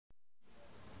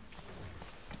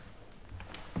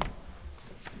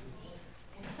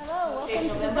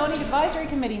Advisory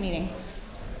Committee meeting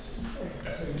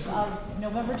of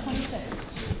November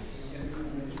 26th.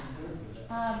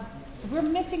 We're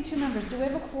missing 2 members. Do we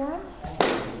have a quorum?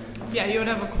 Yeah, you would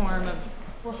have a quorum of.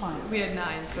 We're fine. We had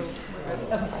 9, so we're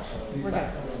good. Okay, we're good.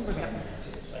 We're good.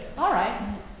 All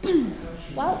right.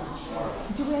 Well,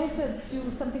 do we have to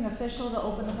do something official to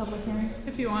open the public hearing?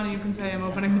 If you want, you can say I'm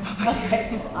opening the public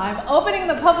hearing. Okay, I'm opening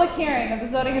the public hearing of the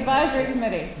Zoning Advisory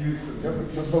Committee. The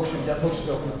motion to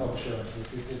open the public hearing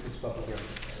if it's public hearing.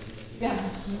 Yeah,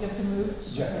 you have to move.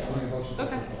 Yeah, I'm going to motion.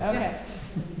 Okay. Okay.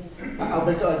 I'd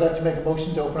like to make a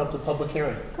motion to open up the public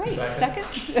hearing. Great. Second?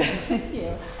 Thank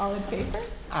you. All in favor?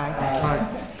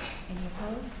 Aye. Any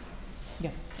opposed?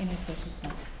 No. Any abstentions? No.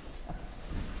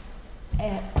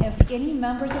 Okay. If any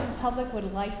members of the public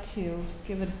would like to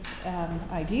give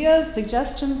ideas,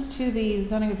 suggestions to the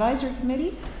Zoning Advisory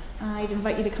Committee, I'd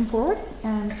invite you to come forward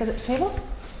and sit at the table.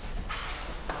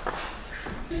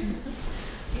 Be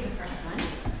the first one.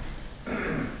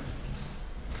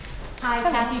 Hi,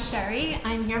 Hello. Kathy Sherry.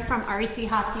 I'm here from REC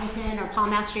Hopkinton or Paul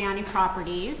Mastriani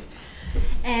Properties.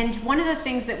 And one of the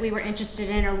things that we were interested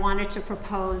in or wanted to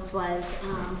propose was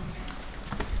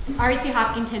REC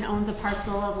Hopkinton owns a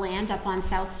parcel of land up on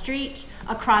South Street,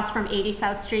 across from 80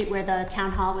 South Street where the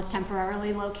town hall was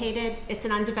temporarily located. It's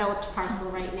an undeveloped parcel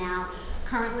right now,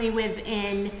 currently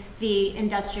within the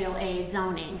industrial A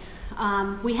zoning.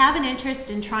 We have an interest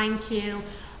in trying to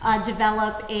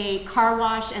develop a car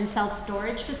wash and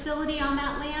self-storage facility on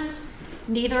that land,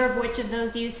 neither of which of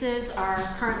those uses are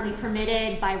currently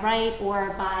permitted by right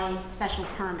or by special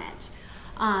permit.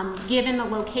 Given the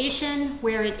location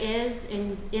where it is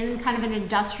in kind of an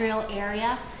industrial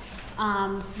area,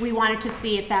 we wanted to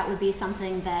see if that would be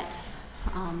something that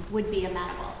would be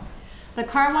amenable. A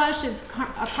car wash is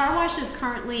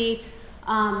currently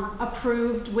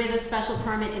approved with a special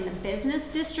permit in the business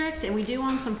district, and we do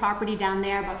own some property down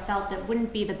there, but felt that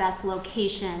wouldn't be the best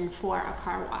location for a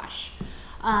car wash.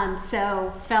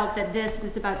 So felt that this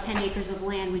is about 10 acres of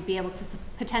land. We'd be able to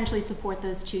potentially support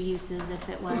those 2 uses if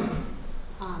it was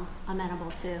amenable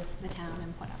to the town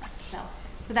and whatever.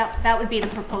 So that would be the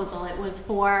proposal. It was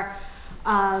for,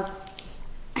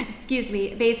 excuse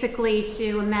me, basically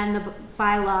to amend the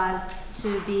bylaws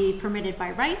to be permitted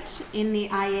by right in the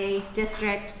IA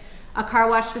district, a car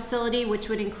wash facility, which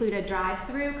would include a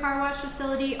drive-through car wash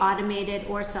facility, automated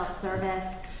or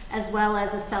self-service, as well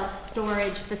as a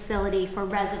self-storage facility for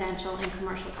residential and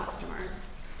commercial customers.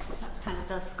 That's kind of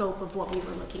the scope of what we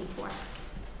were looking for.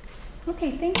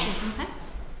 Okay, thank you. Okay.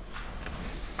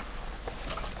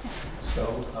 Yes.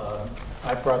 So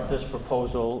I brought this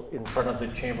proposal in front of the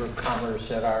Chamber of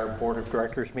Commerce at our Board of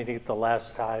Directors meeting the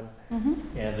last time,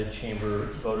 and the Chamber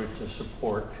voted to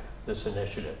support this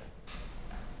initiative.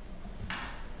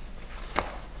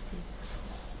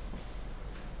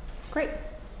 Great.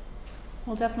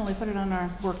 We'll definitely put it on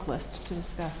our work list to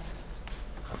discuss.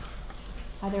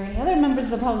 Are there any other members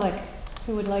of the public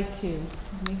who would like to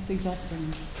make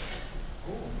suggestions?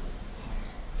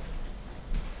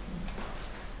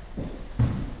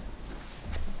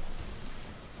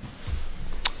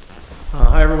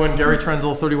 Hi everyone, Gary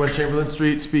Trendle, 31 Chamberlain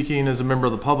Street, speaking as a member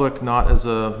of the public, not as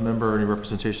a member or any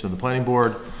representation of the planning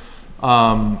board.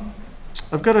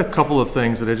 I've got a couple of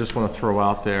things that I just want to throw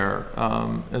out there.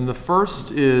 And the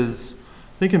first is,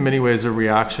 I think in many ways, a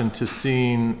reaction to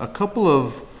seeing a couple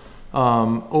of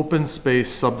open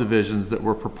space subdivisions that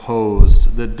were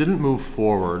proposed that didn't move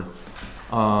forward.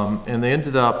 And they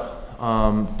ended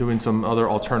up doing some other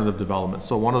alternative development.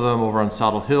 So one of them over on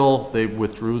Saddle Hill, they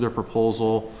withdrew their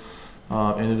proposal.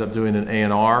 Ended up doing an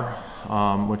A&R,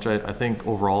 which I think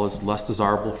overall is less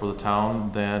desirable for the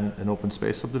town than an open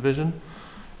space subdivision.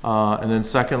 And then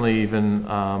secondly, even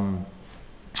on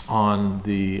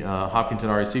the Hopkinton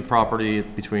REC property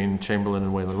between Chamberlain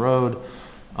and Wayland Road,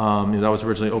 that was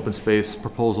originally open space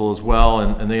proposal as well,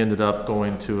 and they ended up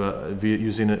going to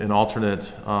using an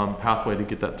alternate pathway to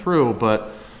get that through.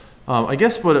 But I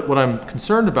guess what I'm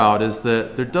concerned about is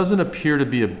that there doesn't appear to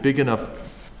be a big enough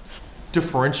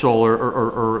differential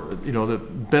or you know, the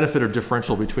benefit or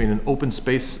differential between an open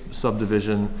space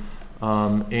subdivision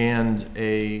and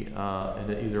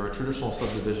either a traditional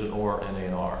subdivision or an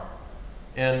A&R.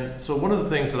 And so one of the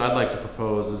things that I'd like to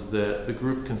propose is that the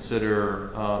group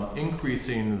consider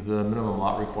increasing the minimum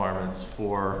lot requirements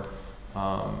for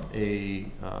a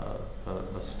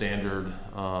standard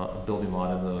building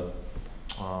lot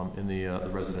in the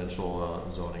residential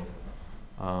zoning.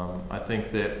 I think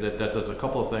that does a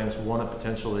couple of things. One, it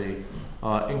potentially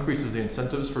increases the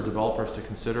incentives for developers to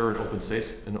consider an open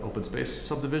space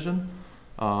subdivision.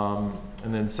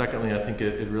 And then secondly, I think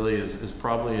it really is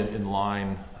probably in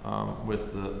line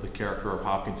with the character of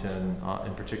Hopkinton,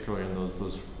 in particular in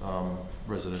those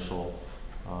residential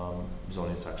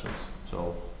zoning sections.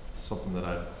 So something that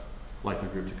I'd like the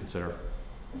group to consider.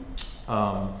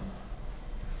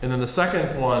 And then the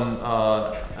second one,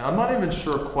 I'm not even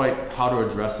sure quite how to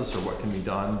address this or what can be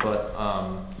done, but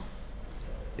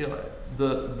you know,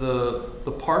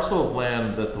 the parcel of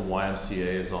land that the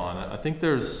YMCA is on, I think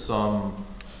there's some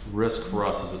risk for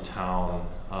us as a town,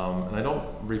 and I don't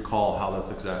recall how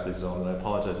that's exactly zoned, and I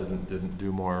apologize I didn't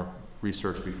do more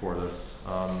research before this.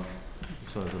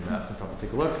 So as a map, can probably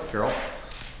take a look, Carol.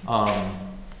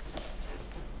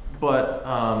 But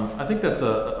I think that's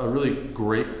a really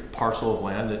great parcel of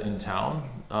land in town.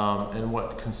 And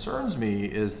what concerns me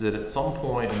is that at some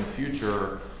point in the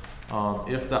future,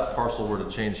 if that parcel were to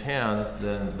change hands,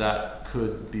 then that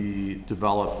could be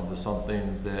developed into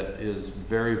something that is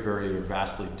very, very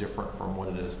vastly different from what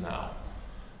it is now.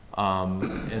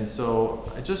 And so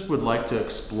I just would like to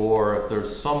explore if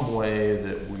there's some way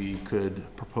that we could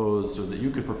propose, or that you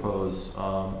could propose,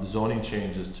 zoning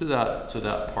changes to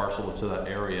that parcel or to that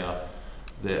area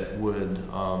that would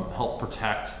help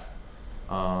protect,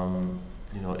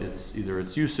 you know, either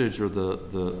its usage or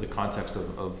the context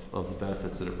of the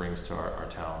benefits that it brings to our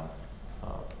town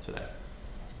today.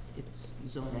 It's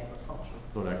zone agricultural.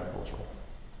 Zone agricultural.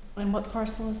 And what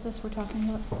parcel is this we're talking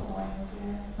about?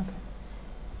 Okay.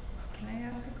 Can I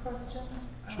ask a question?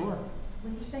 Sure.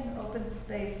 When you're saying open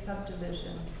space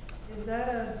subdivision, is that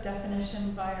a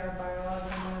definition by our bylaws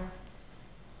somewhere?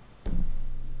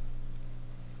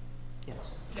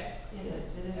 Yes. Yes.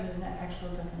 It is an actual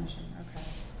definition, okay.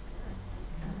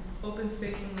 Open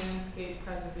space and landscape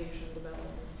preservation development.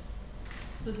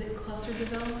 So is it cluster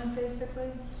development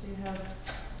basically? So you have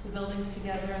the buildings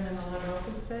together and then a lot of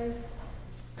open space?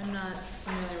 I'm not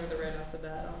familiar with it right off the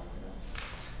bat.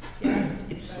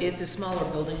 Yes. It's a smaller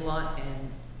building lot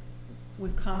and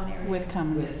With common area? With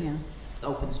common, With- yeah.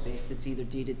 open space that's either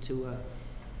deeded to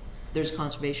there's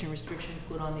conservation restriction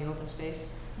put on the open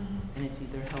space, Mhm. and it's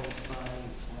either held by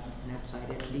an outside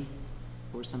entity,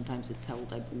 or sometimes it's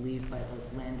held, I believe, by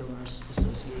the landowners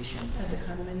association. As a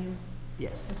condominium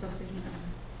Yes. association?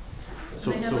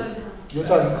 So, They have so a- You're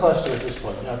talking cluster at this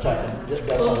point, you're not talking, that's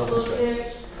not open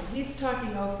space. He's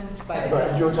talking open space.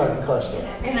 Right, you're talking cluster.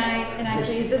 And I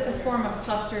say, is this a form of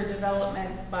cluster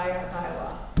development by our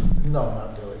bylaw? No,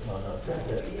 not really, no, they're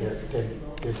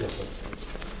different.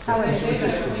 How are they It's just-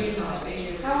 different?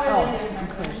 How are they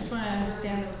different? I just want to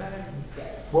understand this better.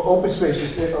 Well, open space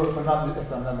is, if I'm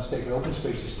not mistaken, open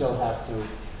spaces still have to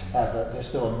have, there's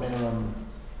still a minimum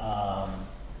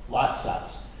lot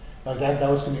size. Now, that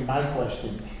was gonna be my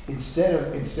question. Instead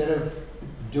of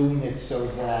doing it so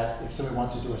that if somebody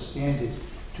wants to do a standard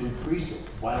to increase it,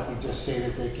 why don't we just say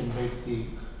that they can make the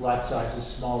lot sizes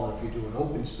smaller if you do an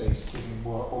open space, giving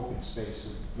more open space,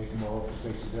 making more open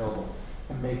space available,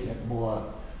 and making it more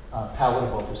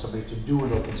palatable for somebody to do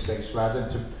an open space, rather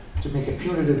than to make it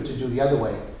punitive to do the other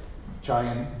way. Try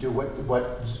and do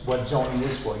what zoning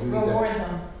is for. You either Reward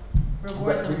them.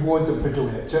 reward them for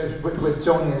doing it. So, with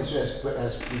zoning, as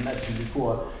we mentioned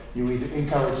before, you either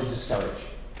encourage or discourage.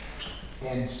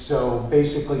 And so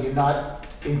basically, you're not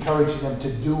encouraging them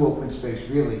to do open space,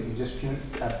 really. You're just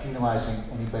penalizing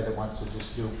anybody that wants to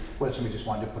just do, what if somebody just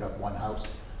wanted to put up one house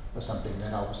or something,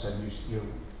 then all of a sudden you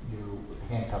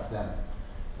handcuff them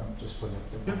from just putting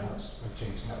up their one house or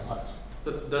changing their lots.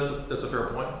 that's a fair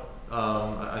point.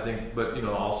 I think, but you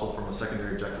know, also from a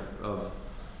secondary objective of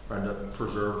trying to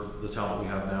preserve the town that we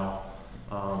have now,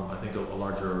 I think a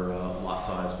larger lot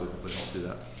size would help do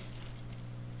that.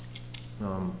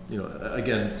 You know,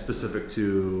 again, specific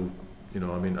to, you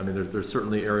know, I mean, there's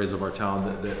certainly areas of our town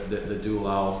that do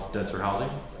allow denser housing,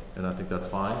 and I think that's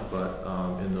fine. But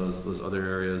in those other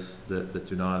areas that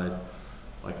do not, I'd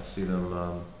like to see them.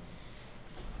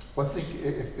 Well, I think,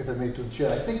 if I may, to the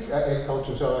chair, I think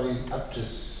agriculture's already up to,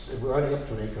 we're already up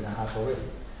to 1.5 acres already.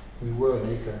 We were an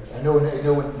acre. I know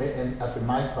up in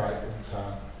my part of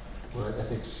town, we're at, I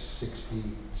think,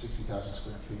 60,000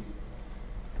 square feet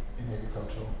in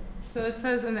agricultural. So it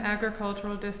says in the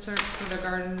agricultural district for the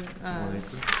garden,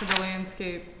 for the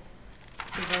landscape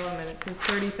development, it says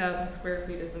 30,000 square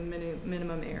feet is the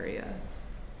minimum area.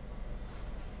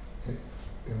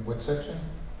 In what section?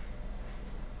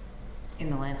 In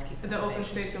the landscape The open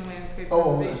preservation. space and landscape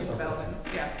Oh, preservation okay. developments,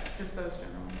 yeah, just those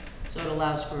general ones. So it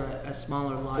allows for a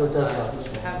smaller So it lot does size. allow for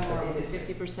with- smaller. Have more. Is it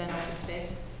 50% open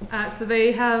space? So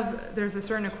they have, there's a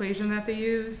certain equation that they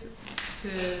use to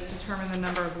determine the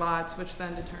number of lots, which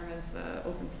then determines the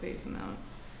open space amount.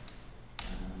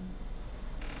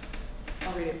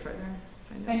 I'll read it further.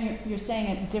 kind of. And you're saying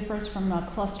it differs from a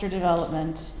cluster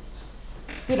development.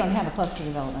 We don't have a cluster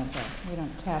development though. We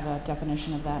don't have a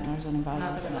definition of that in our zoning Not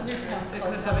bylaws. that Other towns it call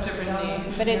could it have a cluster different name.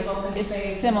 development. But You have open it's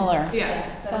space. similar.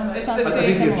 Yeah. Sounds It's sounds the I think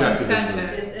the same objective is to-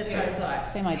 incentive. That's what I thought.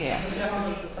 Same idea. The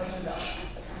objective is the subdevelopment.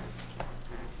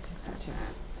 I think so too.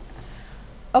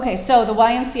 Okay, so the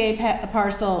YMCA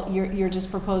parcel, you're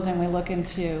just proposing we look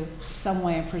into some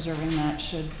way of preserving that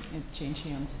should it change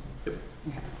hands? Yep.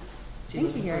 Okay. So Thank you're you,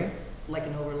 looking Gary. for like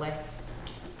an overlay?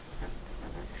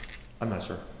 I'm not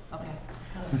sure. Okay.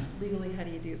 Legally, how do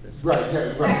you do this? Right,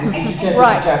 yeah, right, you can't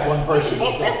Right. just attack one person,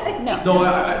 exactly. No, No,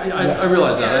 I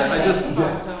realize that. I just,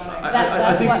 Spot zoning.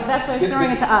 I think that's why he's throwing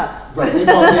it to us. Right, from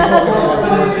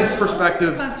an intent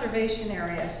perspective, Conservation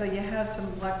area, so you have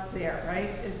some luck there, right?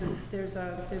 Isn't, there's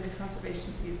a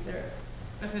conservation piece there.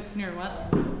 If it's near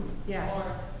wetlands. Yeah. Or,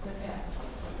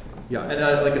 yeah,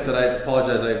 and like I said, I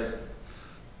apologize, I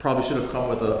probably should have come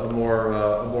with a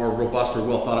more robust or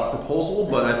well thought out proposal,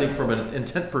 but I think from an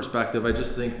intent perspective, I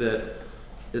just think that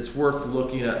it's worth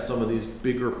looking at some of these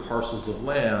bigger parcels of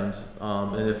land,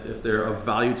 and if they're of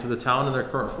value to the town in their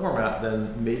current format,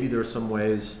 then maybe there's some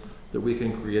ways that we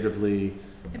can creatively.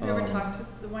 Have you ever talked to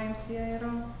the YMCA at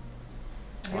all?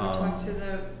 Have you ever talked to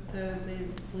the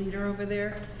leader over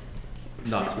there?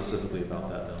 Not specifically about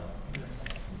that, though.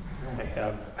 I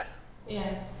have.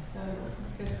 Yeah, so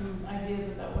let's get some ideas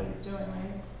about what he's doing,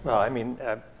 right? Well, I mean,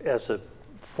 as a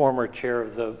former chair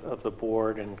of the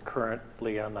board and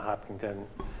currently on the Hopkinton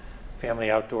Family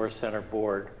Outdoor Center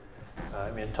board,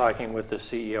 I mean, talking with the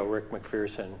CEO, Rick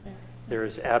McPherson, there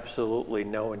is absolutely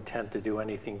no intent to do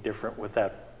anything different with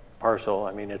that parcel.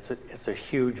 I mean, it's a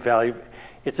huge value.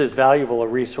 It's as valuable a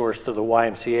resource to the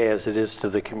YMCA as it is to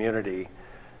the community,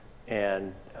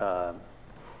 and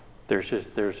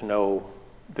there's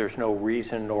no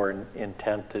reason or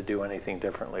intent to do anything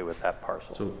differently with that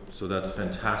parcel. So that's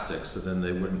fantastic. So then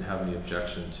they wouldn't have any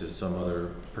objection to some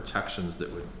other protections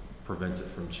that would prevent it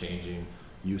from changing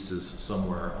uses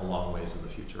somewhere a long ways in the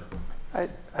future.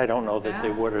 I don't know that they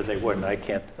would or they wouldn't. I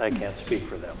can't speak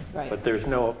for them. Right. But there's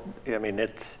no, I mean,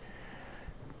 it's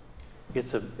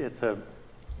a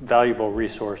valuable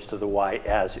resource to the Y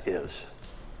as is.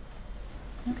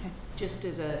 Okay. Just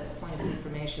as a point of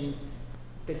information,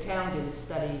 the town did a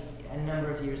study a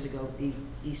number of years ago, the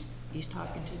East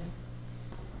Hopkinton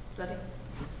study.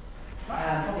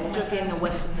 It took in the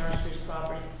Weston Nurseries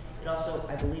property. It also,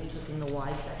 I believe, took in the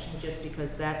Y section just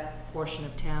because that portion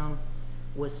of town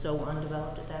was so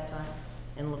undeveloped at that time,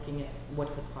 and looking at what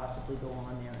could possibly go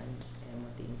on there and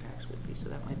what the impacts would be. So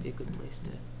that might be a good place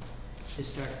to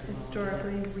start.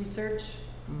 Historically, research?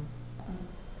 Mm.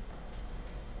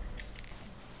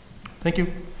 Thank you.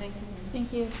 Thank you.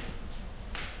 Thank you.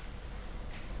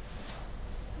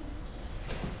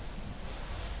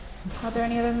 Are there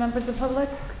any other members of the public?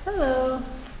 Hello.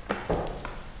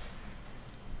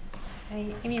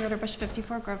 Hi, Amy Ritterbush,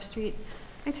 54 Grove Street.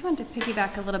 I just wanted to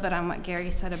piggyback a little bit on what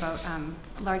Gary said about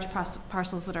large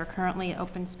parcels that are currently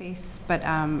open space but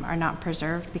are not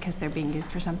preserved because they're being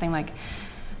used for something like,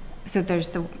 so there's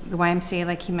the YMCA,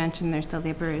 like he mentioned, there's the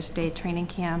Laborers Day training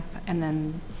camp, and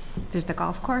then there's the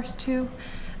golf course too.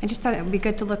 I just thought it would be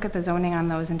good to look at the zoning on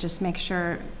those and just make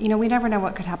sure, you know, we never know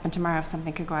what could happen tomorrow if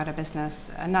something could go out of business.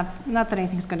 Not that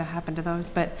anything's going to happen to those,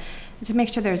 but to make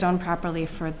sure they're zoned properly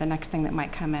for the next thing that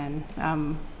might come in.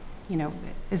 You know,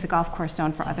 is the golf course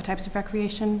zoned for other types of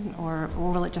recreation, or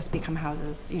will it just become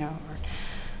houses, you know, or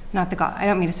not the golf, I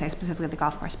don't mean to say specifically the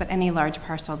golf course, but any large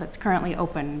parcel that's currently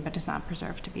open but is not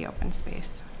preserved to be open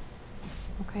space.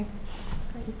 Okay?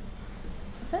 Great.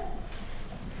 That's it?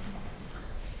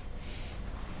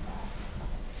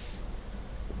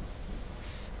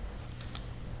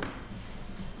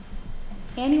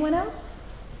 Anyone else?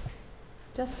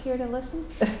 Just here to listen?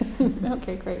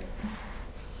 Okay, great.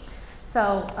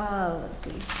 So, let's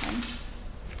see.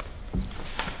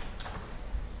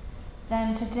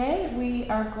 Then today we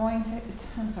are going to,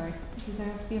 I'm sorry, does there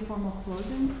have to be a formal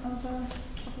closing of the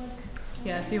public?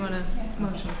 Yeah, if you want to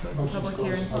motion to close the public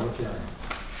hearing. Public hearing.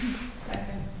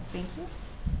 Second. Thank you.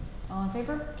 All in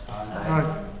favor?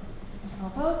 Aye. All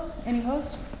opposed? Any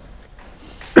opposed?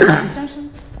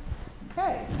 Abstentions?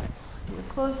 Okay, we will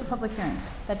close the public hearing.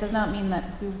 That does not mean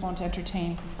that we won't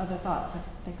entertain other thoughts if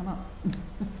they come up.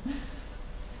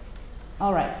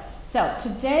 All right, so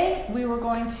today we were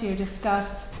going to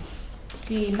discuss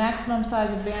the maximum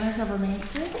size of banners over Main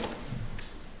Street,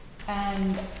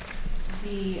 and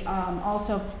the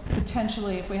also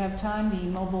potentially, if we have time, the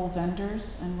mobile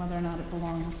vendors and whether or not it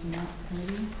belongs in this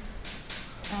committee.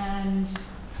 And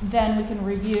then we can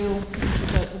review, this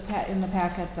is in the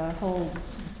packet, the whole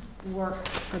work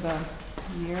for the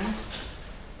year.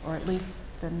 or at least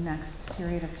the next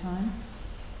period of time.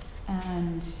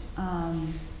 And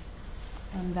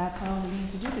that's all we need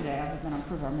to do today, other than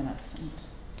approve our minutes and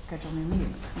schedule new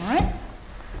meetings. All right?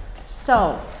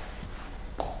 So,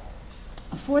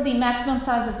 for the maximum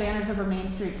size of banners over Main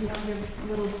Street, do you want to give a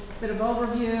little bit of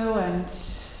overview and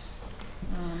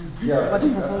what the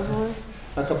proposal is?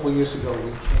 A couple of years ago, we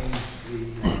changed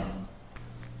the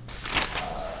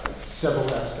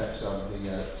several aspects of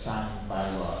the sign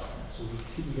bylaw. So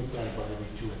we get that about every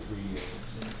 2 or 3 years.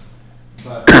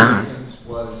 But one of the things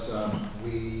was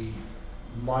we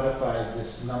modified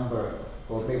this number,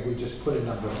 or maybe we just put a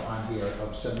number on here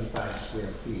of 75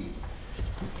 square feet.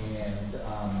 And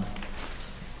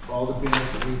all the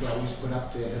banners that we've always put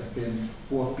up there have been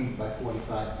 4 feet by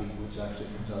 45 feet, which actually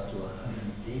comes out to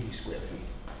 180 square feet.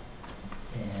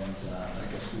 And I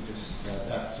guess we just,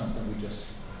 that's something we just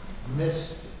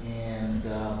missed, and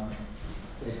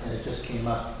it just came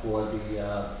up for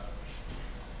the,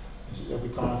 we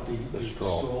call it the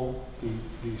stroll.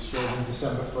 The stroll on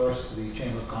December 1st, the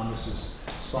Chamber of Commerce is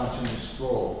sponsoring the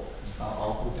stroll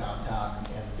all through downtown,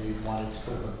 and they wanted to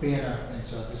put up a banner, and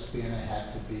so this banner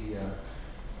had to be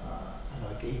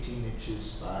like 18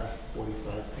 inches by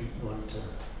 45 feet in order to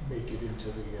make it into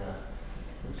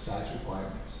the size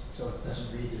requirements. So it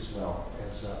doesn't read as well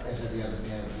as every other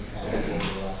banner that we've had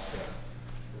over the last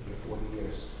 40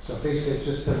 years. So basically, it's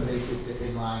just to make it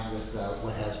in line with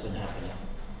what has been happening.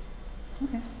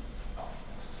 Okay.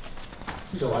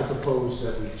 So I propose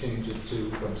that we change it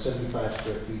from 75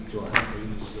 square feet to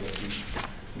 180 square feet,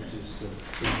 which is the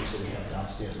things that we have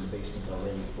downstairs in the basement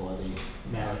already for the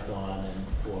marathon and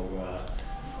for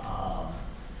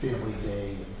Family Day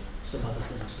and some other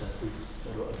things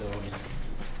that are already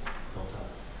built up.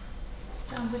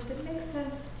 John, would it make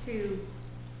sense to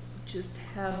just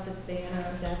have the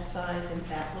banner that size in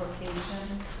that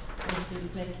location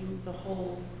versus making the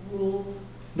whole rule?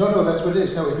 No, that's what it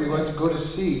is. No, if you want to go to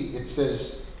C, it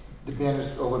says the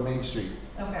banner's over Main Street.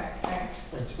 Okay, all right.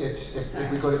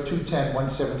 If we go to 210,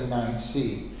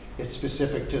 179C, it's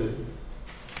specific to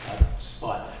that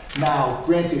spot. Now,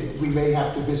 granted, we may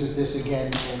have to visit this again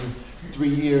in 3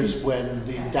 years when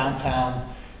the downtown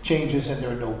changes and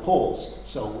there are no poles,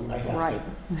 so we might have Right.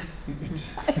 to.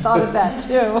 I thought of that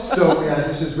too. So, yeah,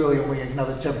 this is really only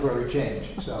another temporary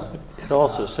change, so. It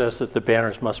also says that the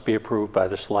banners must be approved by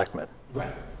the selectmen.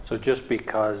 Right. So just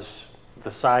because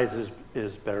the size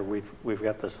is better, we've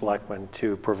got the selectmen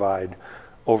to provide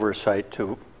oversight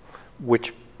to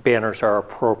which banners are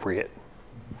appropriate.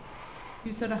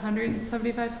 You said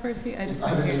 175 square feet? I just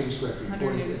couldn't hear. 180 square feet,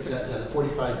 180 square yeah,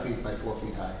 45 feet by 4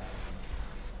 feet high.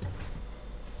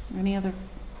 Any other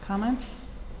comments?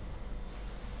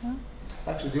 No?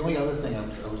 Actually, the only other thing I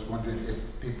was wondering if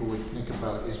people would think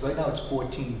about is right now it's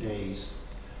 14 days.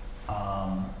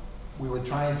 We were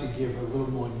trying to give a little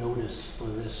more notice for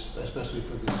this, especially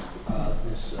for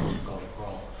this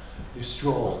the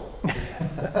stroll.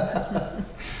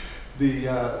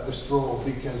 The stroll,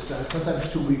 because sometimes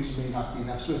 2 weeks may not be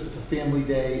enough. So for Family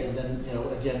Day, and then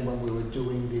again when we were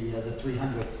doing the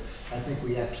 300th, I think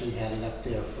we actually had it up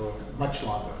there for much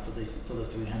longer for the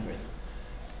 300th.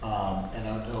 And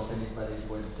I don't know if anybody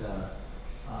would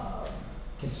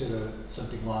consider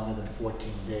something longer than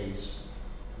 14 days,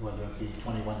 whether it be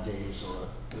 21 days or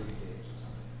 30 days or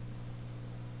something.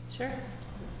 Sure.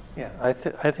 Yeah,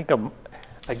 I think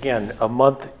again, a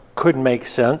month could make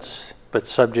sense, but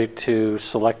subject to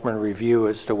selectmen review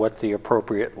as to what the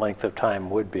appropriate length of time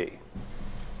would be.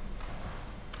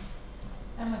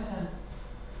 I'm with him.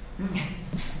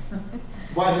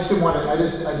 Well, I just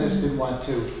didn't want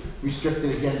to restrict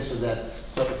it again so that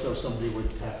somebody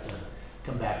would have to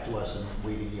come back to us and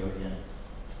wait a year again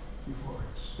before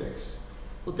it's fixed.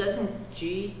 Well, doesn't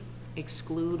G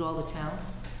exclude all the town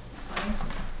signs?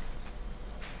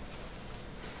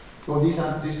 Well, these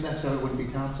necessarily wouldn't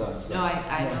be town signs. No,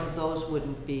 I know those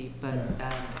wouldn't be, but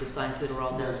the signs that are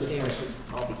all Yeah, downstairs that's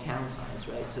would all be town signs,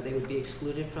 right? So they would be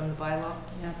excluded from the bylaw?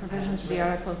 Yeah, provisions of the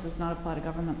articles does not apply to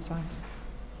government signs.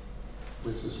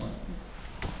 What's this one? It's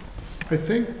I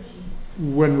think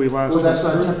when we last. Well, that's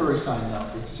not a temporary sign now.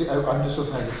 I'm just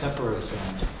looking at the temporary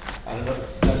signs. I don't know,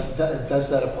 does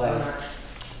that apply?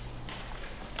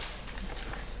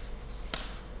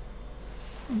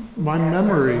 My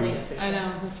memory, I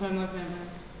know, that's what I'm looking at.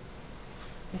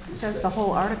 It says the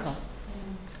whole article,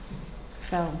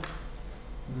 so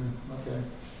Okay.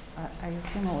 I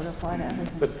assume it would apply to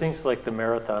everything. But things like the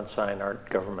marathon sign aren't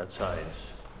government signs.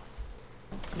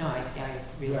 No, I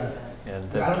realize Right. that.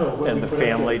 And Yeah, I don't know, what we the put up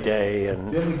Family there. Day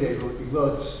and, Family Day,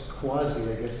 well, it's quasi,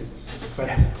 I guess it's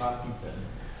Friends of Hopkinton.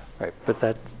 right, but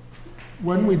that's,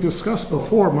 when we discussed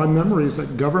before, my memory is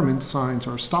that government signs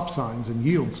are stop signs and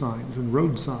yield signs and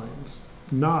road signs,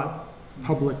 not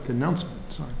public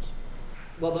announcement signs.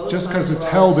 Well, those Just 'cause signs it's are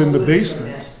all held in the excluded from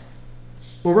basement. this.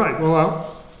 Well, right,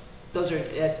 well, Those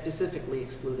are specifically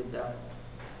excluded, though.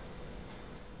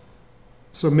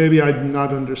 so maybe I'm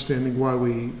not understanding why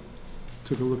we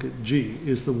took a look at G.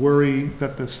 Is the worry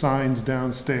that the signs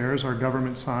downstairs are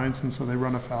government signs and so they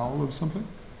run afoul of something?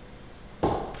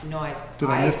 No, Did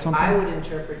I miss something? I would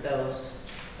interpret those,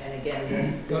 and again,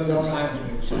 the Government zoning- signs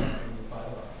are exempt from the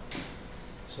bylaw.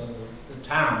 So the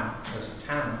town, as a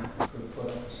town, could put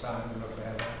up a sign or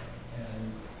whatever,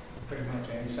 and pretty much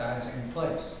any size, any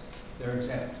place, they're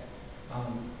exempt.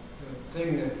 The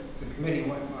thing that the committee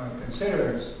went on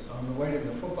considers, on the way to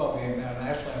the football game down in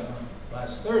Ashland on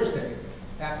last Thursday,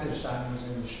 half the sign was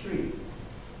in the street.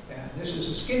 And this is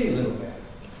a skinny little banner.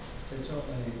 It's only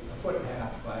a foot and a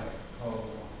half by,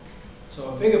 so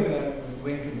a bigger banner with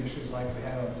wind conditions like we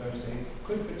had on Thursday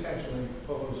could potentially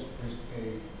pose as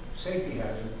a safety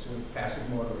hazard to passing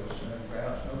motorists and everybody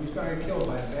else. Nobody's going to get killed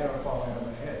by a banner falling on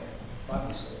their head,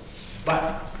 obviously.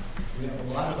 But we have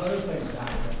a lot of other things now.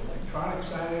 We have electronic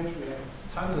signage. We have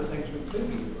tons of things we could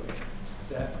be doing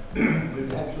that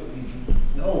would absolutely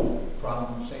no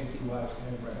problem safety-wise to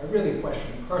anybody. I really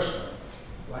question personally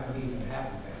why we even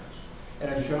have the banners. And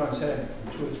as John said,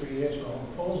 in 2 or 3 years when all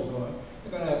the polls are going,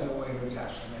 they're going to have no way to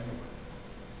attach them anyway.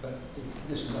 But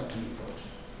this is up to you folks.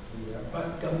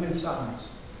 But government signs,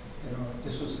 you know, if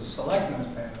this was the selectmen's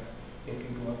banner, it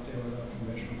could go up there without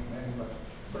permission from anybody.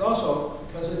 But also,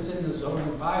 because it's in the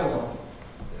zoning bylaw,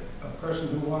 a person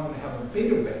who wanted to have a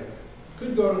bigger banner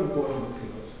could go to the Board of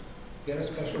Appeals, get a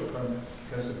special permit,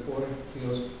 because the Board of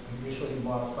Appeals initially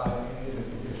modified any of the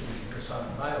conditions of the sign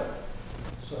bylaw.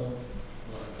 So,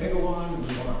 we want a bigger one,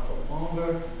 we want it for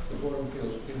longer, the Board of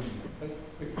Appeals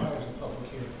requires a public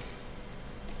hearing.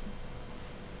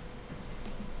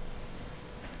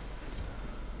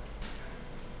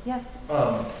 Yes?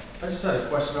 I just had a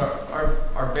question.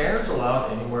 Are banners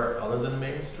allowed anywhere other than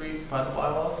Main Street by the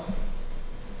bylaws?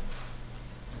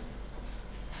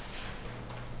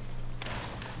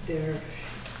 they're,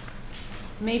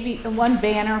 Maybe one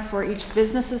banner for each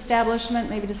business establishment,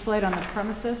 maybe displayed on the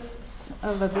premises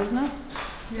of a business?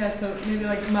 Yeah, so maybe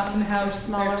like Muffin House,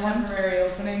 Smaller their ones? temporary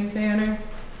opening banner.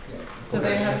 So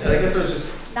they have And I guess to, it was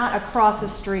just, Not across a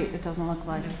street, it doesn't look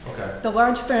like. okay. The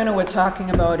large banner we're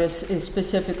talking about is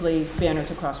specifically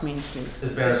banners across Main Street.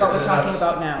 Is banners- That's what we're and talking that's-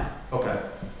 about now. Okay.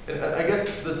 And I guess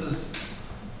this is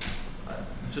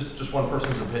just one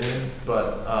person's opinion,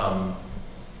 but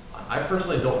I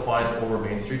personally don't find Over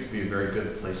Main Street to be a very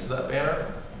good place for that banner.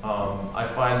 I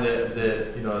find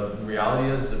that you know, the reality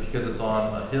is that because it's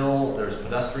on a hill, there's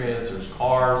pedestrians, there's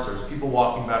cars, there's people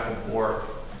walking back and forth.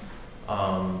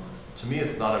 To me,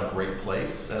 it's not a great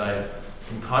place. And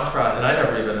in contrast, and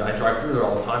I drive through there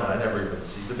all the time, and I never even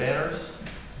see the banners,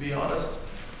 to be honest.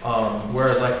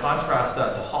 Whereas I contrast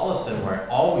that to Holliston, where I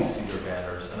always see their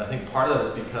banners, and I think part of that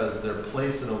is because they're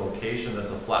placed in a location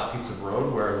that's a flat piece of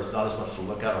road where there's not as much to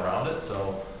look at around it.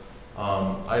 So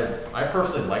I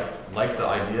personally like the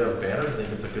idea of banners. I think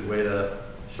it's a good way to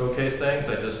showcase things.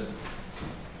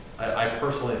 I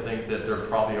personally think that there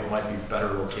probably might be better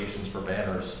locations for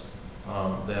banners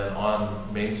than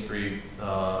on Main Street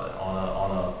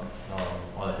on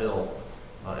a hill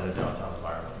in a downtown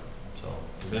environment. So,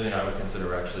 if anything, I would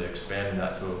consider actually expanding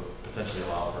that to potentially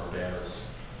allow for banners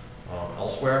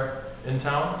elsewhere in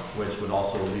town, which would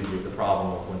also alleviate the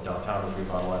problem of when downtown is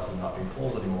revitalized and not being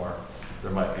poles anymore.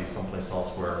 There might be someplace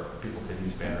else where people could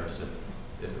use banners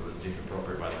if it was deemed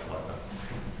appropriate by the selectmen.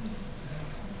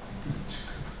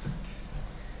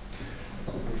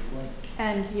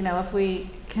 And, you know, if we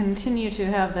continue to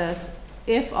have this,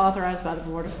 if authorized by the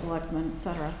Board of Selectmen, et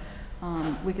cetera,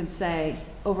 we can say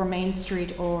over Main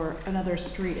Street or another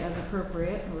street as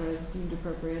appropriate or as deemed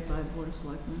appropriate by the Board of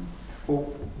Selectmen.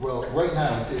 Well, right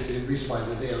now, the reason why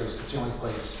they're there is it's the only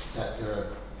place that there are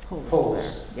Poles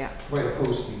poles there. Yeah. right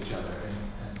opposed to each other, and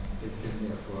they've been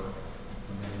there for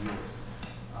many years.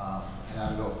 And I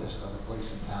don't know if there's another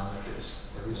place in town that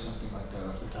there is something like that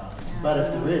off the top. Yeah. But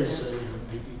if there is,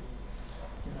 maybe,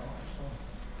 you know, so.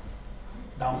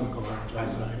 Now I'm gonna go around and drive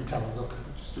around every time I look,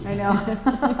 but just do it. I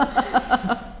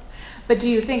know. But do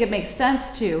you think it makes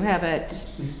sense to have it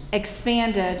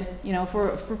expanded, you know, if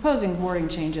we're proposing wording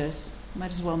changes,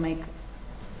 might as well make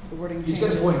the wording He's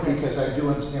changes. got a point, that- because I do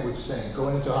understand what you're saying.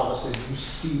 Going into Holliston, you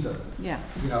see them, Yeah,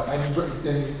 you know, and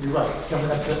you're right, coming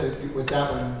up with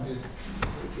that one,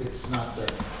 it's not the,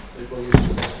 it will use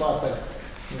the spot, but,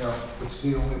 you know, it's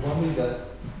the only one we got,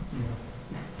 you know.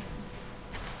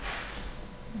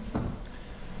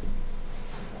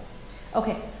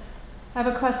 Okay, I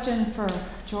have a question for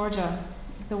Georgia.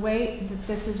 The way that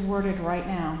this is worded right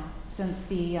now, since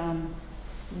the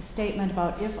statement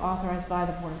about if authorized by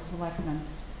the Board of Selectmen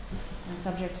and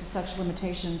subject to such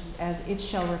limitations as it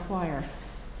shall require,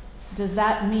 does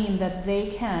that mean that they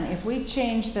can, if we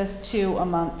change this to a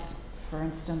month, for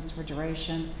instance, for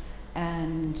duration,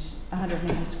 and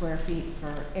 180 square feet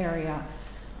for area,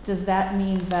 does that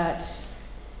mean that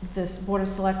this Board of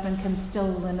Selectmen can still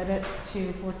limit it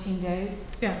to 14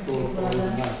 days? Yeah. Or even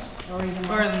less. Or even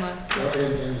Or less? unless, Or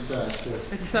inside, too.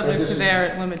 it's subject to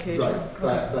their limitation.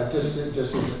 Right, but just as a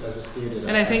standard.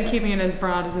 And I think keeping it as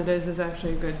broad as it is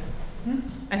actually good.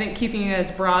 I think keeping it as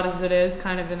broad as it is,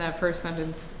 kind of in that first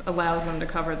sentence, allows them to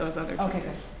cover those other two. Okay,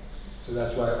 good. So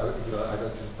that's why I'd like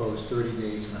to propose 30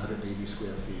 days and 180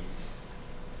 square feet.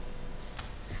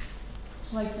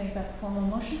 Would you like to make that formal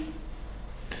motion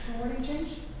for wording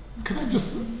change? Can I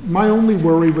just, my only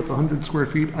worry with 100 square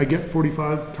feet, I get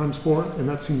 45 times 4, and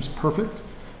that seems perfect,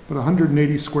 but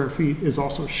 180 square feet is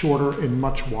also shorter and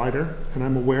much wider, and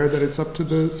I'm aware that it's up to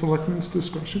the selectmen's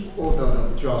discretion. Oh, no,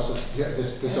 but you also, yeah,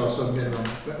 there's also a minimum,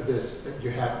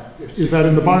 you have. Is that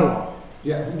in the bylaw?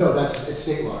 Yeah, no, it's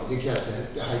state law, you have to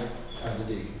have the height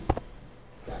underneath.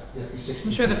 Yeah, you have to be 60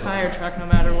 I'm sure the feet. fire truck, no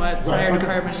matter what, fire okay.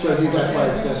 department. So that's why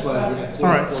we have. All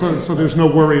right, so there's no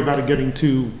worry about it getting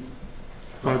too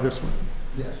far this way?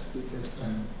 Yes, because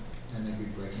then they'd be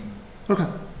breaking Okay.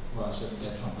 laws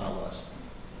that trump our laws.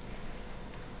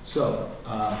 So,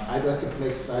 I'd like to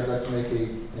make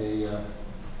a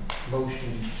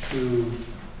motion to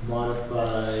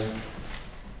modify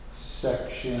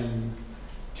section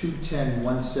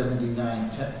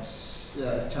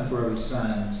 210-179, temporary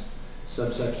signs,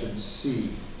 subsection C,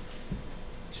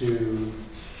 to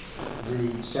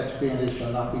read, such banners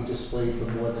shall not be displayed for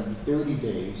more than 30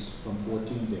 days from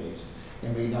 14 days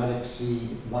and may not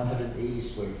exceed 180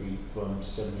 square feet from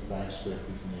 75 square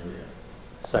feet in area.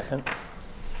 Second?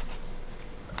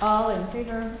 All in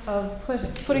favor of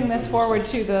putting this forward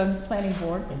to the planning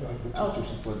board? We'll do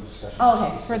some further discussion. Oh,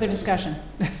 okay, further discussion.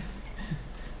 I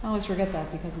always forget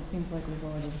that because it seems like we've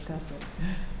already discussed it.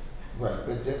 Right,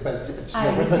 but it's I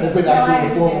no, but understand. but No, I actually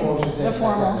the formal understand.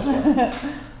 motion. The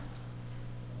formal.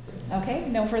 Okay,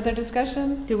 no further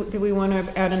discussion? Do we want to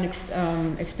add an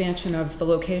expansion of the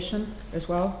location as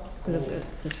well? Because it's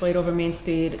displayed over Main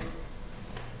Street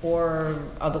or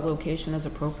other location as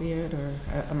appropriate, or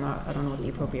I don't know what the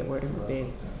appropriate wording would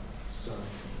be. So,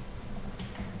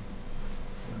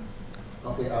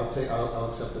 okay, I'll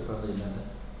accept the friendly amendment.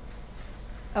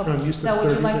 Okay, you said so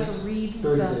would you 30 like to days? read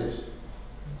 30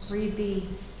 the,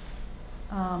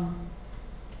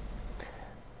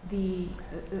 days.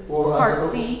 Or, part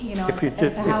C, you know, If you as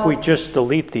just, to if how. we just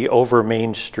delete the over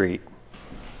Main Street,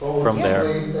 from there.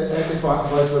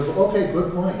 Okay,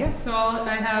 good point. Yeah, so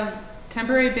I have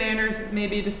temporary banners may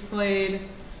be displayed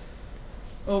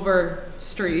over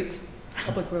streets,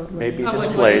 Public roadway. Maybe public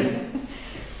displayed. ways,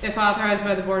 if authorized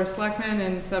by the Board of Selectmen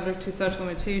and subject to such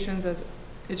limitations as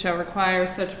it shall require,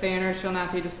 such banners shall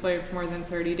not be displayed for more than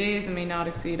 30 days and may not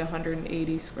exceed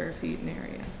 180 square feet in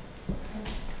area.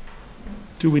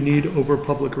 Do we need over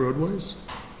public roadways?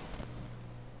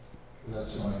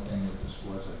 That's the only thing that this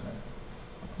was, I think.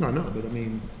 No, no, but I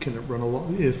mean, can it run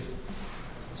along, if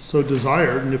so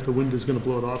desired, and if the wind is going to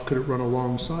blow it off, could it run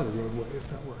alongside a roadway if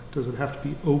that worked? Does it have to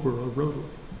be over a roadway?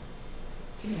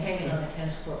 Can you hang it on the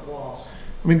tennis-court walls?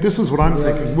 I mean, this is what I'm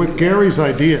thinking. With Gary's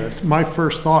idea, my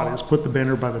first thought is put the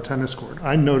banner by the tennis court.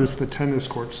 I notice the tennis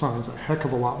court signs a heck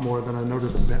of a lot more than I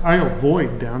notice the I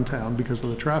avoid downtown because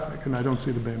of the traffic, and I don't see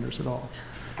the banners at all.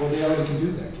 Well, they already can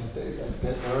do that, can't they?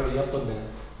 They're already up on there.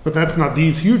 But that's not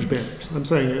these huge banners. I'm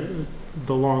saying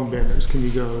the long banners. Can you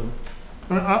go?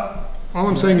 All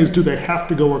I'm saying is, do they have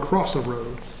to go across a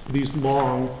road? These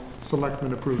long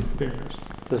selectmen-approved banners.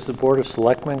 Does the Board of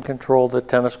Selectmen control the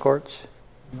tennis courts?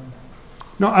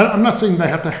 No, I'm not saying they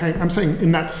have to hang. I'm saying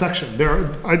in that section there.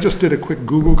 I just did a quick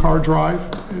Google car drive.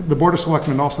 The Board of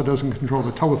Selectmen also doesn't control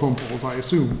the telephone poles, I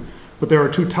assume, but there are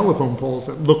 2 telephone poles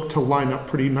that look to line up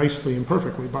pretty nicely and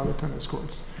perfectly by the tennis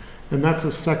courts, and that's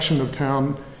a section of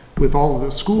town with all of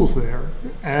the schools there.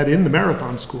 Add in the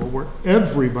Marathon School where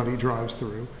everybody drives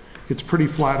through. It's pretty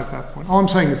flat at that point. All I'm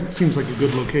saying is it seems like a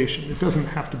good location. It doesn't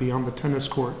have to be on the tennis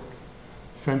court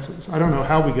fences. I don't know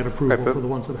how we get approval Right, but for the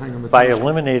ones that hang on the By tennis court.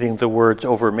 eliminating the words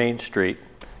over Main Street,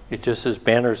 it just says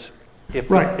banners. If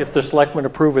Right. if the selectmen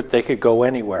approve it, they could go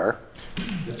anywhere.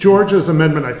 Georgia's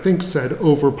amendment, I think, said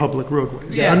over public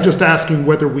roadways. Yeah. I'm just asking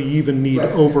whether we even need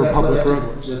Right, over that- public that's a-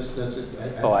 roadways. That's it.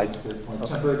 Oh, I think that's a good point.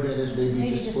 Temporary banners may be May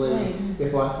be displayed displayed.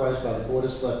 if authorized by the Board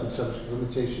of Selectmen, subject to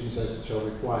limitations as it shall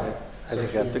require. I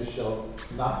think Such that's a- banners shall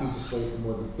not be displayed for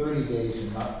more than 30 days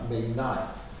and may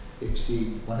not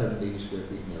exceed 180 square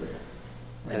feet in area.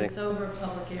 When it's over a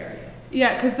public area.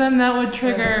 Yeah, because then that would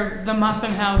trigger the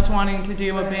Muffin House wanting to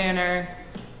do a banner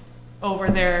over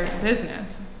their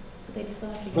business. But they'd still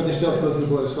have to. But they still go through the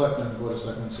Board of Selectmen, and the Board of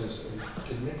Selectmen says, are you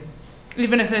kidding me?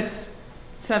 Even if it's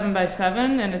 7 by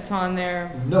 7 and it's on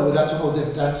there. No, but that's a whole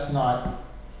different, that's not,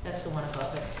 That's the one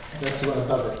above it. that's what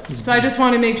above it. So I just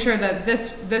want to make sure that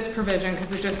this provision,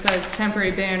 because it just says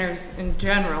temporary banners in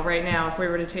general right now, if we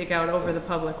were to take out over the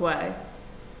public way.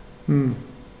 Hmm.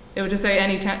 It would just say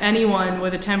anyone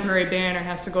with a temporary banner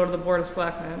has to go to the Board of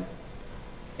Selectmen.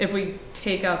 If we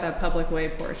take out that public way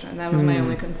portion, that was my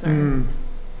only concern.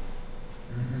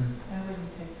 Mhm. I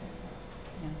wouldn't take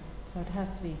that. Yeah, so it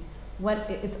has to be,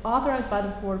 it's authorized by the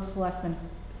Board of Selectmen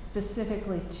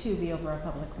specifically to be over a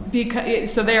public way.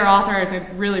 Because, so they are authorized it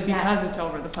really because Yes. it's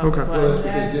over the public Okay. way. Well, that's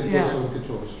because Yeah. it gives also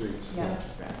control the streets. Yeah,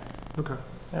 that's right. Okay.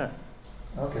 Yeah,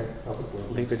 Okay, public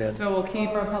road. leave it in. So we'll keep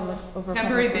Over public, over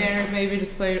temporary public way. banners may be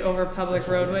displayed over public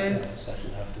roadways. That's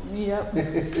actually afterwards. Yep,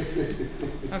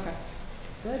 Okay.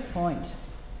 good point.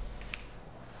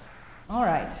 All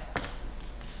right.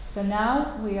 So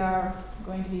now we are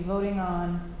going to be voting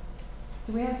on,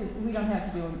 do we have to, we don't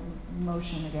have to do a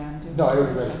motion again, do we? No, I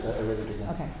already read it, I read it again.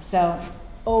 Okay, so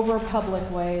over public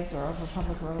ways or over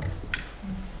public roads.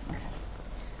 Okay.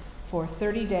 For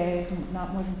 30 days,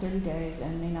 not more than 30 days,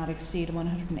 and may not exceed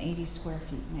 180 square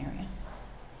feet in area.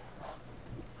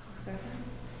 Second.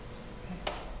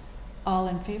 All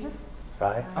in favor?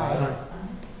 Aye. Aye.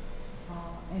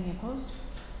 Any opposed?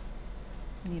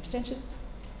 Any abstentions?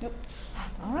 Nope.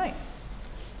 All right.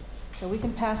 So we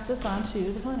can pass this on to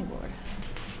the planning board.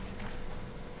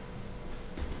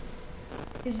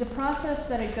 Is the process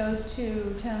that it goes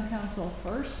to town council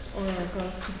first, or it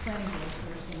goes to planning board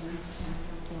first and then to town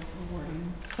council for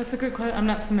wording? That's a good question. I'm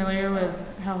not familiar with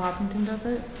how Hopkinton does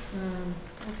it.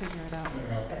 We'll figure it out.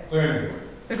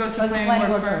 It goes to Goes to planning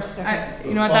board first. okay.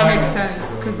 You know what, that makes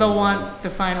sense, because they'll want the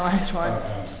finalized one.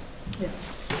 Yeah,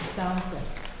 sounds good.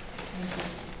 Thank you.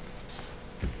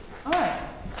 All right.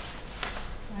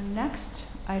 Our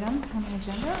next item on the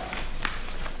agenda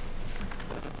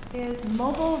is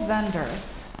mobile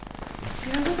vendors. Do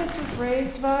you know who this was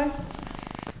raised by?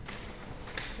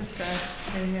 This guy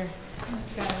right here.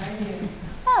 This guy right here.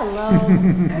 Hello.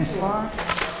 There you are.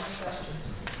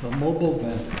 A mobile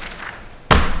vendor.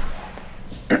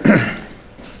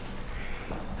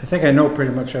 I think I know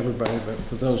pretty much everybody, but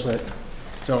for those that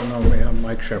don't know me, I'm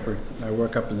Mike Shepard. I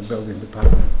work up in the building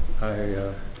department.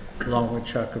 I, along with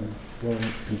Chuck, will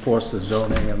enforce the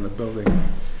zoning and the building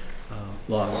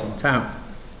laws in town.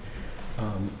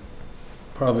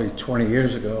 Probably 20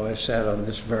 years ago, I sat on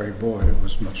this very board. It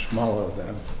was much smaller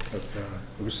then, but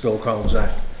it was still called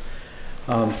ZAC.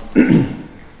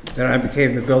 Then I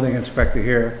became the building inspector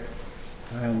here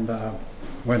and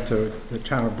went to the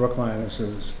town of Brookline as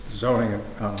a zoning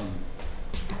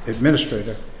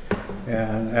administrator.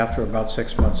 And after about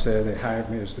 6 months there, they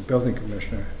hired me as the building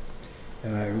commissioner.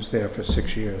 And I was there for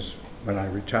 6 years when I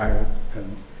retired,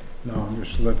 and now I'm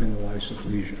just living the life of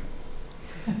leisure.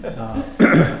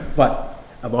 But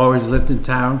I've always lived in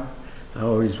town. I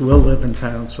always will live in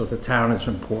town, so the town is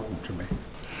important to me.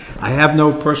 I have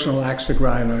no personal axe to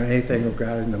grind on anything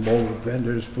regarding the mobile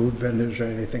vendors, food vendors, or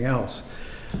anything else.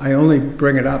 I only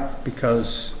bring it up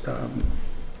because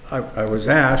I was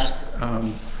asked,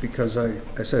 because I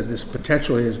said this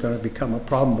potentially is going to become a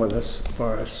problem with us,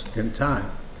 for us in time.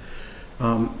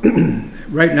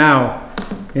 Right now,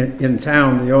 in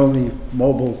town, the only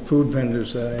mobile food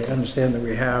vendors that I understand that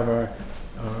we have are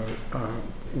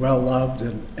well-loved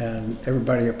and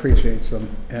everybody appreciates them.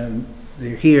 And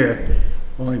they're here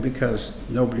only because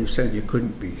nobody said you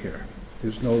couldn't be here.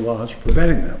 There's no laws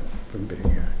preventing them from being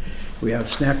here. We have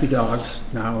Snappy Dogs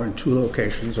now in 2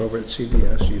 locations, over at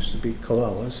CVS, used to be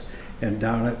Colella's, and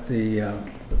down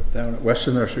at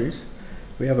Western Nurseries.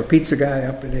 We have a pizza guy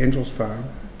up at Angel's Farm.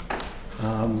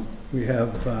 We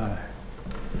have,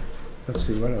 let's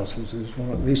see, what else is there?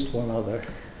 There's at least one other.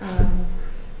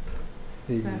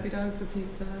 Snappy Dogs, the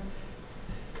pizza.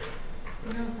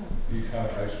 What else? You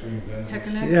have ice cream vendors?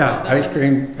 Picnic. Yeah,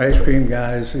 ice cream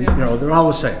guys, you know, they're all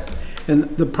the same.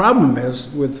 And the problem is,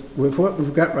 with what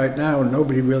we've got right now,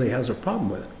 nobody really has a problem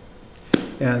with it.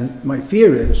 And my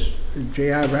fear is,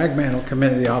 J.R. Ragman will come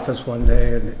into the office one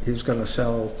day and he's gonna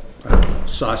sell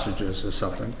sausages or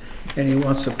something, and he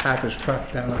wants to pack his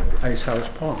truck down at Ice House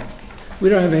Pond. We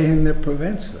don't have anything that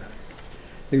prevents that.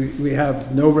 We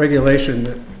have no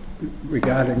regulation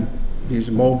regarding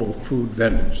these mobile food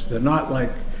vendors. They're not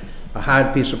like a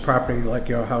hard piece of property like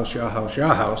your house,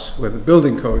 where the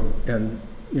building code and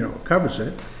you know, covers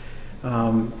it.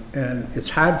 And it's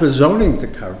hard for zoning to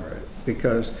cover it,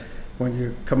 because when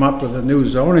you come up with a new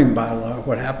zoning bylaw,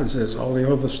 what happens is all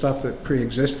the other stuff that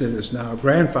pre-existed is now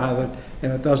grandfathered,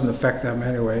 and it doesn't affect them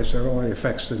anyway, so it only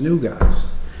affects the new guys.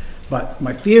 But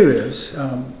my fear is,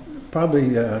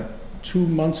 probably 2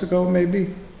 months ago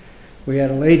maybe, we had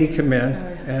a lady come in,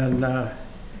 and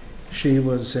she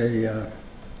was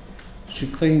she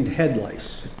cleaned head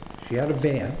lice. She had a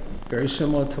van, very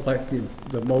similar to like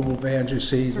the mobile vans you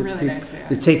see. It's a really nice van.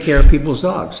 They take care of people's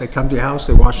dogs. They come to your house,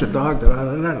 they wash your dog,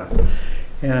 da-da-da-da-da.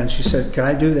 And she said, can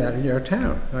I do that in your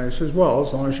town? And I said, well,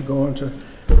 as long as you go into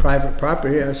private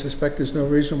property, I suspect there's no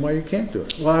reason why you can't do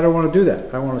it. Well, I don't want to do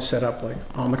that. I want to set up like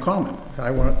on the common.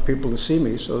 I want people to see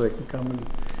me so they can come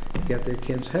and get their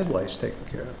kids' head lice taken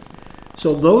care of.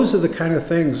 So those are the kind of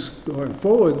things going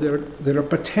forward that are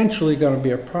potentially going to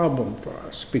be a problem for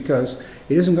us, because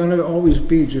it isn't going to always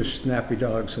be just Snappy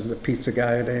Dogs and the pizza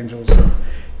guy at Angels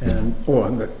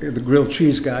or the grilled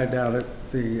cheese guy down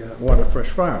at the Waterfresh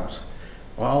Farms.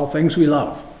 All things we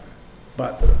love,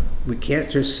 but we can't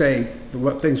just say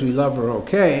what things we love are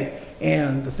okay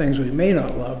and the things we may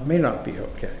not love may not be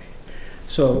okay.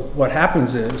 So what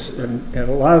happens is, and a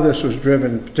lot of this was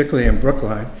driven particularly in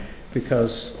Brookline,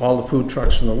 because all the food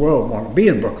trucks in the world want to be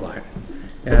in Brookline.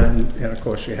 And of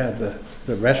course you had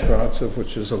the restaurants, of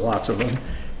which there's lots of them,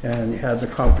 and you had the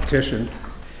competition.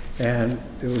 And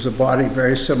there was a body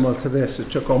very similar to this.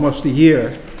 It took almost a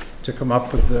year to come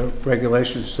up with the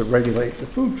regulations to regulate the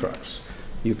food trucks.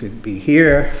 You could be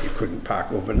here, you couldn't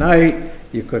park overnight,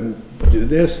 you couldn't do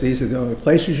this, these are the only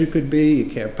places you could be, you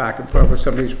can't park in front of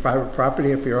somebody's private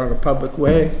property if you're on a public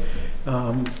way.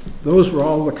 Those were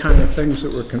all the kind of things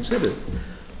that were considered.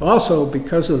 Also,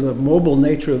 because of the mobile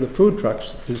nature of the food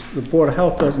trucks, the Board of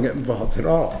Health doesn't get involved at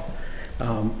all.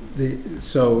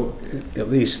 So at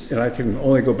least, and I can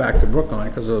only go back to Brookline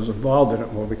because I was involved in it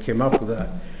when we came up with that.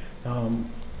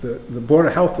 The Board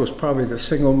of Health was probably the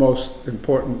single most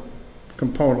important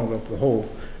component of the whole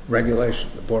regulation.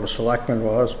 The Board of Selectmen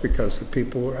was, because the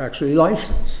people were actually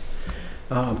licensed.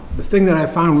 The thing that I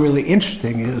found really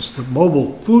interesting is the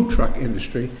mobile food truck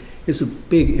industry is a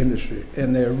big industry,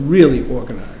 and they're really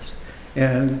organized.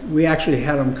 And we actually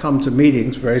had them come to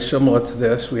meetings very similar to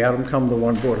this. We had them come to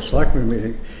one Board of Selectmen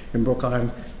meeting in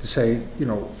Brookline to say, you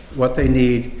know, what they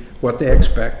need, what they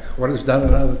expect, what is done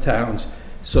in other towns.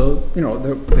 So, you know,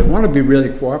 they want to be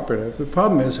really cooperative. The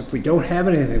problem is, if we don't have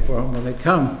anything for them when they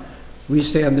come, we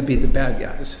stand to be the bad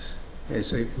guys. Okay,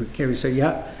 so we say,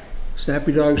 yeah,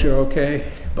 Snappy Dogs, you're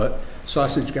okay, but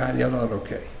Sausage Guy, you're not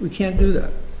okay. We can't do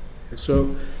that.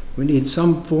 So we need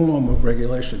some form of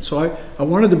regulation. So I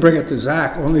wanted to bring it to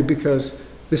Zach only because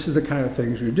this is the kind of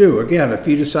things you do. Again, if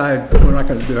you decide we're not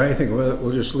going to do anything with it,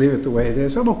 we'll just leave it the way it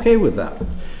is, I'm okay with that.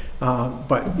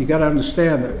 But you got to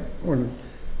understand that when,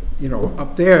 you know,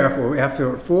 up there where we have to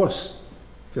enforce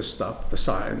this stuff, the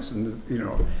signs, and you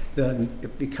know, then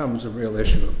it becomes a real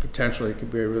issue. Potentially, it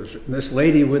could be a real issue. And this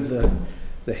lady with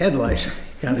the head lice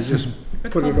kind of just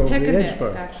put it over the edge for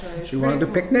us. She wanted to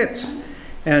pick nits,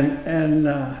 and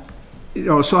you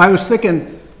know, so I was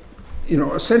thinking, you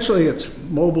know, essentially it's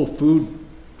mobile food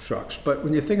trucks. But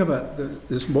when you think about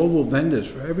there's mobile vendors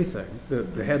for everything.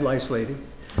 The head lice lady,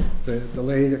 the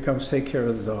lady that comes take care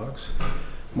of the dogs.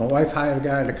 My wife hired a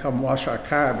guy to come wash our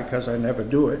car because I never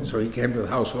do it, so he came to the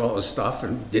house with all his stuff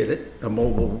and did it, a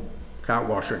mobile car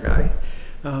washer guy.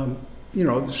 You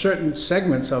know, certain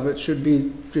segments of it should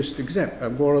be just exempt.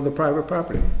 I'm going to the private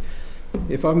property.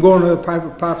 If I'm going to the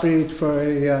private property for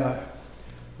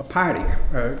a party,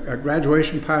 a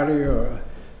graduation party,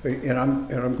 and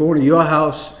I'm going to your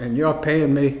house and you're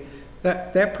paying me,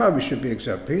 that probably should be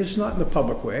exempt. Because it's not in the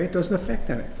public way, it doesn't affect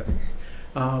anything.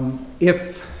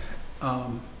 If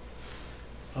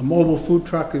a mobile food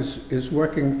truck is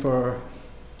working for,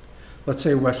 let's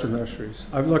say, Western Nurseries.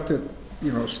 I've looked at,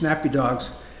 you know, Snappy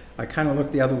Dogs. I kind of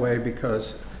look the other way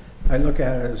because I look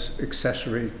at it as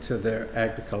accessory to their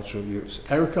agricultural use.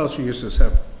 Agricultural uses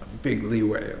have a big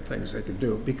leeway of things they can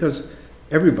do because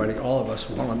everybody, all of us,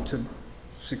 want them to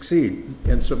succeed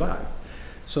and survive.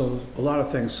 So a lot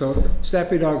of things. So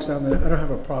Snappy Dogs down there, I don't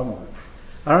have a problem with it.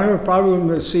 I don't have a problem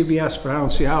with CBS, but I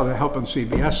don't see how they're helping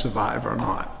CBS survive or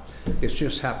not. It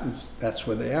just happens that's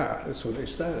where they are. That's where they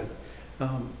started.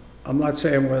 I'm not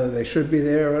saying whether they should be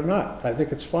there or not. I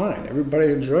think it's fine.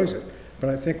 Everybody enjoys it. But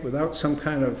I think without some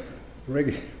kind of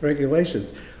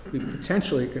regulations, we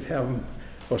potentially could have them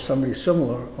or somebody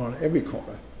similar on every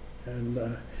corner.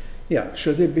 And yeah,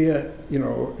 should there be a, you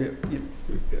know,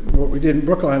 what we did in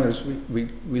Brookline is we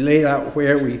laid out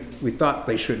where we thought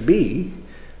they should be,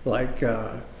 like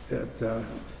at the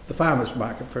farmer's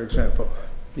market, for example.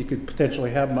 You could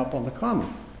potentially have them up on the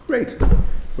common. Great.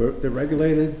 They're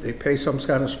regulated, they pay some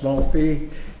kind of small fee,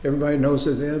 everybody knows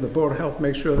they're there, the Board of Health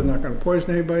makes sure they're not gonna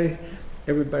poison anybody,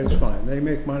 everybody's fine. They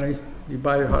make money, you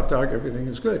buy your hot dog, everything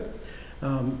is good.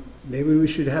 Maybe we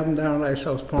should have them down at Ice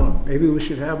House Pond. Maybe we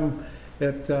should have them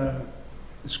at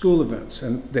school events,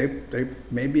 and they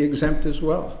may be exempt as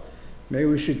well. Maybe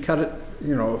we should cut it,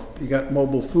 you know, if you got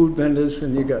mobile food vendors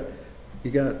and you got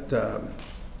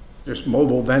just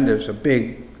mobile vendors, a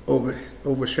big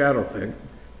overshadow thing,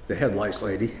 the headlights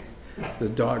lady, the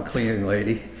dog cleaning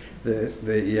lady,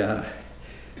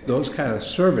 those kind of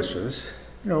services,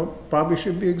 you know, probably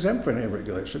should be exempt from any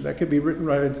regulation. That could be written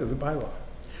right into the bylaw.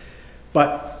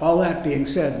 But all that being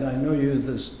said, and I know you're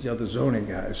the zoning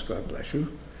guys, God bless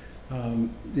you,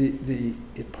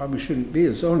 it probably shouldn't be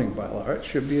a zoning bylaw, it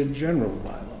should be a general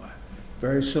bylaw.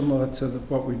 Very similar to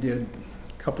what we did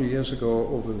a couple of years ago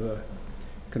over the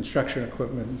construction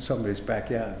equipment in somebody's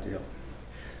backyard deal.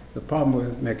 The problem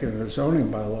with making it a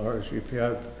zoning bylaw is if you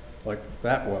have, like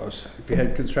that was, if you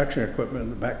had construction equipment in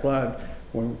the backyard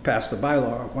when we passed the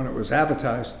bylaw, when it was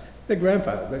advertised, they're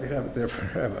grandfathered, they could have it there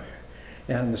forever.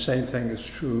 And the same thing is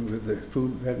true with the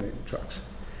food vending trucks.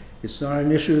 It's not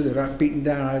an issue, they're not beating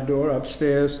down our door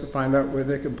upstairs to find out where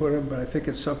they can put them, but I think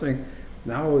it's something,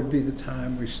 now would be the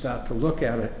time we start to look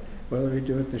at it, whether we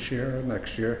do it this year or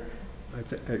next year.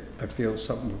 I feel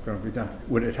something's going to be done.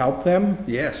 Would it help them?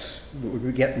 Yes. Would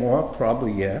we get more?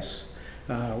 Probably yes.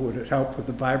 Would it help with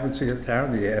the vibrancy of the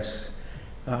town? Yes.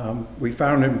 We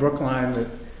found in Brookline that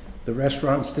the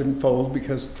restaurants didn't fold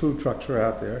because the food trucks were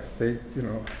out there.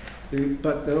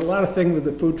 But there are a lot of things with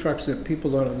the food trucks that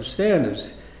people don't understand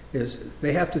is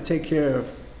they have to take care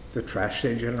of the trash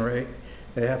they generate.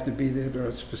 They have to be there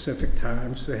at specific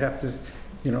times. They have to,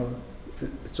 you know,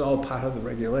 it's all part of the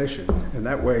regulation. And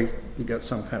that way you got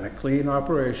some kind of clean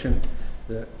operation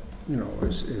that, you know,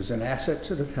 is an asset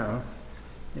to the town.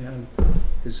 And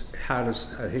I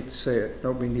hate to say it,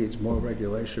 nobody needs more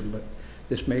regulation, but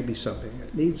this may be something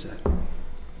that needs that.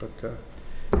 But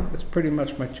that's pretty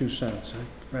much my 2 cents.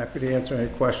 I'm happy to answer any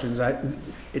questions.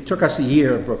 It took us a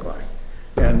year in Brookline.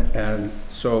 And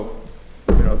so,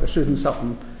 you know, this isn't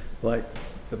something like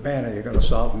the banner you're going to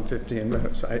solve in 15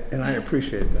 minutes. And I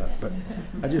appreciate that. But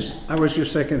I was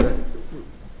just thinking that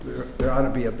there ought to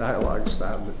be a dialogue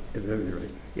started at any rate.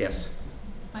 Yes.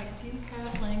 Mike, do you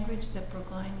have language that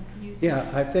Brookline uses? Yeah,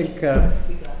 I think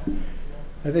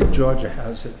Georgia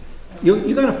has it. You're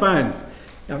going to find,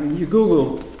 I mean, you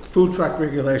Google food truck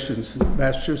regulations in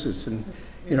Massachusetts, and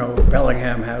you know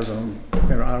Bellingham has them.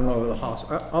 You know, I don't know the house.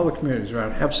 All the communities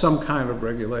around have some kind of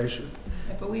regulation.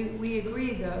 But we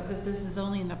agree though that this is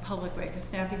only in the public way, because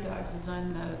Snappy Dogs is on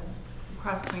the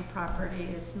Cross Point property.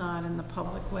 It's not in the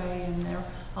public way, and they're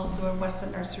also in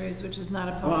Weston Nurseries, which is not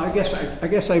a public. Well, I guess I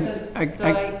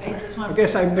just want I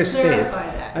guess I to misstated.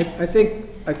 clarify that.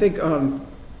 I think on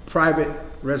private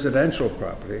residential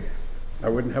property, I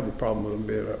wouldn't have a problem with them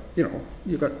being you know,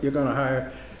 you're going to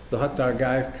hire the hot dog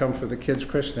guy to come for the kids'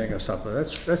 christening or something.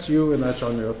 That's you, and that's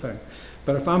on your thing.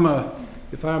 But if I'm a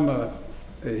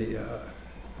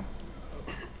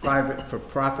private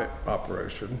for-profit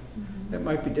operation, it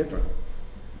might be different,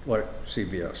 like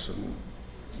CVS and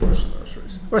Weston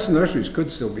Nurseries. Weston Nurseries could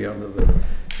still be under the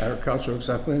agricultural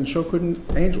exemption, and so couldn't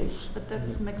Angels. But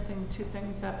that's mixing two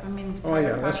things up. I mean, it's Oh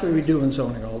yeah, private that's what property. we do in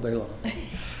zoning all day long,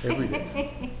 every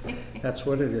day. That's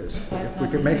what it is. If we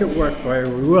can make it work for you,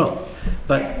 we will.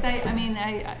 But I mean,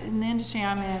 in the industry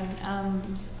I'm in,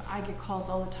 I get calls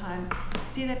all the time.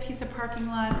 See that piece of parking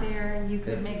lot there? You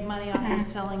could make money off of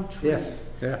selling trees,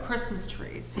 Yes, yeah. Christmas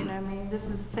trees. You know, what I mean, this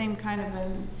is the same kind of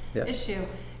an issue.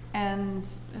 And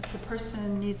if the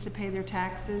person needs to pay their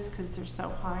taxes because they're so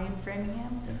high in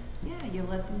Framingham, you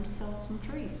let them sell some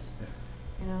trees.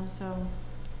 You know, so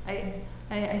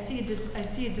I see a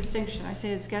distinction. I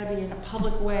say it's got to be in a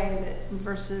public way that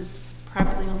versus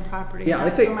privately owned property. Yeah, Not I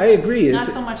think so much, I agree. Not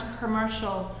so much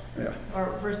commercial Yeah.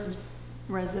 or versus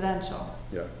residential.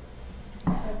 Yeah.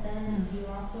 But then you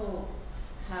also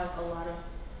have a lot of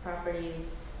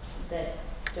properties that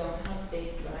don't have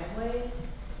big driveways,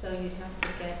 so you'd have to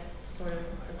get sort of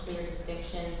a clear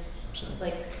distinction.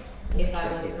 Like if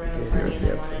I was throwing a party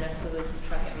and I wanted a food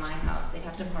truck at my house, they'd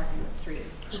have to park in the street.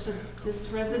 It's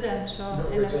residential,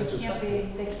 and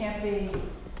if they can't be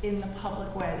in the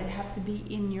public way. They have to be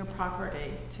in your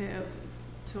property to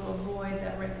avoid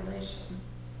that regulation.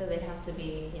 So they'd have to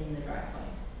be in the driveway.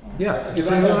 Yeah, if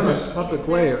you're on a public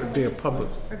way, it would be a public.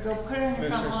 Or go put it on your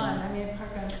front lawn. I mean,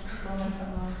 park on your front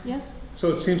lawn. Yes?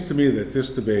 So it seems to me that this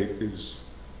debate is,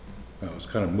 it's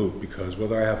kind of moot, because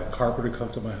whether I have a carpenter come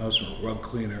to my house, or a rug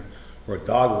cleaner, or a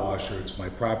dog washer, it's my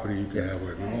property, you can have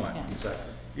whatever you want.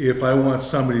 Exactly. if I want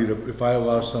somebody to, if I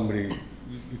allow somebody,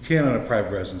 you can't on a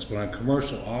private residence, but on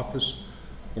commercial office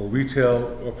or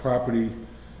retail or property,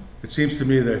 it seems to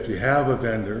me that if you have a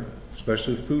vendor,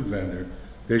 especially a food vendor,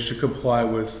 they should comply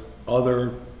with all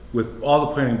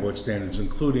the planning board standards,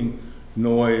 including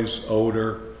noise,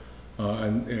 odor,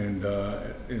 and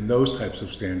those types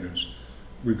of standards,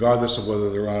 regardless of whether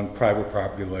they're on private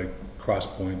property like Cross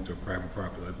Point or private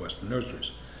property like Western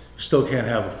Nurseries. You still can't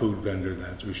have a food vendor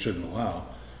that we shouldn't allow,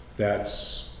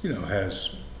 that's, you know,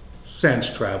 has scents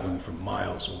traveling from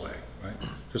miles away, right?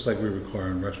 Just like we require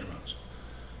in restaurants.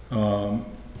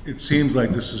 It seems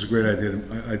like this is a great idea.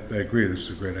 I agree, this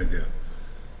is a great idea.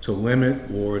 To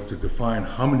limit or to define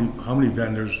how many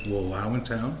vendors we'll allow in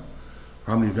town,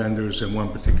 how many vendors in one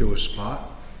particular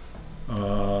spot,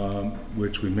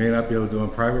 which we may not be able to do on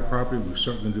private property, we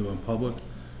certainly do on public,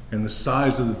 and the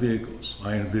size of the vehicles.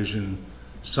 I envision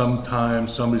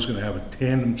sometimes somebody's going to have a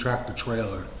tandem tractor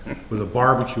trailer with a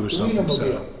barbecue or something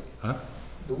set up. Huh?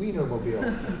 The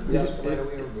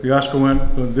Wienermobile. The Oscar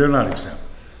went, they're not exempt.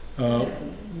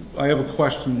 I have a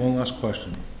question, one last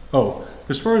question. Oh,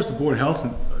 as far as the Board of Health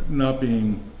not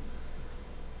having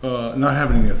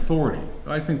the authority,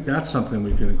 I think that's something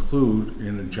we can include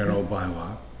in a general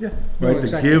bylaw. Yeah. Right,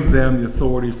 exactly. to give them the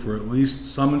authority for at least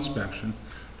some inspection.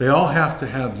 They all have to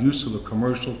have use of a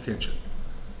commercial kitchen.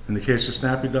 In the case of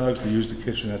Snappy Dogs, they use the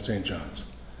kitchen at St. John's.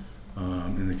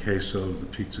 In the case of the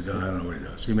pizza guy, I don't know what he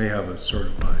does. He may have a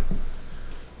certified.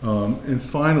 And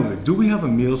finally, do we have a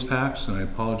meals tax? And I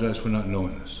apologize for not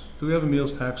knowing this. Do we have a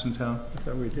meals tax in town? I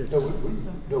thought we did.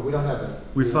 No, we don't have it.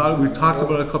 We talked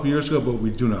about it a couple years ago, but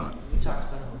we do not. We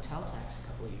talked about a hotel tax a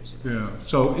couple of years ago. Yeah,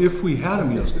 so if we had a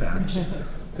meals tax,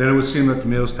 then it would seem that the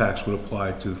meals tax would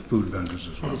apply to food vendors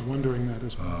as I well. was wondering that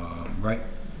as well. Right?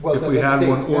 Well, If we had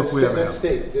one, or if we ever that's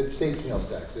have. that's state's meals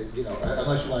tax, you know,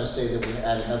 unless you want to say that we're going to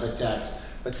add another tax,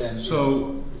 but then.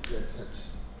 So,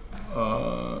 That's.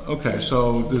 okay,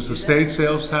 so does the state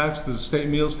sales tax, does the state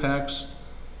meals tax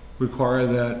require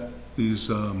that these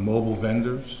mobile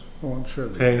vendors Oh, I'm sure.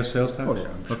 pay a sales tax? Oh, yeah,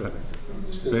 I'm sure. Okay.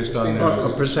 Based on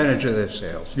A percentage of their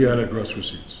sales. Yeah, their gross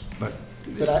receipts. But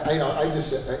I, you know, I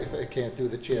just, if I can, through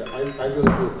the chair, I really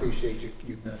do appreciate you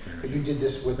did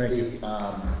this with the,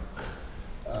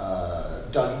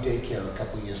 doggy daycare a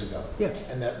couple of years ago. Yeah.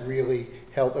 And that really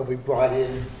helped, and we brought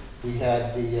in, we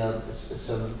had the,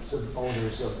 some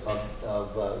owners of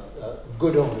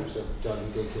good owners of doggy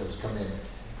daycares come in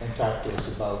and talk to us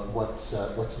about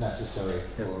what's necessary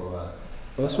for, Well,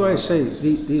 that's why I say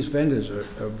these vendors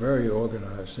are very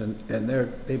organized, and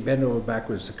they bend over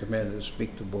backwards to come in and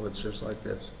speak to boards just like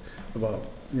this about,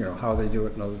 you know, how they do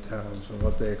it in other towns and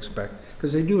what they expect,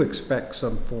 because they do expect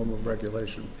some form of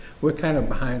regulation. We're kind of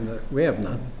behind we have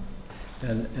none.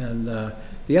 And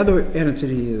the other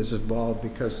entity is involved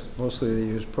because mostly they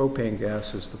use propane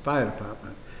gas is the fire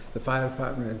department. The fire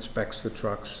department inspects the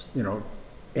trucks, you know,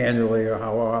 annually or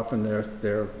how often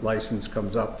their license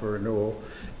comes up for renewal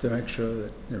to make sure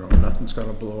that, you know, nothing's going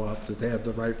to blow up, that they have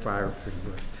the right fire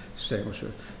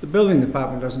extinguisher. The building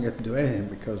department doesn't get to do anything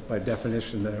because by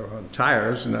definition they're on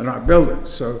tires and they're not buildings.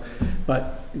 So,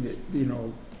 but, you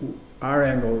know, our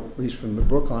angle, at least from the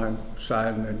Brookline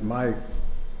side, and my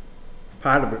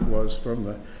part of it was from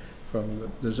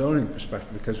the zoning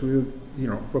perspective, because we, you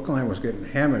know, Brookline was getting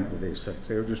hammered with these things.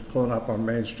 They were just pulling up on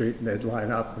Main Street and they'd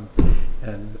line up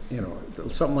and you know,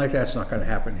 something like that's not going to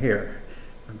happen here,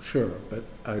 I'm sure. But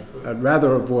I'd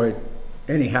rather avoid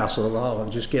any hassle at all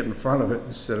and just get in front of it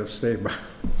instead of staying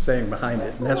behind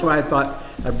it. And that's why I thought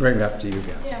I'd bring it up to you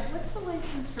guys. Yeah, what's the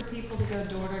license for people to go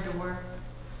door to door?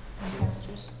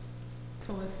 Investors?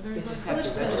 Solicitors? They just have to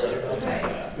register.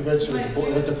 Okay. we register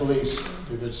with the police,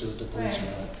 we register with the police.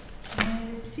 Right. I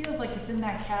mean, it feels like it's in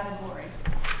that category.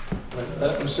 But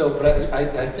I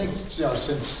think, you know,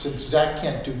 since Zach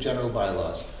can't do general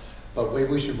bylaws, but maybe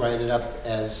we should write it up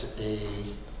as a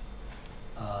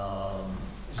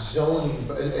zoning,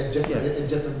 in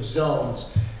different zones,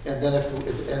 and then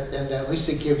and then at least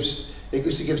it gives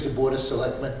the Board of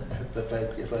Selectmen, if I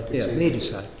could say. Yeah, they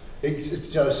decide. It's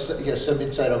just, yeah, some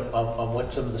insight on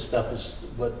what some of the stuff is,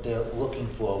 what they're looking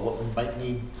for, what we might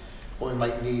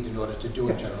need in order to do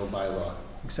a general bylaw.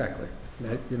 Exactly.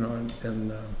 That, you know,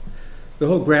 and the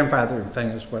whole grandfathering thing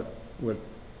is what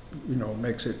you know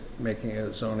making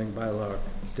a zoning bylaw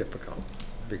difficult,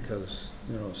 because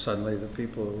you know suddenly the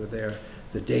people who were there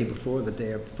the day before the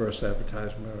day of first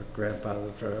advertisement are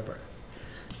grandfathered forever,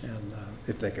 and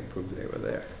if they can prove they were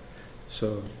there.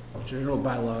 So general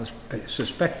bylaws, I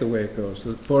suspect the way it goes,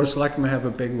 the Board of Selectmen have a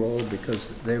big role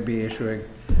because they'll be issuing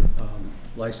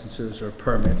licenses or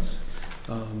permits.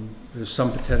 there's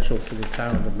some potential for the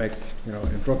town to make, you know,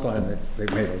 in Brookline, they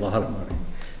made a lot of money.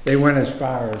 They went as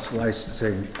far as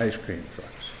licensing ice cream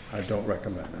trucks. I don't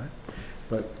recommend that.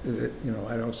 But, you know,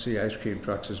 I don't see ice cream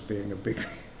trucks as being a big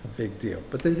deal.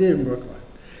 But they did in Brookline.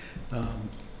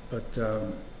 They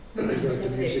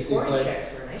paid a check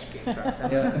for an ice cream truck.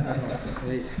 Yeah, I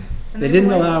know. They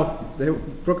didn't allow,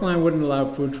 Brookline wouldn't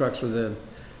allow food trucks within,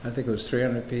 I think it was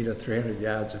 300 feet or 300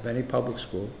 yards of any public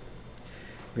school,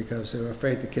 because they were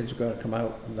afraid the kids were going to come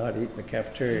out and not eat in the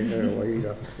cafeteria or eat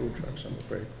off the food trucks, I'm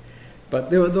afraid. But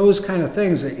there were those kind of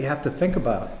things that you have to think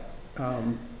about,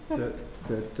 you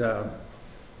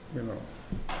know,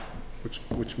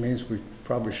 which means we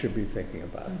probably should be thinking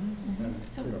about it. And,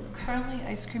 So you know, currently,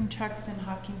 ice cream trucks in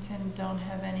Hopkinton don't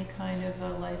have any kind of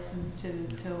a license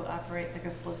to operate, like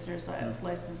a solicitor's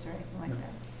license or anything like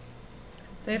that?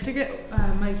 They have to get,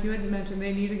 Mike, you had mentioned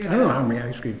they need to get. I don't know how many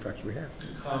ice cream trucks we have.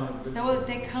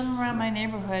 They come around my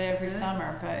neighborhood every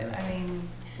summer, but I mean,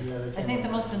 I think the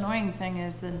most annoying thing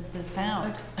is the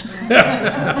sound.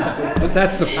 But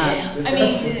that's the part. I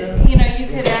mean, you know, you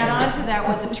could add on to that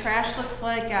what the trash looks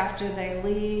like after they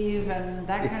leave and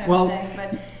that kind of thing,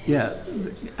 but. Yeah,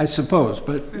 I suppose,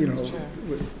 but, you know,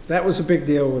 that was a big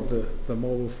deal with the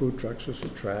mobile food trucks with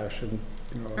some trash and,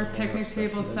 you know. Or picnic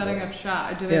tables setting up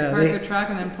shop. Do they Yeah, park the truck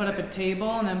and then put up a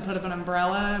table and then put up an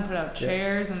umbrella and put out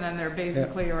chairs and then they're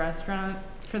basically a restaurant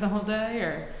for the whole day,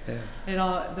 or it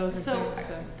all, those are things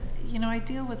that. You know, I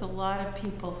deal with a lot of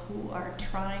people who are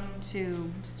trying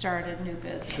to start a new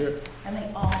business, and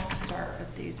they all start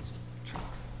with these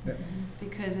trucks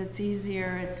because it's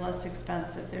easier, it's less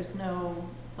expensive. There's no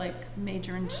like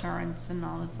major insurance and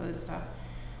all this other stuff.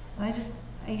 And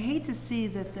I hate to see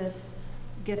that this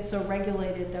gets so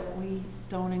regulated that we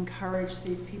don't encourage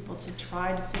these people to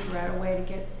try to figure out a way to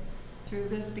get through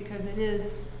this, because it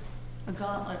is a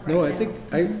gauntlet right now. No, I think,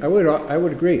 I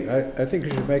would agree. I think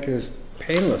you should make it as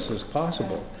painless as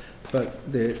possible,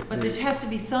 but there has to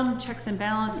be some checks and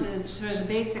balances for the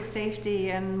basic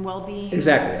safety and well-being.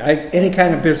 Exactly. Any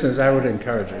kind of business, I would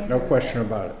encourage it, no question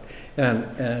about it.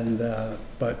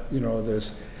 But, you know,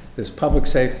 there's public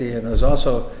safety, and there's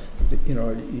also, you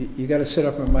know, you got to sit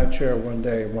up in my chair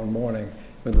one morning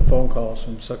when the phone calls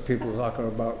from some people talking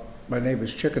about my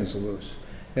neighbor's chickens are loose,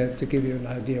 and to give you an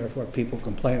idea of what people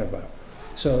complain about.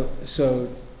 So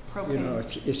you know,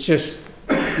 it's just,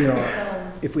 you know,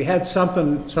 if we had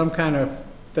some kind of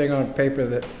thing on paper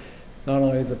that not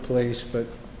only the police, but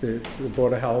the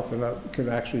Board of Health and could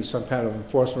actually, some kind of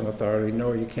enforcement authority,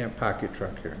 no, you can't park your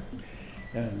truck here.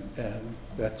 And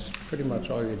that's pretty much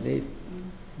all you need.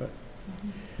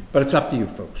 But it's up to you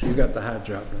folks. You got the hard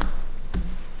job now.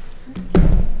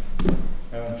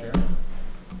 Madam Chair?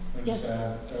 Yes.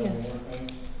 One more thing.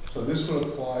 So this would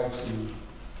apply to,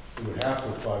 it would have to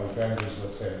apply to vendors,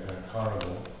 let's say at a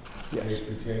carnival,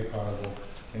 HPTA carnival,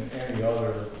 and any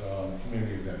other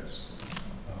community events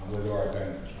where there are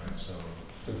vendors, right? So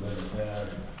to limit that.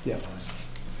 Yeah.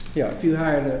 Yeah, if you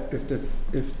hired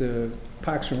if the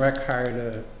Parks and Rec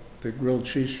hired the grilled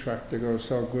cheese truck to go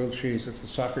sell grilled cheese at the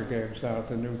soccer games down at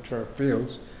the new turf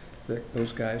fields,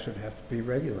 those guys would have to be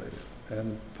regulated.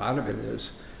 And part of it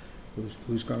is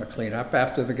who's going to clean up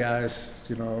after the guys,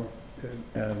 you know,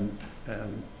 and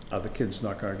are the kids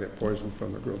not going to get poisoned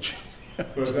from the grilled cheese?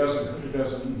 But it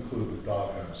doesn't include the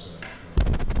doghouse.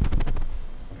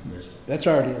 That's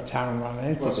already a town-run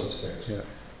entity. Plus it's fixed. Yeah,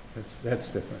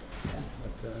 that's different.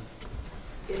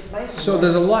 But, so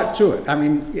there's a lot to it. I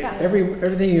mean,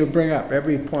 everything you bring up,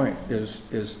 every point is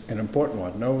an important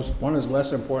one. No one is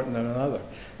less important than another.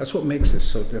 That's what makes this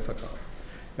so difficult.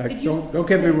 Don't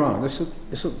get me wrong.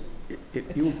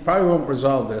 You probably won't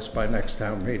resolve this by next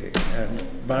town meeting,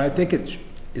 but I think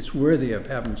it's worthy of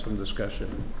having some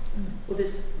discussion. Well, the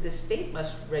state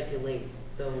must regulate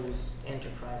those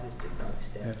enterprises to some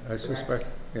extent. Yeah, I suspect.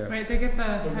 Yeah. Right, they get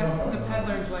the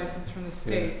peddler's license from the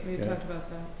state. We talked about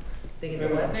that. They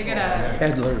get what? They get a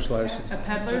peddler's license. A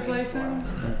peddler's license.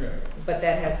 Okay. But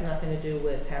that has nothing to do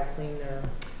with how clean their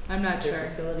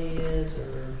facility is,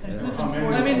 or. Who's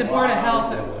I mean, the Board of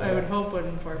Health, I would hope would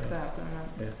enforce that, but I'm not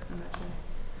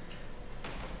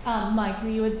sure. Mike,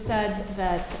 you had said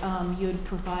that you had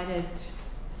provided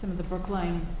some of the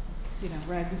Brookline, you know,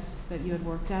 regs that you had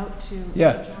worked out to.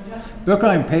 Yeah,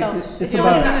 Brookline, it's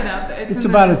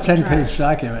about a 10-page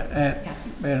document,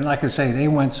 and like I say, they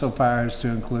went so far as to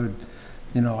include,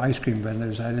 you know, ice cream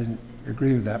vendors. I didn't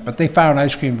agree with that, but they found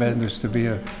ice cream vendors to be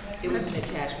a It was an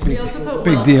attachment.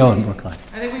 big deal in Brookline.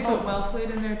 I think we put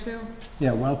Wellfleet in there too. Yeah,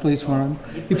 Wellfleet's one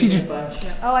of them. If you just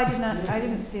Oh, I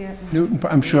didn't see it. Newton,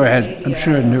 I'm sure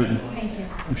Newton. Thank you.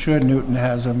 I'm sure Newton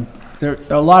has them. There,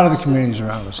 a lot of the communities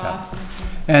around us have.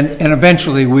 And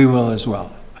eventually we will as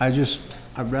well.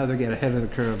 I'd rather get ahead of the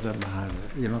curve than behind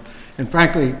it, you know? And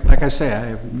frankly, like I say, I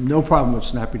have no problem with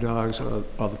Snappy Dogs or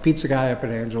the pizza guy up at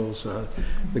Angel's,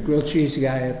 the grilled cheese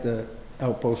guy at the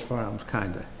Outpost Farms,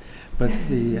 kinda. But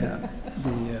you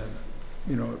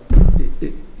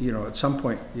know, at some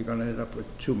point, you're gonna end up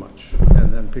with too much,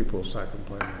 and then people will start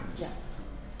complaining. Yeah.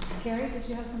 Gary, did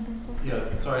you have something to say?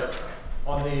 Yeah, sorry.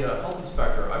 On the health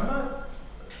inspector, I'm not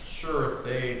sure if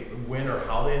they, when or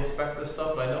how they inspect this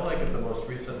stuff, but I know like at the most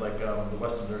recent, like the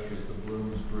Weston Nurseries, the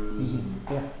Blooms Brews, and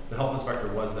the health inspector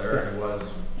was there and he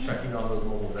was checking on those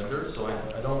mobile vendors. So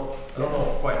I don't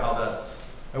know quite how that's.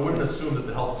 I wouldn't assume that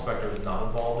the health inspector is not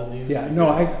involved in these. Yeah,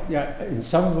 no, and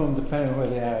some of them, depending on where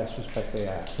they are, I suspect they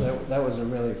are. So that was a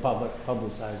really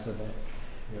publicized event.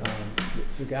 Yeah.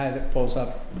 The guy that pulls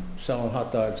up selling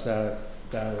hot dogs down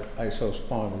at ISO's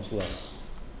Pond is less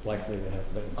likely to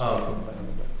have been inspected by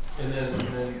anybody. And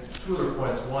then two other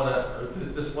points. One,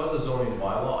 if this was a zoning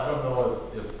bylaw, I don't know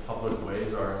if public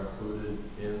ways are included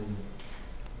in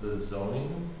the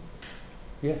zoning.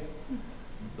 Yeah.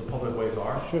 The public ways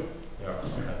are? Sure. They are,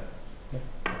 okay. Yeah.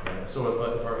 Okay. So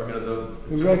if I mean,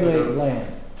 we regulate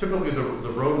land. Typically the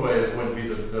roadway is going to be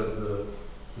the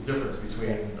difference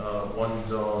between one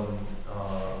zone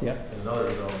and another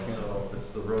zone. So if it's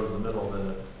the road in the middle,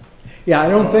 then I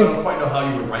don't quite know how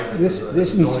you would write this as a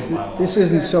zoning bylaw. This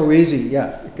isn't so easy,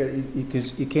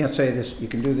 because you can't say this, you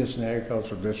can do this in the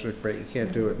agricultural district, but you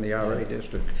can't do it in the RA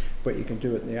district, but you can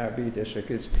do it in the RB district.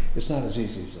 It's not as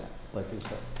easy as that, like you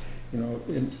said. You know,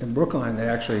 in Brookline, they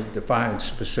actually define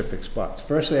specific spots.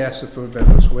 First, they ask the food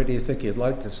vendors, where do you think you'd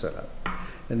like to set up?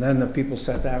 And then the people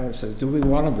sat down and said, do we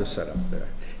want them to set up there?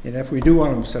 And if we do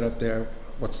want them to set up there,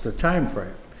 what's the time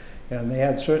frame? And they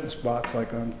had certain spots,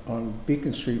 like on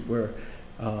Beacon Street, where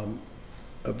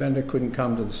a vendor couldn't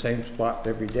come to the same spot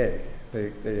every day.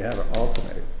 They had to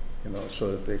alternate, you know,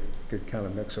 so that they could kind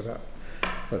of mix it up.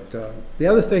 But the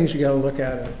other things you got to look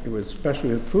at,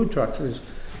 especially with food trucks, is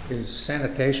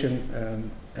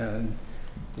sanitation and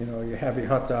you know, you have your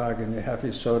hot dog and you have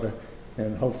your soda,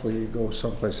 and hopefully you go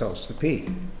someplace else to pee.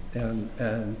 And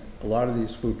a lot of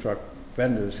these food truck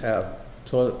vendors have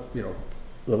toilet, you know,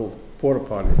 little porta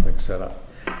potty things set up,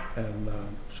 and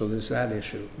so there's that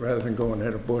issue rather than going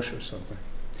hit a bush or something.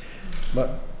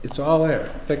 But it's all there.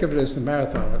 Think of it as the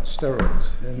marathon at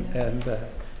steroids,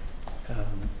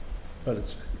 but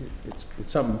it's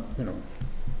something, you know.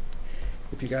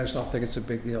 If you guys don't think it's a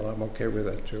big deal, I'm okay with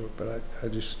that too. But I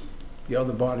just, you're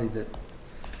the body that,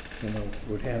 you know,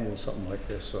 would handle something like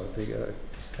this. So I figured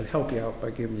I'd help you out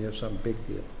by giving you some big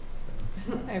deal.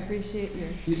 I appreciate your.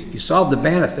 You solved the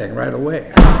banner thing right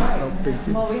away. No big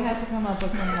deal. Well, we had to come up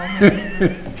with some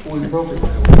more. We broke it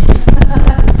that way.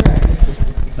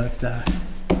 That's right. But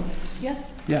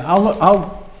yes. Yeah,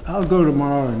 I'll go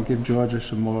tomorrow and give Georgia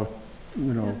some more,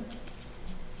 you know.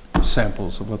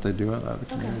 Samples of what they do in other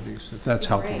communities, if that's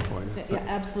helpful for you. Yeah,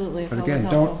 absolutely. But again,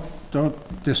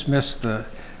 don't dismiss the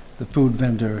food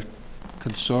vendor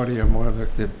consortium, or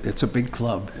it's a big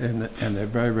club, and they're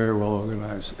very, very well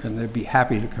organized, and they'd be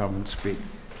happy to come and speak,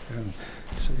 and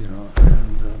so, you know,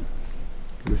 and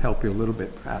it would help you a little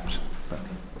bit, perhaps.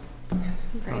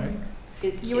 Right.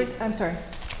 I'm sorry.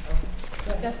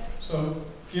 Yes. So,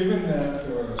 given that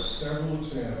there are several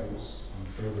examples, I'm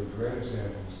sure they're great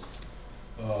examples,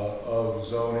 of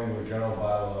zoning or general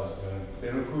bylaws that have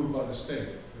been approved by the state,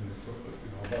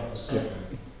 about the subject.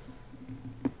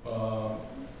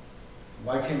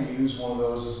 Why can't we use one of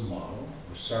those as a model,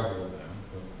 or several of them,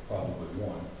 but probably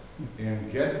one,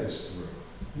 and get this through?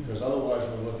 Because otherwise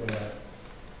we're looking at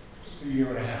a year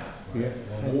and a half, right?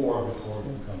 Or more before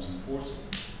it becomes enforceable.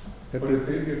 But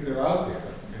if they're out there,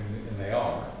 and they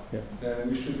are, then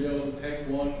we should be able to take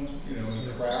one, you know,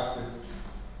 and craft it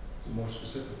more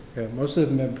specific. Yeah, most of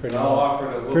them have been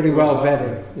pretty well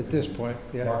vetted at this point.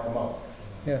 Yeah. Mark them up.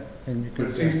 Yeah, and you could. But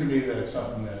it seems to me that it's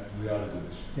something that we ought to do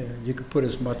this year. Yeah, you could put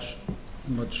as much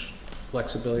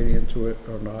flexibility into it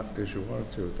or not as you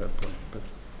wanted to at that point, but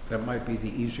that might be the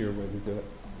easier way to do it,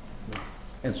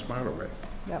 and smarter way.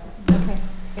 Yep. Okay.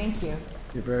 Thank you.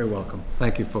 You're very welcome.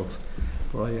 Thank you, folks,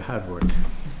 for all your hard work.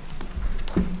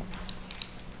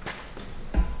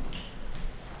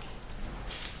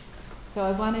 So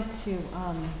I wanted to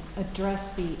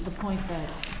address the point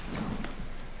that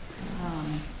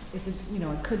it's a, you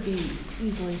know, it could be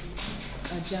easily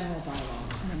a general bylaw,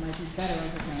 and it might be better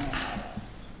as a general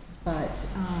bylaw.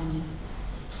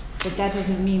 But that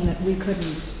doesn't mean that we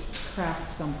couldn't craft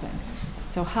something.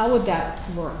 So how would that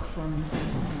work from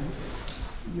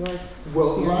your experience?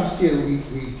 Well, last year we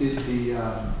did the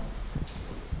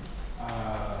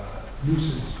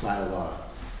nuisance bylaw,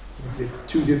 we did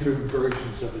two different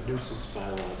versions of a nuisance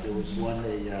bylaw. There was one,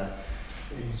 a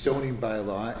zoning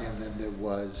bylaw, and then there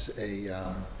was a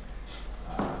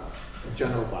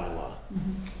general bylaw.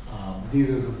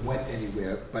 Neither of them went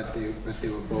anywhere, but they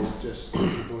were both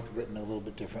written a little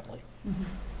bit differently.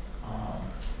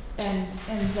 And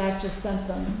Zach just sent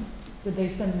them, did they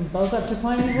send them both up to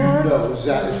planning board? No,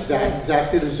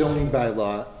 Zach did a zoning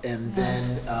bylaw, and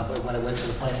then, but when I went to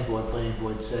the planning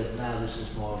board said, nah, this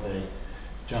is more of a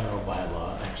general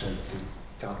bylaw. Actually, the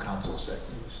town council said it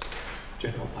was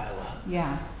general bylaw.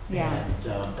 Yeah. And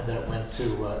then it went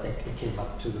to, it came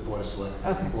up to the Board of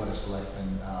Selectmen. Okay. The Board of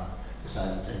Selectmen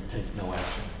decided to take no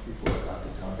action before it got to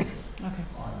town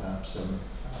on some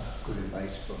good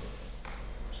advice from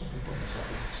some people in this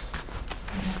audience.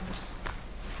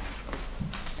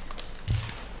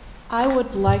 I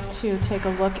would like to take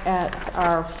a look at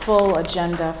our full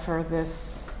agenda for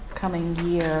this coming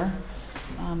year,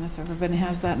 if everybody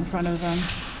has that in front of them,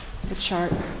 the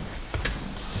chart.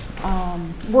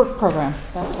 Work program,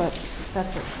 that's what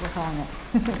we're calling it.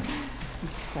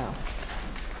 So,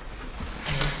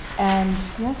 and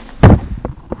yes?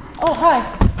 Oh, hi.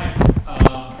 Hi.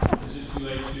 Is it too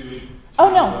late to oh,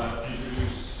 no.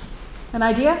 Introduce an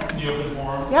idea? in the open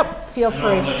forum? Yep, feel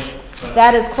free. Late,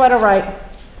 that is quite all right.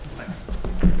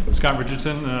 Scott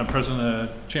Richardson, President of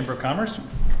the Chamber of Commerce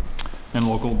and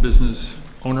local business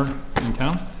owner in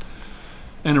town,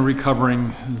 and a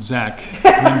recovering Zach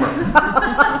member.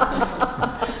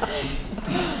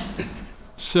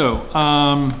 So,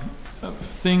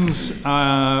 things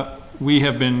we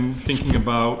have been thinking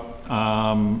about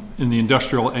in the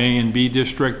industrial A and B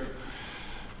district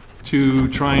to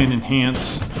try and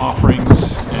enhance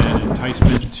offerings and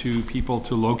enticement to people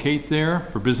to locate there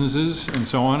for businesses and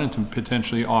so on, and to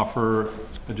potentially offer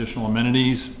additional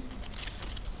amenities.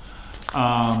 So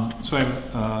I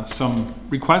have some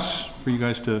requests for you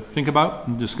guys to think about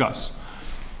and discuss.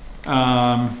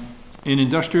 In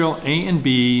industrial A and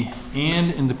B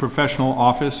and in the professional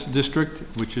office district,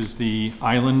 which is the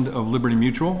island of Liberty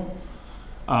Mutual,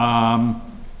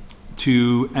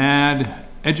 to add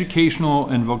educational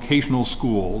and vocational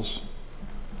schools,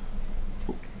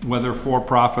 whether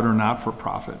for-profit or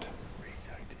not-for-profit.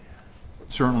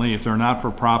 Certainly, if they're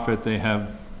not-for-profit, they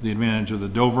have the advantage of the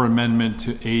Dover Amendment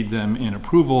to aid them in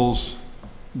approvals,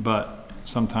 but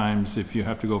sometimes if you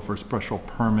have to go for a special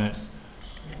permit,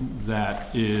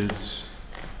 that is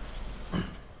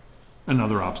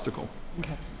another obstacle.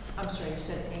 Okay. I'm sorry, you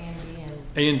said A and B and...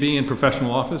 A and B in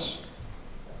professional office,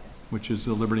 which is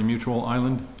the Liberty Mutual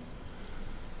Island.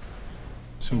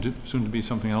 Soon to be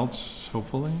something else,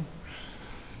 hopefully.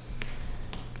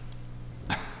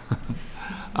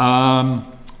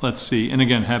 Let's see, and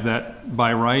again, have that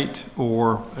by right,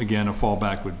 or again, a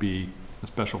fallback would be a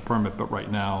special permit, but right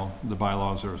now the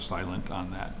bylaws are silent on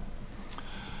that.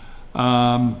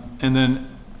 And then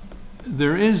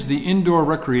there is the indoor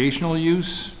recreational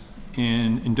use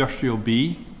in industrial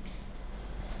B.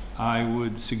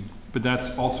 But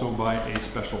that's also by a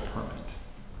special permit.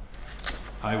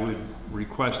 I would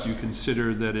request you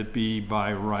consider that it be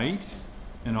by right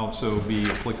and also be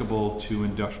applicable to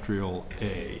industrial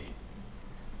A.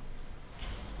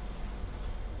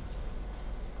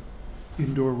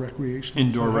 Indoor recreational.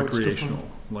 Indoor recreational,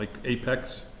 like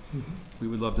Apex. Mm-hmm. We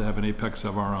would love to have an Apex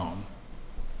of our own.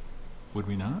 Would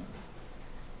we not?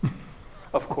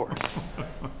 Of course.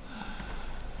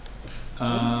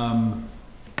 And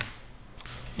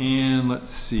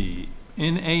let's see.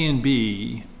 In A and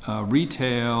B,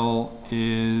 retail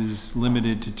is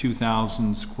limited to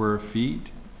 2,000 square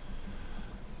feet.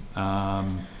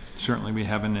 Certainly we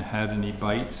haven't had any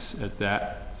bites at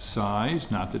that size.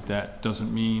 Not that that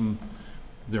doesn't mean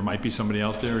there might be somebody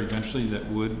out there eventually that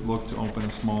would look to open a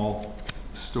small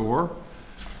store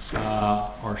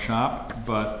or shop,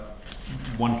 but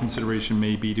one consideration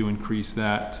may be to increase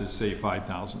that to, say,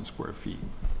 5,000 square feet.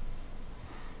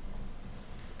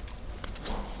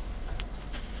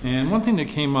 And one thing that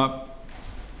came up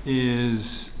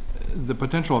is the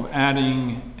potential of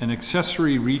adding an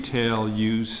accessory retail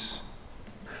use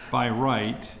by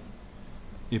right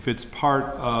if it's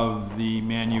part of the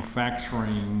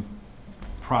manufacturing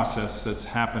process that's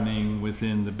happening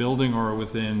within the building or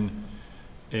within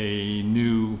a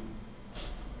new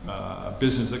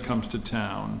business that comes to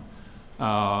town.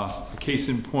 A case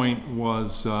in point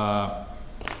was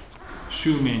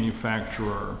shoe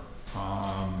manufacturer.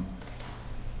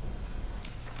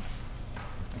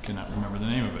 I cannot remember the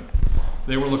name of it.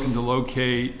 They were looking to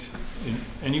locate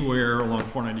anywhere along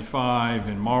 495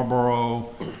 in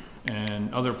Marlboro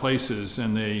and other places,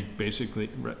 and they basically,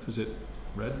 is it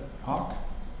Red Hawk?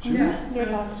 Yeah, Red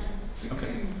Hawk.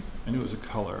 Okay. I knew it was a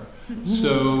color.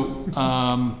 So,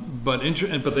 but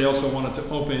they also wanted to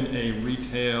open a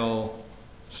retail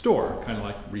store, kind of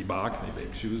like Reebok, they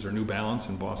make shoes, or New Balance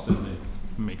in Boston, they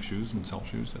make shoes and sell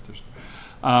shoes at their store.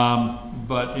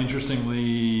 But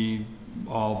interestingly,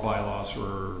 all bylaws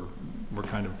were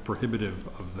kind of prohibitive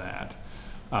of that.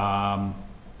 Well,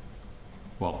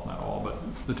 not all, but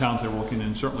the towns they're working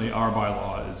in, certainly our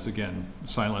bylaw is, again,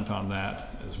 silent on that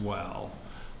as well.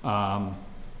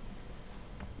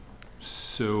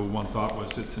 So one thought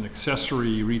was it's an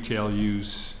accessory retail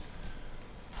use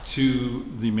to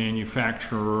the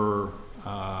manufacturer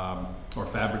or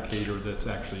fabricator that's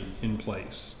actually in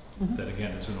place. That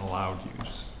again is an allowed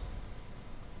use.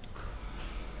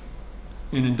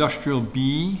 In industrial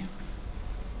B,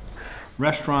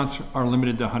 restaurants are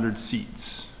limited to 100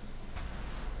 seats,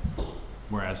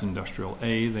 whereas industrial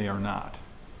A, they are not.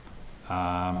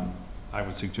 I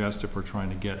would suggest if we're trying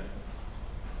to get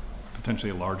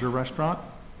potentially a larger restaurant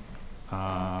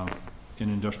in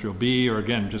industrial B, or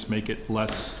again, just make it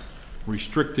less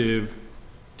restrictive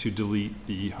to delete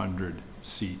the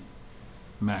 100-seat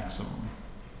maximum.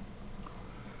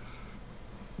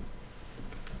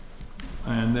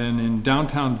 And then in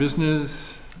downtown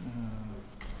business,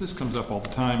 this comes up all the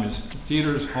time, is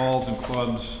theaters, halls, and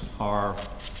clubs are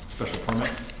special permit.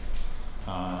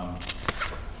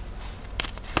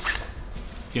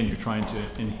 Again, you're trying to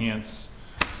enhance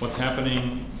what's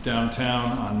happening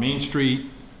downtown on Main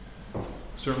Street.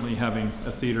 Certainly having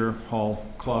a theater, hall,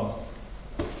 club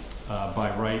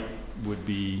by right would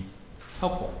be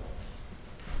helpful.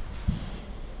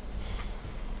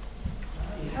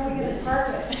 How are we going to park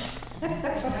it?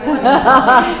 That's a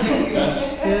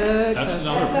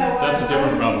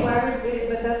different problem.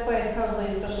 But that's why it's probably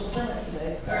a special permit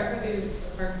today.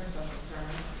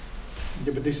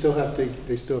 Yeah, but they still have to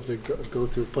go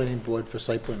through planning board for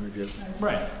site plan review.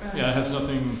 Right. Yeah, it has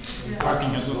nothing, parking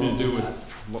has nothing to do with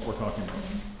what we're talking about.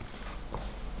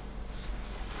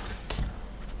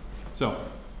 So.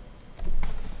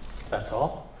 That's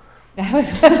all? That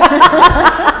was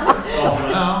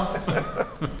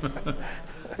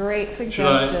great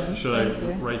suggestions. Should I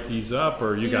write these up,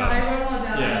 or you got I wrote them all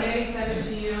down. Yeah. I may send it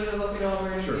to you to look it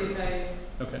over and Sure. see if I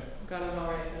Okay. got it all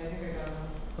right, but I think I got them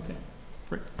all. Okay,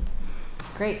 great.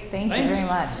 Great, thank you very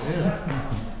much. Yeah.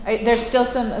 There's still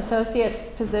some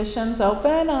associate positions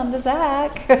open on the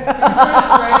ZAC.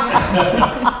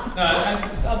 No,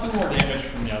 I'll do more damage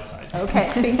from the outside. Okay,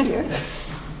 thank you.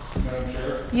 Madam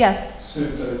Chair? Yes.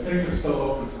 Since I think it's still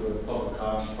open for the public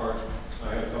comment part,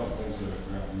 I have a couple things that I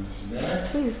have to mention. May I?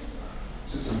 Please.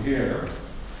 Since I'm here.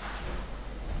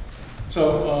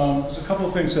 So there's a couple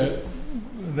of things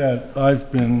that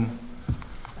I've been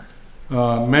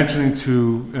mentioning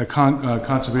to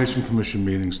Conservation Commission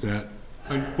meetings that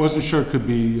I wasn't sure could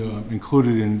be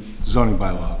included in zoning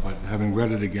bylaw, but having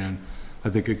read it again, I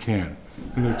think it can.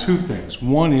 And there are two things.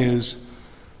 One is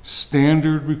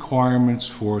standard requirements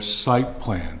for site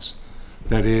plans.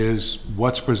 That is,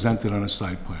 what's presented on a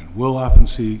site plan. We'll often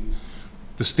see,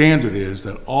 the standard is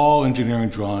that all engineering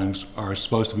drawings are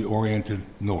supposed to be oriented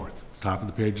north. The top of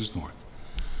the page is north.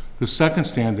 The second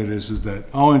standard is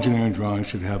that all engineering drawings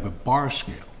should have a bar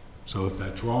scale. So if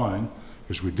that drawing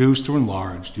is reduced or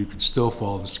enlarged, you could still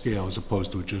follow the scale as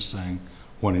opposed to it just saying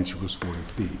 1 inch equals 40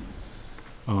 feet.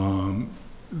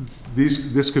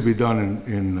 This could be done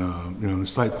in the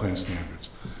site plan standards.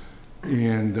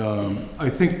 And I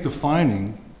think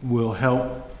defining will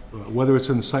help, whether it's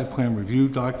in the site plan review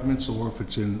documents or if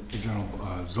it's in the general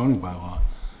zoning bylaw,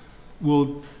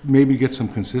 we'll maybe get some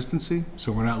consistency,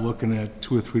 so we're not looking at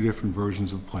 2 or 3 different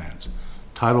versions of plans.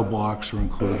 Title blocks are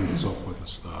included and so forth,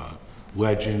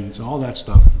 legends, all that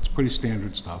stuff. It's pretty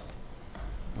standard stuff.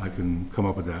 I can come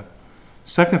up with that.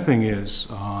 Second thing is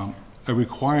a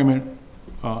requirement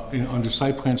under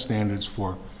site plan standards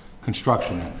for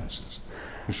construction entrances.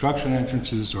 Construction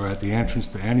entrances are at the entrance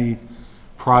to any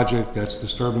project that's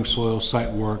disturbing soil,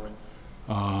 site work,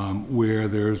 where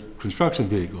there's construction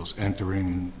vehicles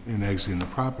entering and exiting the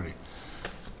property.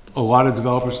 A lot of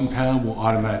developers in town will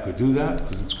automatically do that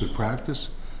because it's good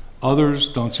practice. Others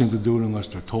don't seem to do it unless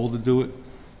they're told to do it.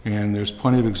 And there's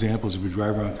plenty of examples. If you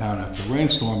drive around town after a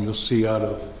rainstorm, you'll see out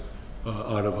of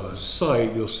a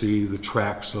site, you'll see the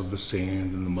tracks of the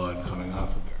sand and the mud coming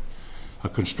off of there. A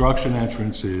construction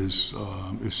entrance is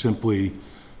simply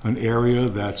an area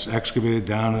that's excavated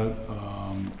down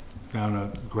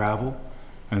a gravel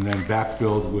and then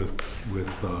backfilled with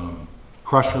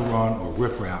crusher run or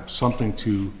riprap, something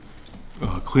to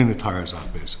clean the tires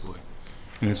off, basically.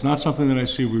 And it's not something that I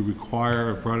see we require.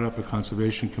 I've brought it up at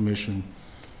Conservation Commission.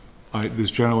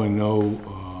 There's generally no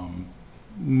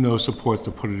support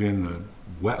to put it in the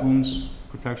wetlands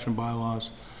protection bylaws.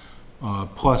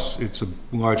 Plus, it's a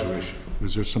larger issue,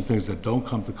 because there's some things that don't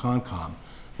come to Concom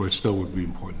where it still would be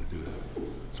important to do that.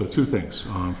 So two things,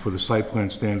 for the site plan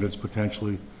standards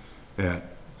potentially at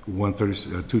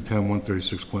 210,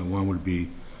 136.1 would be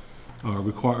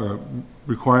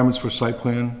requirements for site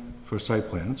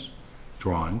plans,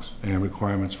 drawings, and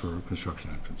requirements for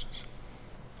construction entrances.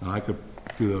 I could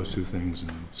do those two things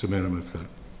and submit them if that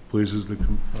pleases the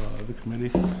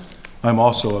committee. I'm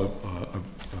also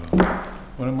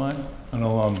what am I? An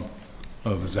alum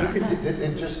of Zach.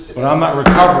 But I'm not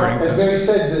recovering. As Gary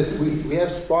said, we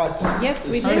have spots. Yes,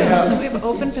 we do. We have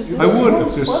open positions. I would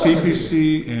if there's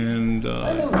CPC and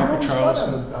Upper Charles.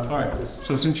 All right.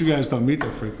 So since you guys don't meet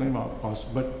there frequently,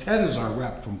 but Ted is our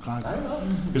rep from Concord.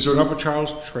 Is there an Upper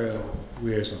Charles Trail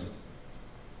liaison?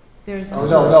 There's no.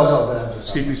 No.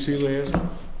 CPC liaison?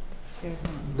 There's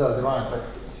no. No, there aren't.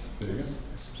 There is.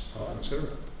 I'll consider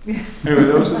it. Anyway,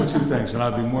 those are the two things, and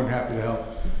I'd be more than happy to help,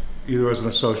 either as an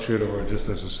associate or just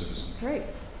as a citizen. Great.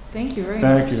 Thank you very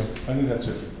much. Thank you. I think that's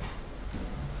it.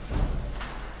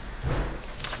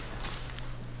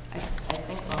 I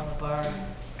think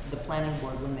the planning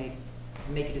board, when they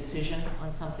make a decision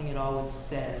on something, it always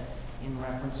says, in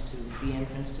reference to the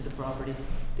entrance to the property,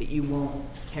 that you won't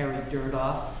carry dirt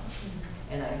off.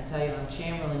 And I can tell you on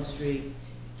Chamberlain Street,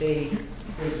 they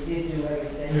did do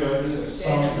everything. Yeah,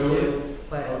 some do it.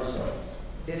 But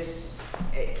it's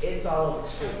all over the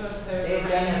street. They've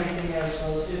done everything they're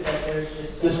supposed to, but there's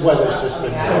just. This weather's just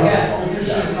been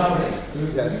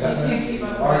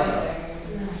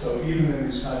So even in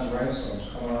these kinds of rainstorms,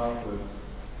 coming off with,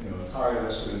 a tire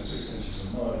that's been 6 inches of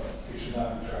mud, it should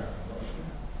not be tracked on the road.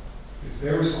 It's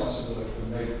their responsibility to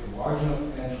make a large enough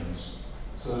entrance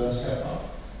so that it's kept up.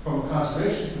 From a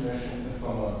conservation commission and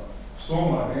from a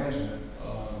stormwater management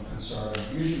concern,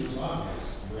 the issue is obvious.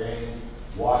 Rain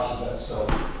washes that silt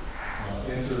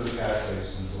into the catch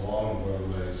basins along the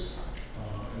roadways,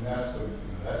 and that's the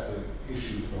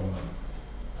issue from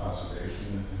conservation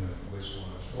and the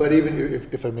wastewater. But even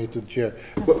if I may, to the chair,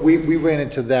 but we ran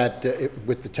into that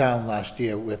with the town last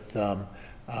year with the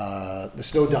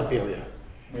snow dump area.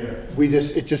 Yeah.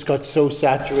 It just got so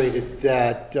saturated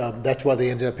that that's why they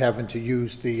ended up having to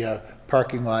use the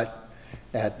parking lot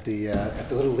at the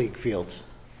Little League fields.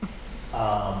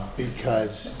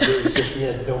 Because we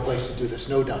had no place to do the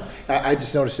snow dump. I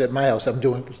just noticed at my house,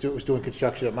 was doing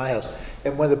construction at my house,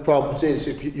 and one of the problems is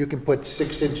if you can put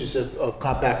 6 inches of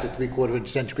compacted 3/4 inch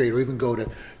centigrade, or even go to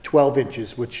 12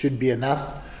 inches, which should be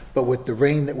enough, but with the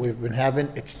rain that we've been having,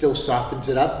 it still softens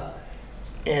it up.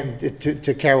 And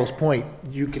to Carol's point,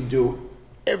 you can do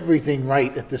everything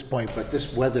right at this point, but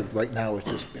this weather right now has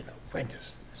just been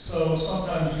horrendous. So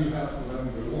sometimes you have to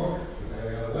limit your water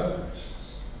depending on the weather conditions.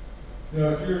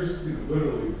 If you're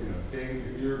literally,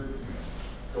 if you're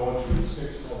going through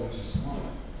 6, 12 inches a month,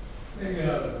 maybe you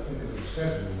ought to think of your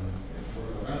schedule and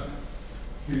work around it.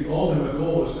 The ultimate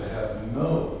goal is to have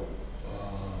no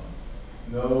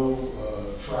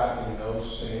tracking, no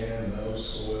sand, no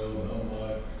soil, no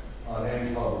mud on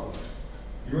any public way.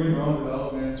 You're in your own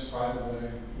development, it's private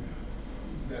way,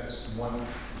 that's one,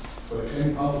 but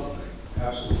in public way,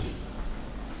 absolutely.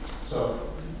 So,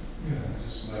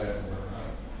 just might have to work around it.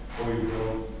 Or you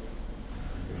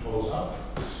can hose up.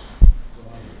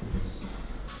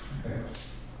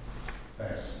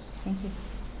 Thanks. Thank you.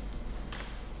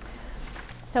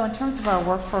 So in terms of our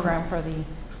work program for the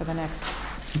next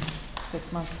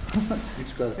 6 months.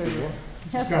 He's got a few more.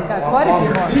 Yes, we've got quite a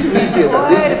few more.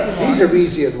 These are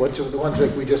easier, the ones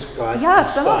like we just got. Yeah,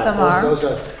 some of them are. Those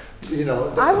are,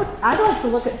 I'd like to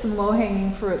look at some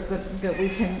low-hanging fruit that we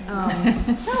can,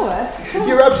 no, that's.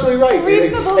 You're absolutely right.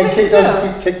 Reasonable thing to do.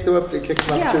 Kick them up to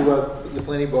the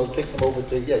planning board, kick them over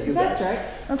to, you guys.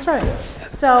 That's right.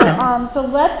 So, so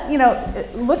let's,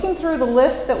 looking through the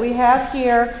list that we have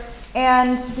here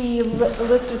and the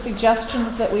list of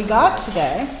suggestions that we got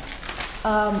today,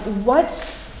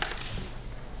 what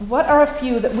are a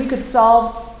few that we could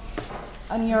solve,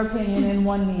 in your opinion, in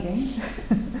one meeting?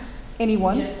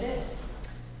 Anyone?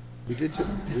 We did two.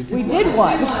 We did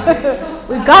one.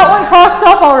 We've got one crossed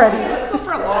off already. Let's go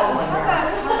for a long one.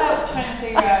 How about trying to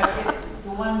figure out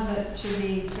the ones that should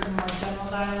be sort of more general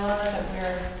bylaws that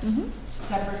we're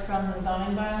separate from the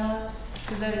zoning bylaws?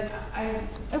 Because I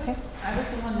was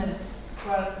the one that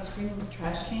brought up the screening of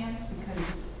trash cans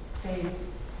because they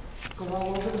go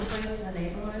all over the place in the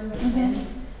neighborhood and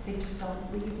they just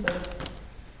don't leave the,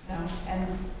 and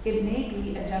it may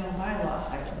be a general bylaw,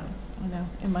 I don't know. I know,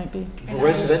 it might be. For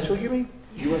residential, you mean?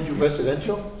 You want to do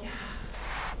residential?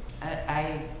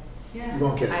 You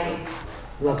won't get it. I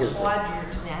applaud your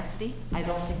tenacity. I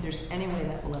don't think there's any way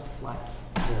that will ever fly.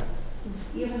 Yeah.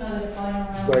 even though they're flying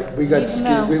around. Right, we got, Even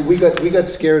though- we got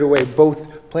scared away,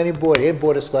 both planning board and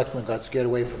board of selectmen got scared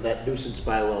away from that nuisance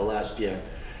bylaw last year.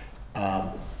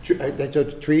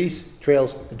 That's trees,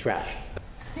 trails, and trash.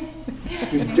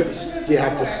 You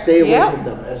have to stay away Yeah. from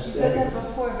them You as. said that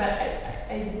before, but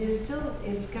there still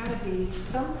is gotta be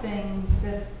something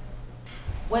that's,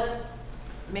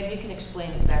 Maybe you can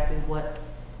explain exactly what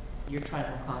you're trying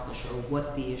to accomplish or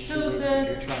what the issue so is that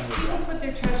you're trying to people address. put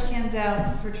their trash cans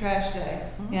out for trash day.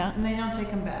 Yeah. And they don't take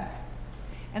them back.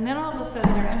 And then all of a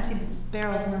sudden, they're empty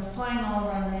barrels and they're flying all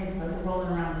around the neighborhood, they're rolling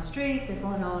around the street, they're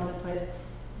going all over the place.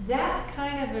 That's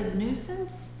kind of a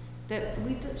nuisance that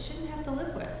we shouldn't have to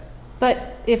live with.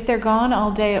 But if they're gone all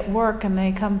day at work and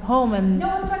they come home and, No,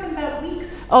 I'm talking about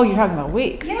weeks. oh, you're talking about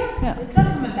weeks? Yes, Yeah. it's not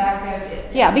coming back.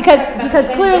 Yeah, because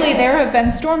clearly there have been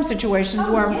storm situations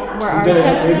where our.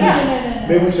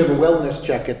 Maybe we should have a wellness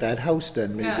check at that house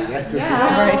then, maybe. Yeah. That could be-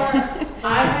 Yeah.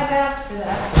 I have asked for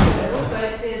that too,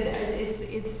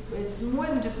 but it's more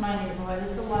than just my neighborhood,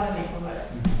 it's a lot of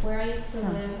neighborhoods. Where I used to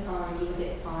live, you would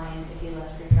get fined if you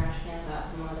left your trash cans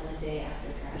out for more than a day after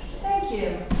trash day. Thank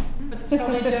you, but it's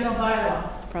probably a general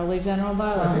bylaw. Probably general I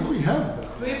bylaw. think we have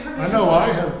that. We have I provisions know on I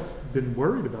it. have been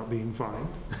worried about being fined.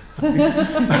 Are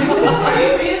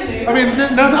you reasoning? I mean,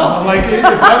 no, like, if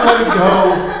I let it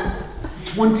go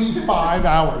 25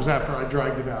 hours after I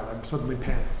dragged it out, I'm suddenly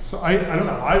panicked. So I don't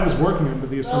know, I was working under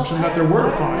the assumption that there were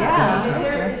fines.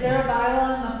 Yeah. Is there a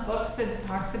bylaw in the books that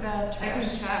talks about I can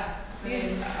trash? check.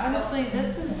 Honestly,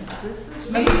 this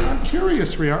is. I'm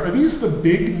curious, Rhea, are these the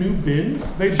big new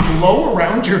bins? They blow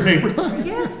around your neighborhood?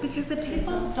 Yes, because the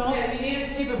people don't. Yeah, you need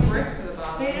to tape a brick to the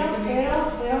bottom. They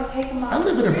don't take them off. I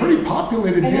live in a pretty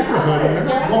populated neighborhood and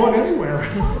they're not blowing anywhere.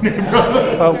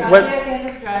 Well, Right what- back in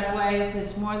the driveway, if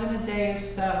it's more than a day or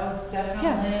so, it's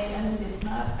definitely, and it's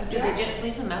not a Do they drag. just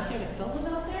leave them out there to fill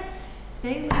them out there?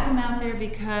 They leave them out there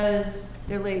because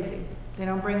they're lazy. They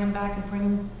don't bring them back and bring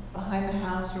them behind the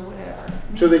house or whatever.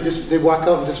 So they walk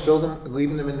out and just fill them,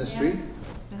 leaving them in the street?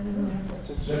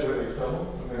 That's where they fill them?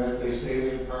 I mean, they stay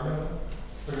there permanently,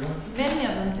 pretty much? Many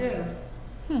of them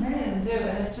do. Many of them do,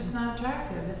 and it's just not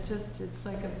attractive. It's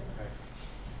like a,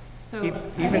 so.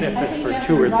 Even if it's for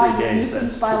 2 or 3 days,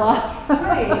 Nuisance that's. bylaw.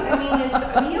 Right,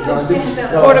 I mean, you No, I think- understand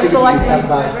that. no, I Board of think it should be Selectmen, done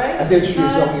by- right? I think it should be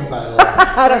zoning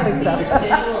bylaw. I don't think so.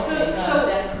 Visual, So-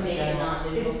 that's to make it not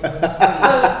visual.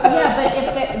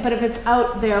 Yeah, but if it's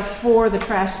out there for the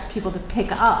trash people to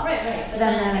pick up, Right, but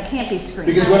then it can't be screened.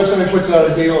 Because what if somebody puts it out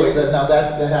a day early, then now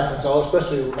that happens all,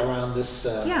 especially around this,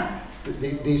 Yeah.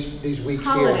 these weeks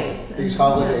here. Holidays. These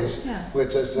holidays, Yeah. where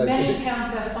it's just like, Many is it,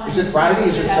 towns have fines. is it Friday,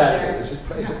 is it out Saturday, there.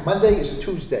 is it Monday, is it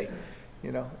Tuesday,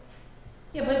 you know?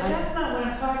 Yeah, but that's not what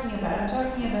I'm talking about. I'm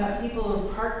talking about people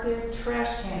who park their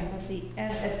trash cans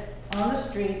on the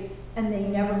street and they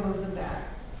never move them back.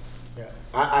 Yeah,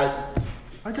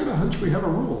 I got a hunch we have a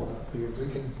rule. we can,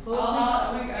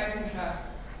 I can check.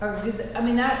 Because, I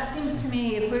mean, that seems to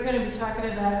me, if we're gonna be talking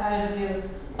about how to do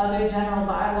other general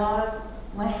bylaws,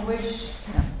 language,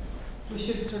 we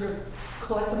should sort of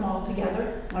collect them all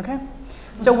together. Okay.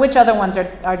 So which other ones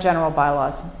are general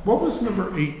bylaws? What was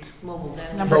number 8? Mobile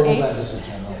vendors. Number mobile 8? vendors in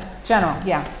general. General,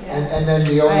 yeah. And then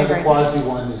the I only other agree. quasi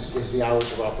one is the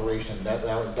hours of operation, that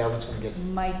one's gonna get,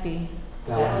 Might be.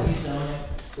 that one is,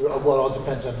 well, it all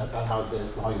depends on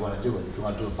how you wanna do it, if you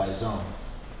wanna do it by zone,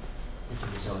 it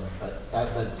can be zoning, but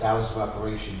hours of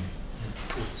operation,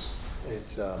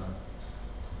 it's,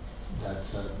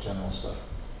 that's general stuff.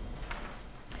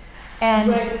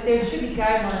 And Right, but there should be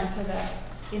guidelines for that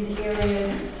in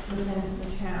areas within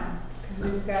the town, because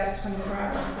we've got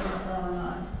 24-hour things going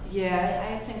on. Yeah,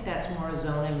 I think that's more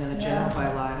zoning than a general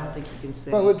bylaw. I don't think you can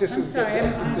say. Well, we'll just, I'm sorry,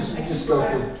 I just go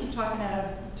through. keep talking out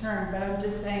of turn, but I'm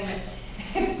just saying that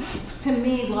it's, to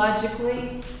me,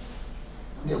 logically,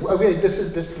 Yeah, well, this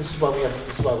is why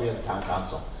we have a town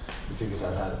council, who figures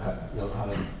out how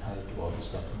to do all this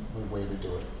stuff, and the way to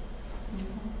do it.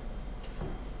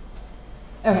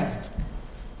 okay.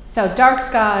 So dark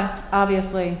sky,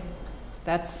 obviously,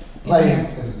 that's in Lighting,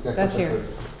 here. that's That's here. good.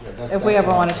 Yeah, If we that's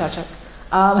ever a- want to touch it.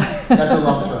 That's a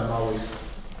long term, always.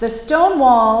 The stone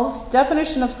walls,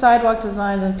 definition of sidewalk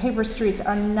designs and paper streets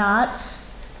are not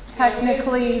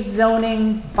technically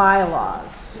zoning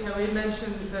bylaws. Yeah, we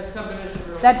mentioned the subdivision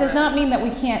rules. That does not mean that we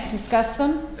can't discuss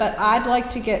them, but I'd like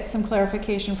to get some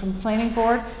clarification from planning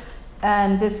board.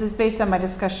 And this is based on my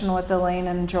discussion with Elaine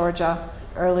and Georgia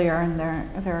earlier and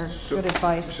their good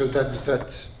advice. So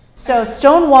that's, So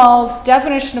stone walls,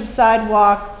 definition of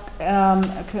sidewalk,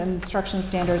 construction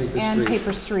standards, Paper and street.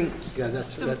 paper street. yeah,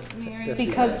 that's, So, that's. Mary- that's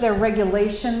Because they're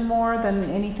regulation more than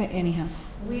anything, anyhow.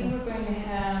 We were going to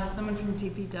have someone from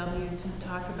DPW to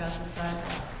talk about the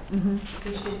sidewalk.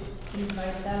 We should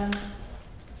invite them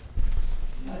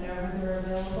whenever they're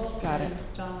available. Got it.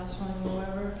 John Westland,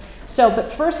 whoever. So,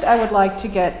 but first I would like to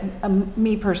get,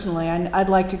 me personally, I'd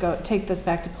like to take this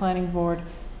back to planning board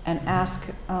and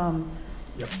ask,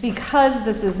 because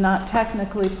this is not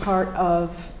technically part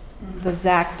of the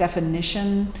ZAC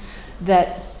definition,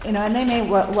 that, you know, and they may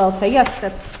well say, yes,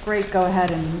 that's great, go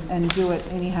ahead and do it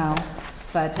anyhow.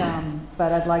 But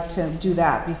I'd like to do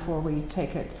that before we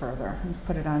take it further and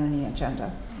put it on any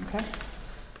agenda, okay?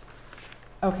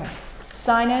 Okay,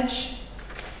 signage,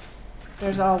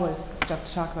 there's always stuff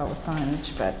to talk about with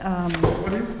signage, but.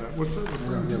 What is that? What's that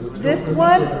referring to?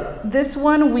 This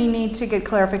one, we need to get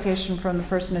clarification from the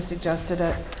person who suggested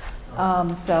it. I'm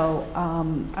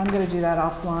gonna do that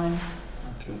offline.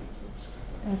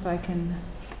 If I can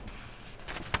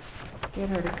get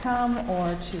her to come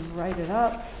or to write it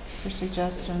up for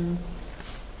suggestions,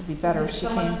 it'd be better if she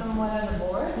came. Someone from one of the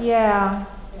board? Yeah.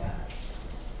 Yeah.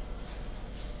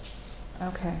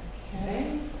 Okay.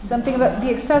 Okay. Something about the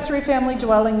accessory family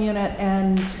dwelling unit,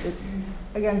 and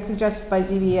again, suggested by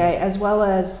ZBA, as well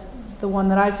as the one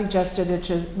that I suggested,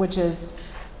 which is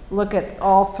look at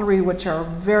all three, which are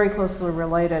very closely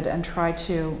related, and try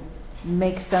to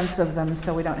make sense of them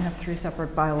so we don't have three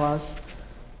separate bylaws.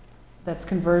 That's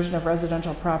conversion of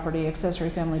residential property,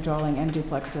 accessory family dwelling, and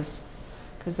duplexes,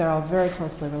 because they're all very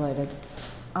closely related.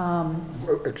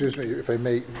 Excuse me, if I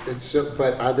may,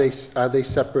 but are they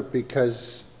separate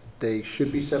because they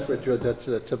should be separate? That's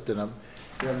something I'm,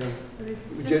 you know what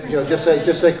I mean?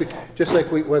 Just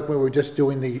like we were just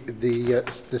doing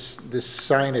this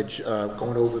signage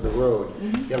going over the road.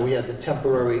 You know, we had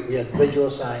we had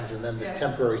visual signs and then the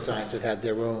temporary signs that had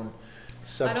their own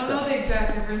I don't know the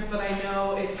exact difference, but I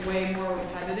know it's way more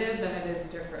repetitive than it is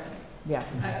different. Yeah.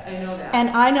 I know that. And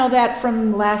I know that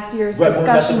from last year's Right,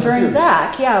 discussion during confused.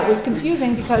 ZAC. Yeah, it was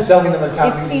confusing because Selling them at town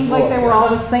it meeting seemed like floor, they were yeah. all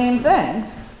the same thing.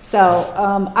 So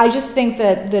I just think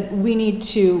that we need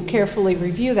to carefully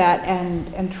review that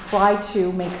and try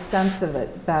to make sense of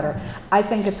it better. I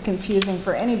think it's confusing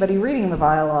for anybody reading the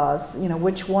bylaws, you know,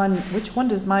 which one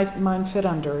does mine fit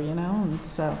under, you know? And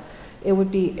so it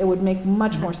would make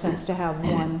much more sense to have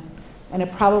one. And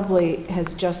it probably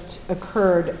has just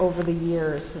occurred over the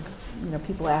years of, you know,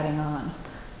 people adding on,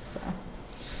 so.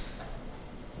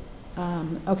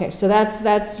 Okay, so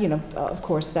that's, you know, of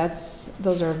course,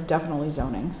 those are definitely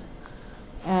zoning.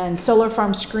 And solar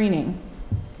farm screening.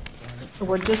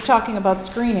 We're just talking about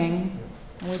screening,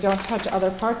 and we don't touch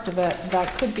other parts of it.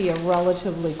 That could be a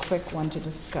relatively quick one to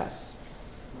discuss.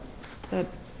 That,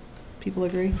 people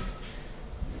agree?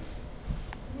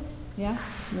 Yeah,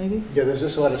 maybe? Yeah, there's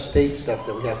just a lot of state stuff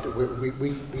that we have to,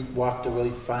 we walked a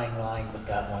really fine line with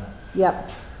that one.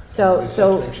 Yep. So we have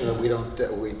to make sure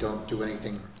that we don't do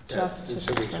anything Just to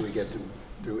so we discuss. get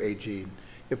through AG.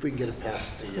 If we can get it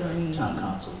past the town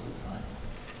council, we'll be fine.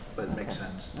 But it makes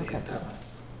sense to get that one.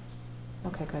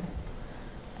 Okay, good.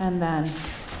 And then,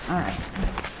 all right.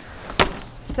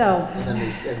 So. And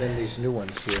then these new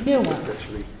ones here. New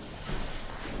ones.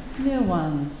 New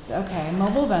ones, okay,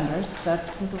 mobile vendors,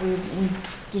 that's what we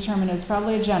determined is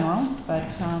probably a general,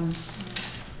 but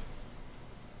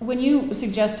when you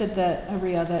suggested that,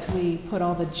 Aria, that we put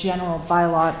all the general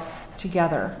bylaws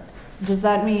together, does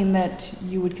that mean that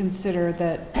you would consider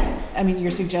that, I mean,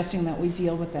 you're suggesting that we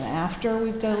deal with them after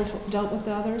we've dealt with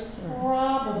the others? Or?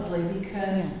 Probably,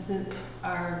 because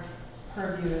our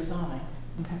purview is zoning.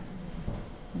 Okay.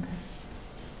 Okay.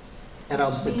 And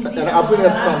I'll bring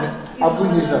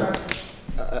these up.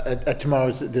 At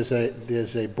tomorrow's,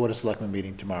 there's a Board of Selectmen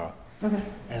meeting tomorrow. Okay.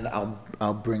 And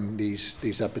I'll bring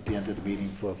these up at the end of the meeting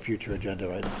for future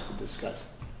agenda items to discuss.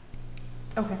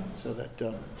 Okay. So that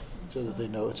they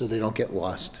know, so they don't get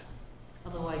lost.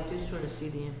 Although I do sort of see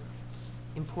the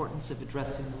importance of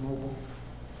addressing the mobile.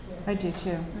 I do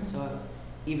too. So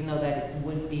even though that it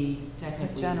would be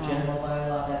technically a General. general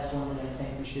bylaw, that's one that I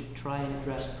think we should try and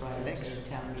address prior to the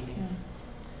town meeting. Yeah.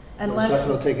 Unless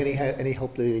they'll take any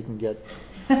help that they can get.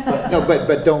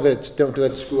 But don't let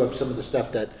it screw up some of the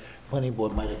stuff that planning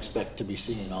board might expect to be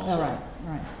seen also. Oh,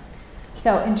 right.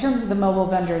 So in terms of the mobile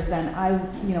vendors, then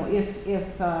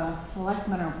if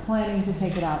selectmen are planning to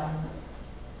take it out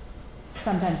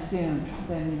sometime soon,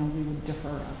 then we would defer,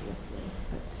 obviously.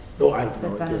 No, I don't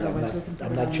know.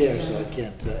 I'm not chair, so I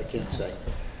can't say.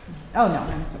 Oh no,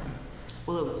 I'm sorry.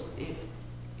 Well,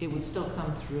 it would still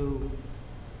come through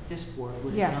this board,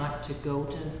 would it not, to go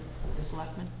to the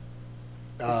selectmen?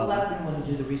 The selectmen wouldn't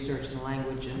do the research and the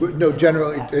language and... No,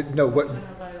 generally, no,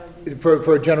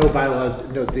 for a general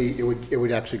bylaw, no, it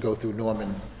would actually go through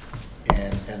Norman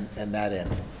and that end.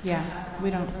 Yeah, we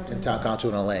don't. And town council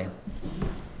in a lane.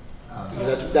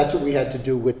 That's what we had to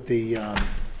do with the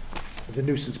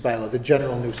nuisance bylaw, the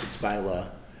general nuisance bylaw.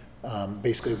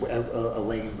 Basically,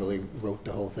 Elaine really wrote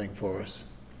the whole thing for us.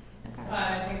 But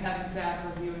I think having Zach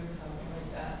reviewing something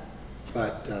like that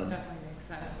But, definitely makes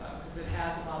sense though, because it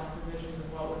has a lot of provisions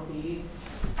of what would be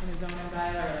in a zoning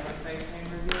bylaw or like a site plan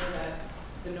review, that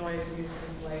the noise,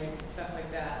 nuisance, light, stuff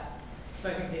like that. So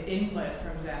I think the input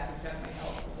from Zach is definitely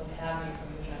helpful, but having it from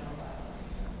the general bylaw.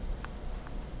 So.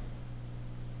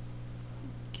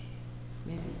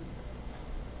 Maybe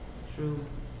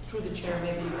through the chair,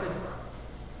 maybe you could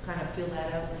kind of fill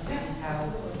that out and see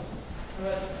how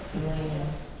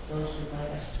those would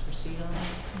like us to proceed on that.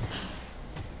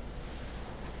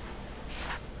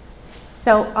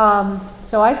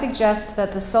 So I suggest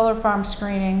that the solar farm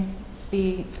screening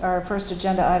be our first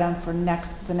agenda item for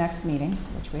the next meeting,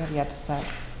 which we have yet to set.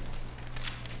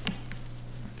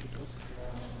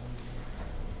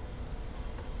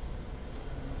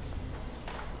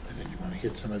 And then you want to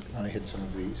hit some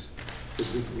of these.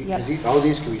 Yep. All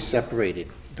these can be separated.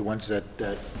 The ones that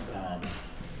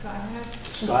Scott had?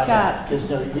 Scott. Because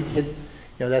we hit,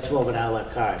 that's more of an a la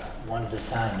carte, one at a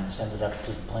time, and send it up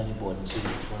to the planning board and see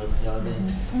which one, you know what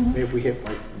I mean? Maybe if we hit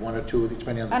like one or two of these,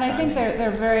 depending on the And timing. I think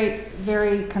they're very,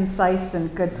 very concise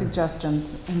and good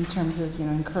suggestions in terms of,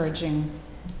 encouraging,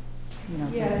 Yeah,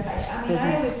 I mean,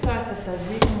 I always thought that the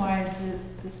reason why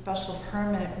the special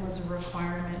permit was a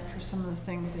requirement for some of the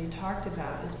things that he talked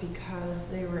about is because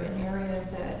they were in areas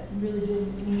that really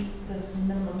didn't meet this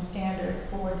minimum standard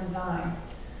for design.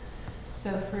 So,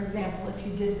 for example, if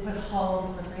you did put halls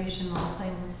and recreational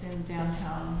things in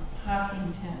downtown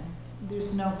Hopkinton,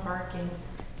 there's no parking.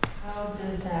 How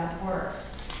does that work?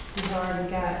 We've already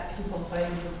got people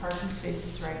fighting for parking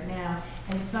spaces right now,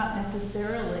 and it's not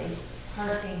necessarily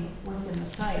parking within the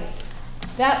site.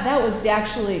 That was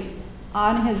actually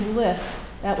on his list.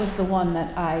 That was the one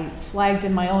that I flagged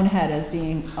in my own head as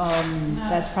being,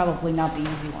 that's probably not the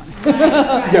easy one.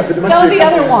 Yeah, but Some of the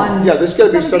other ones. Yeah, there's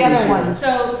got to be some of the other easy ones.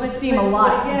 So, seem a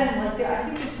lot. Again, like I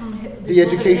think there's some The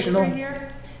educational? history here.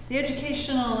 The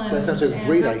educational and, That sounds like a and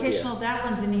great vocational, that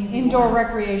one's an easy Indoor one.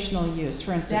 recreational use,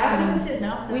 for instance. That was it,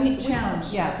 no, that's a challenge.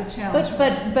 Yeah, That's a challenge.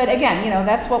 but again,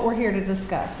 that's what we're here to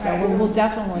discuss, so Right. we'll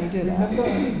definitely do that.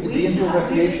 The indoor We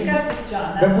recreation. discussed this,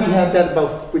 John, that's Then we fine. had that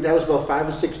was about 5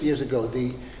 or 6 years ago.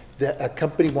 A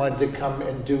company wanted to come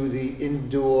and do the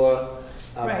indoor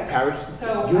Right, parish.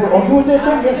 so You were there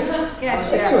too? Yes. Yeah, she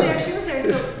was Excellent. there, she was there,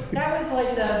 so that was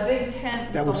like the big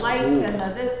tent, That the was lights cool. and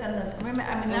the this and the, remember,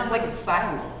 I mean, It that was like a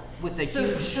silo with a So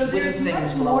huge there's wooden thing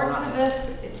much more blowing to up.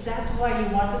 this, that's why you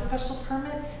want the special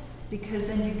permit, because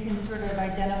then you can sort of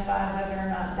identify whether or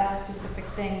not that specific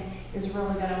thing is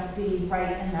really gonna be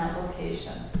right in that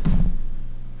location.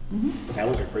 That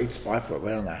was a great spot for it,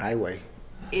 right on the highway.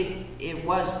 It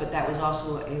was, but that was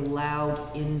also a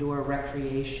loud indoor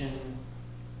recreation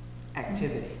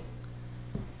activity.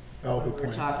 Oh, good We were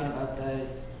point. talking about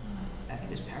I think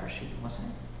it was parachuting, wasn't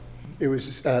it? It was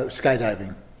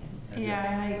skydiving. Yeah,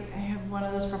 I have one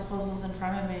of those proposals in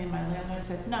front of me, and my landlord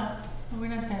said, no, we're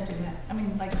not gonna do that. I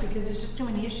mean, like, because there's just too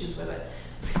many issues with it.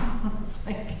 It's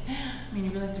like, I mean,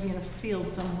 you really have to be in a field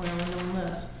somewhere where no one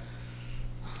lives.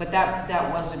 But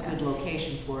that was a good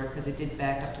location for it, because it did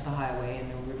back up to the highway, and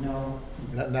there were no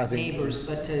Nothing. neighbors,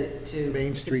 but to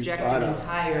Main Street subject an auto.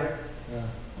 entire Yeah.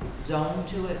 zone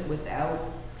to it without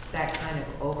that kind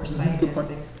of oversight Good as point.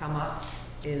 things come up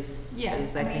is Yeah, I I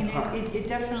think, mean, hard. it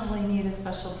definitely need a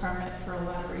special permit for a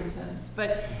lot of reasons,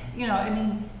 but, I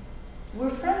mean, we're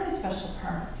friendly special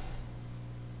permits.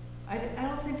 I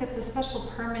don't think that the special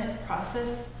permit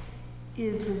process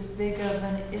is as big of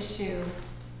an issue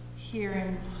here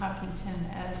in Hopkinton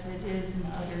as it is in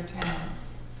other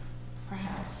towns,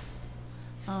 perhaps.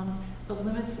 But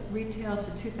limits retail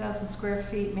to 2,000 square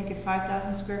feet, make it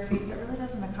 5,000 square feet, that really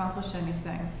doesn't accomplish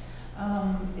anything.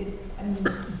 I mean,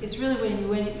 it's really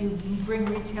when you bring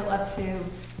retail up to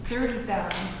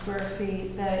 30,000 square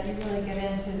feet that you really get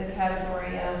into the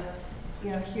category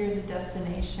of, here's a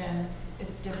destination,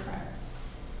 it's different.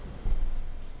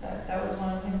 That was one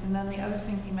of the things. And then the other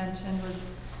thing he mentioned was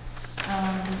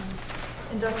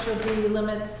industrial B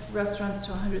limits restaurants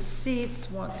to 100 seats,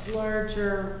 wants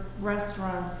larger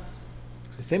restaurants.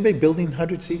 Is anybody building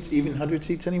 100 seats, even 100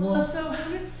 seats anymore? Well, so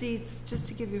 100 seats, just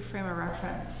to give you a frame of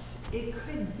reference, it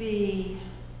could be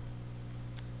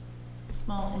a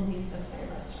small Indian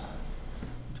buffet restaurant,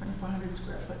 2,400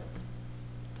 square foot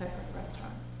type of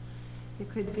restaurant. It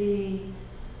could be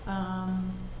a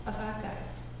Five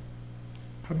Guys.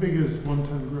 How big is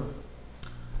 110 Grill?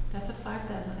 That's a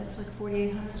 5,000, it's like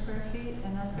 4,800 square feet,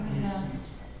 and that's gonna have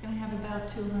gonna have about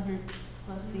 200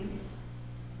 plus seats.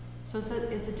 So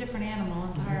it's a different animal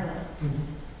entirely.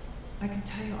 I can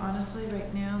tell you honestly,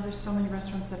 right now, there's so many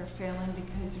restaurants that are failing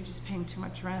because they're just paying too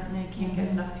much rent and they can't get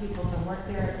enough people to work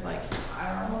there. It's like,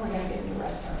 I don't know, we're gonna get new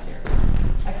restaurants here.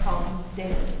 I call them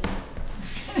daily.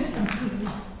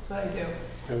 That's what I do.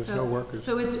 There's no workers.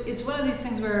 So it's one of these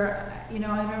things where, I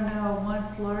don't know,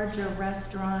 once larger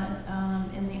restaurant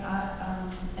in the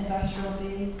industrial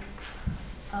B.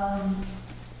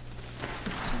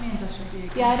 Industrial B.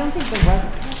 Yeah, I don't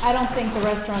think the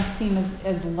restaurants seem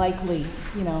as likely,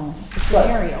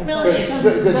 scenario. Well, But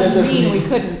it doesn't mean we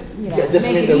couldn't, Yeah, it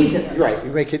doesn't make mean it that we easier. can, right,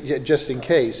 you make it just in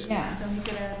case. Yeah. So we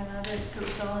could add another, so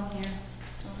it's all in here.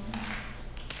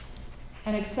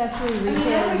 An accessory I mean,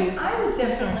 retail use. I would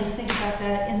definitely think about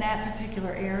that in that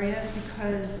particular area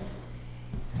because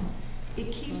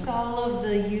it keeps all of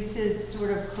the uses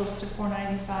sort of close to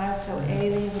 495. So A,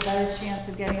 they have a better chance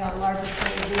of getting a larger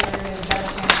trade area, they have a better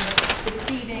chance of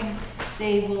succeeding.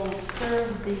 They will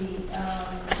serve the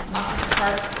Memphis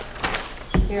Park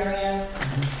area.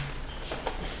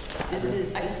 This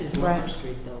is Lumber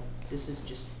Street though. This is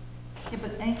just. Yeah,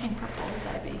 but anything purple is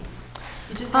IB.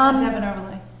 It just happens to have an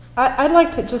overlay. I'd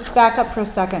like to just back up for a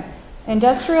second.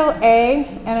 Industrial A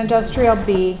and industrial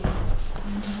B.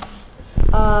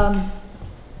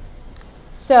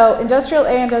 So industrial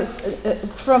A and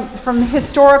from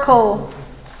historical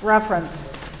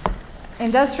reference,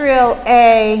 industrial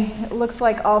A looks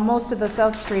like most of the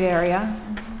South Street area,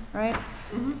 right?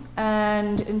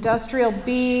 And industrial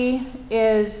B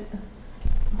is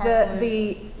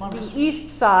the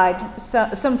east side,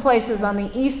 some places on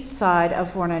the east side of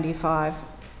 495.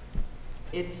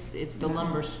 It's the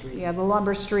Lumber Street. Yeah, the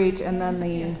Lumber Street and then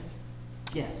the,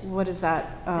 Yes. what is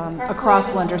that? Park Across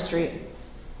Road. Lumber Street.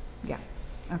 Yeah,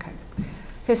 okay.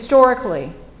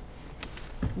 Historically,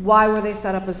 why were they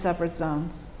set up as separate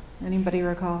zones? Anybody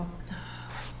recall?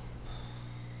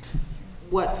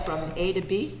 What, from A to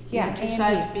B? Yeah, The A two and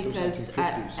sides, B. because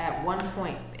at one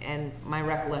point, and my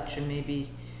recollection may be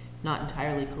not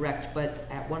entirely correct, but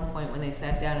at one point when they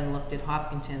sat down and looked at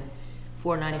Hopkinton,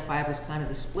 495 was kind of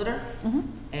the splitter,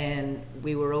 and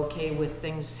we were okay with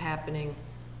things happening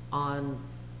on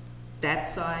that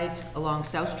side along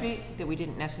South Street that we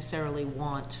didn't necessarily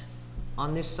want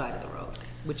on this side of the road,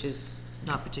 which is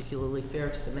not particularly fair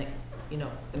to the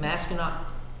Maskinock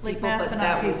Like people, but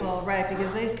that Maspinock was. people, right,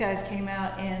 because these guys came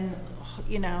out and,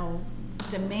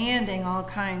 demanding all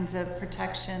kinds of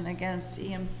protection against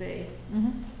EMC.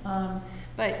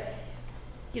 But,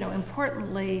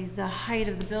 importantly, the height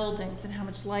of the buildings and how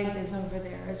much light is over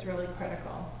there is really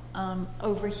critical.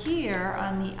 Over here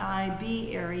on the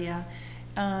IB area,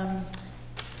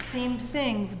 same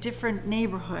thing, different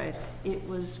neighborhood. It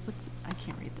was, I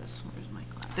can't read this, where's my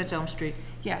glasses? That's Elm Street.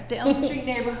 Yeah, the Elm Street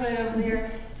neighborhood over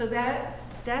there. So that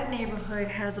neighborhood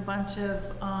has a bunch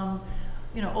of,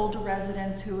 older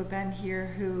residents who have been here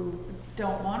who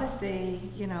don't want to see,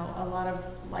 a lot of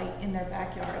light in their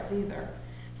backyards either.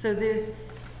 So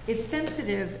it's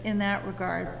sensitive in that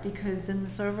regard because then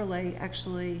this overlay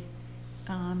actually,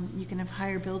 you can have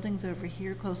higher buildings over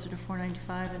here closer to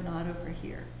 495 and not over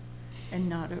here, and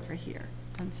not over here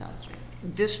on South Street.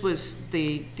 This was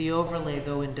the overlay,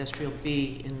 though, Industrial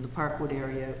B in the Parkwood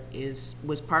area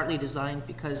was partly designed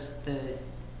because the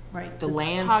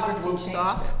land topography slopes changed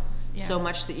off it. Yeah. so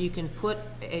much that you can put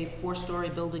a 4-story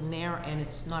building there and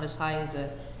it's not as high as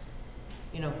a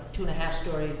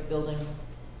 2.5-story building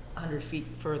 100 feet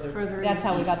further. That's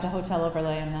how we got the hotel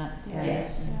overlay in that area.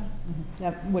 Yes.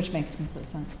 Which makes complete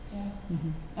sense.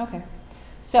 Okay.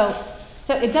 So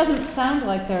it doesn't sound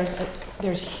like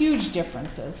there's huge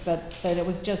differences, but it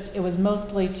was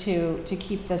mostly to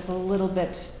keep this a little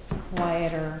bit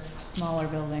quieter, smaller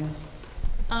buildings.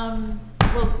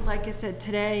 Well, like I said,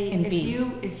 today, In if B.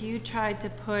 you tried to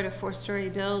put a 4-story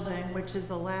building, which is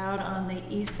allowed on the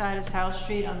east side of South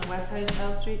Street, on the west side of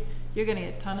South Street, you're gonna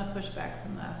get a ton of pushback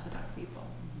from the Maspinock people.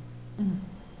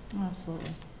 Oh,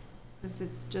 absolutely. Because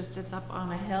it's up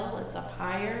on a hill, it's up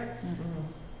higher.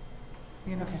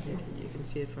 You can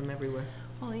see it from everywhere.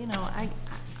 Well,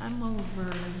 I'm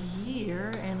over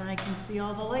here and I can see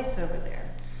all the lights over there.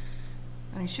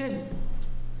 And I shouldn't.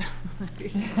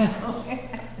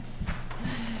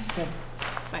 Good.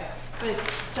 But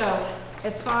so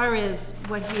as far as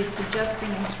what he's suggesting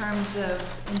in terms of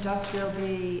industrial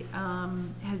B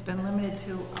has been limited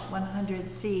to 100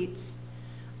 seats.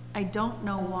 I don't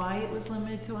know why it was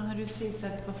limited to 100 seats.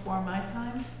 That's before my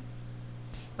time.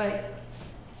 But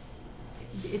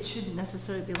it shouldn't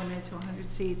necessarily be limited to 100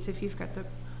 seats if you've got the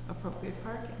appropriate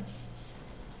parking.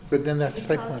 But then that's Can you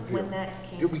site tell us plan when review. that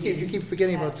came You to you keep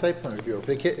forgetting about site plan review. If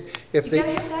they, if You they.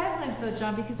 gotta have guidelines though,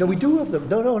 John, because. No, we do have them,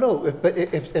 no, but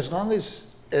if, as long as,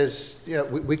 you know,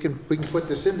 we can put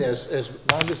this in there, as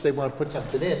long as they wanna put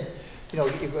something in. You know,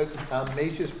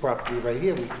 Major's property right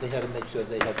here, they had to make sure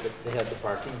they had the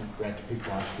parking, and granted people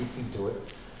aren't keeping to it,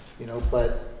 you know,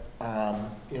 but,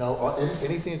 you know,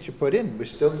 anything that you put in,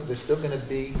 there's still gonna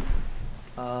be,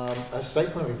 a site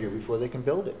plan review before they can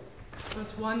build it. So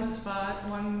it's one spot,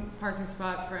 one parking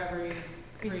spot for every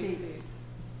 3 seats. seats.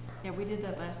 Yeah, we did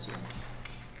that last year.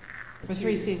 For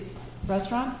 3 seats.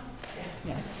 Restaurant?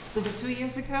 Yeah. Was it 2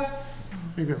 years ago?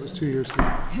 I think that was 2 years ago.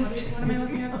 What am I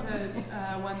looking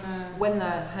at, When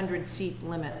the 100-seat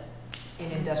limit in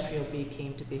industrial B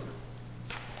came to be.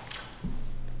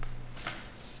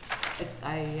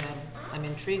 I'm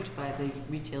intrigued by the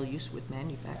retail use with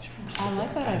manufacturing. I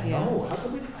like that idea. Oh, how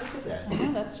come we didn't think of that?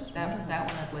 Yeah, that's just That wonderful.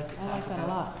 one I'd like to I talk like that a about.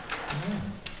 lot.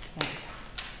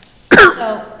 Mm.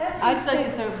 So, That I'd seems like say,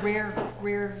 it's a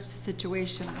rare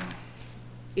situation.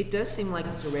 It does seem like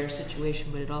it's a rare situation,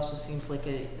 but it also seems like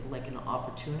an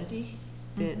opportunity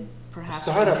that A perhaps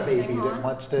we're startup missing maybe that on.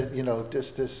 wants to, you know,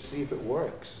 just to see if it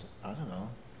works. I don't know.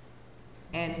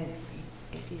 And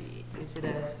is it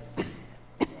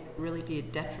really be a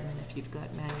detriment if you've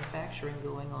got manufacturing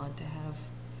going on to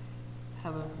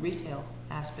have a retail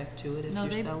aspect to it if No, you're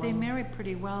they selling? marry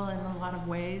pretty well in a lot of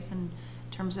ways in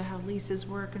terms of how leases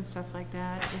work and stuff like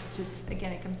that. It's just,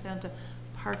 again, it comes down to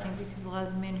parking because a lot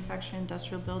of the manufacturing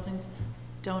industrial buildings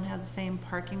don't have the same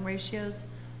parking ratios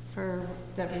for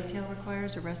that retail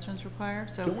requires or restaurants require,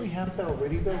 so. Don't we have that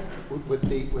already though,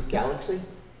 with Galaxy?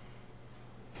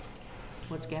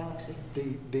 What's Galaxy?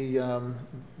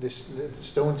 The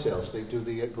stone sales, they do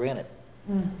the granite.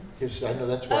 Yes, I know,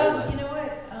 that's why. Oh, you know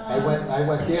what? I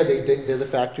went there, they're the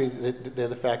factory, they're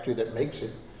the factory that makes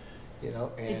it, you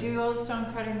know, They and. do all the stone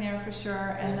cutting there for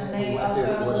sure, and then And they we went also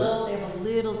there, have what- they have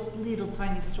a little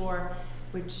tiny store,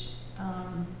 which,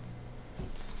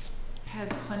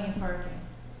 has plenty of parking.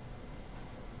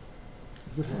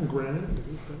 Is this on Granite? Is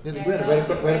this the- Yeah, the Yeah, granite,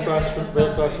 Galaxy right across Granite, from, it's right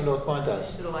also- across from North Did you Pondas.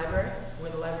 see the library,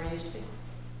 where the library used to be?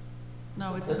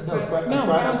 No, it's No, across, across No,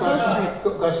 it's on South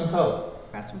Street. Across from Co.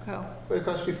 across from Co. Right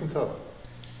across the street from Co.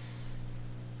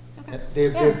 Okay. And they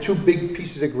have two big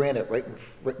pieces of granite right in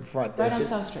front. right That's on it.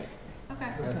 South Street.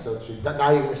 Okay. And so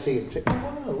now you're gonna see it and say, oh,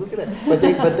 wow, look at that. But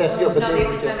that's, yeah, but No, they. the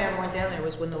only time I ever went down there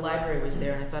was when the library was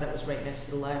there, and I thought it was right next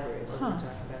to the library, what we're Huh. talking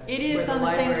about. It is Where on the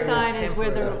same library was side as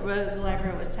where temporary. where the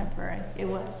library was temporary. It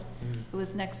was. It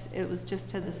was next, it was just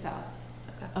to the south.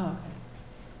 Okay. Oh, okay.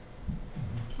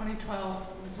 2012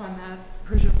 was when that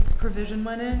provision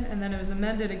went in, and then it was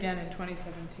amended again in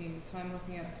 2017, so I'm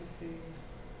looking at to see.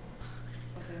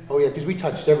 what they Oh, yeah, because we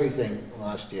touched everything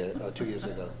last year, 2 years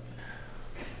ago,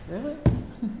 Really?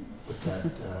 with that,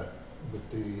 with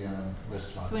the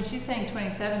restaurant. So when she's saying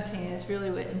 2017, it's really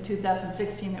in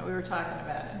 2016 that we were talking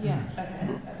about it. Yeah.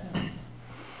 Okay. that's-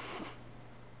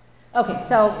 Okay,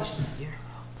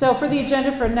 so for the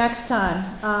agenda for next time,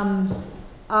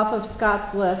 off of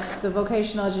Scott's list, the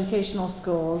vocational educational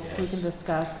schools we can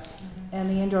discuss, and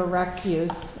the indoor rec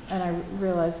use, and I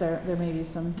realize there may be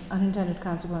some unintended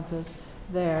consequences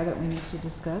there that we need to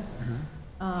discuss.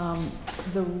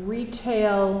 The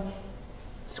retail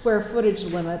square footage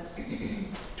limits,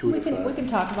 2 we to can 5.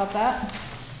 talk about that.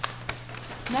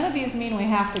 None of these mean we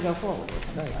have to go forward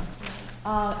with them,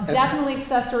 so. Definitely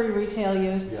accessory retail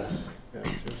use. Yes, yes,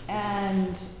 yes.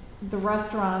 And the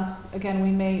restaurants, again,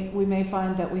 we may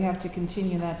find that we have to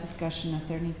continue that discussion if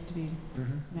there needs to be,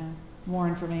 more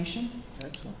information.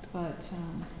 Excellent. But,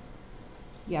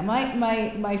 yeah,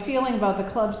 my feeling about the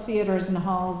clubs, theaters, and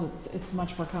halls, it's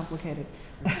much more complicated.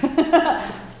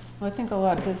 Well, I think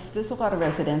there's a lot of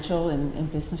residential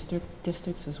and business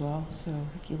districts as well. So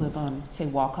if you live on, say,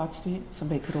 Walcott Street,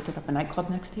 somebody could open up a nightclub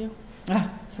next to you.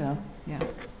 So Yeah,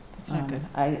 that's not good.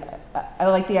 I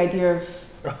like the idea of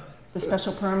the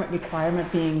special permit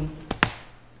requirement being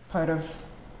part of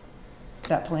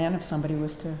that plan if somebody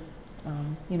was to,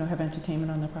 have entertainment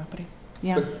on their property.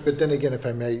 Yeah. But then again, if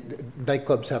I may,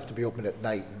 nightclubs have to be open at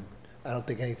night, and I don't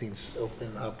think anything's open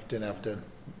in Hopkinton after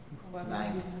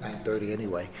 9:30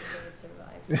 anyway.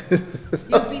 You'd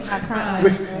be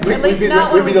surprised. At least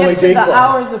not when we get to the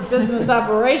hours of business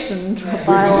operation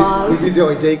bylaws. We'd be the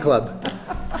only day club.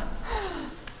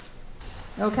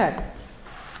 Okay,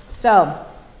 so,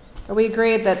 are we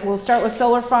agreed that we'll start with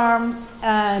solar farms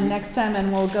and next time,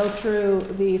 and we'll go through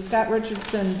the Scott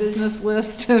Richardson business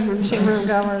list from Chamber of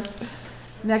Commerce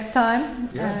next time?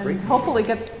 Yeah, great. And hopefully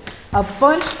get a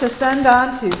bunch to send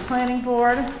on to planning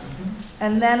board,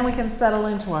 and then we can settle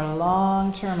into our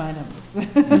long-term items.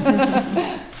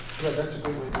 Yeah, that's a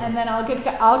good way. And then I'll get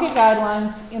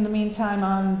guidelines in the meantime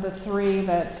on the 3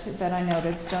 that I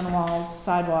noted, stone walls,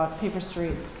 sidewalk, paper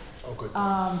streets, Oh, good.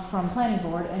 from planning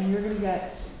board, and you're gonna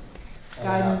get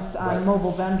guidance on right.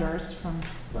 mobile vendors from,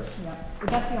 Right. yeah, but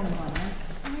that's the only one, right?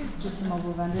 It's just the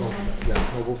mobile vendors one? Yeah,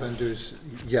 mobile vendors,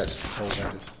 yes, mobile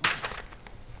vendors.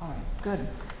 All right, good.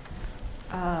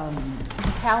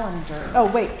 Calendar, oh,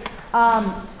 wait.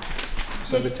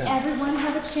 December Did 10th. everyone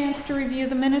have a chance to review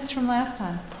the minutes from last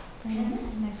time? Very nice,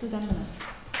 nicely done minutes.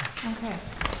 Okay.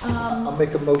 I'll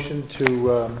make a motion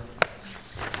to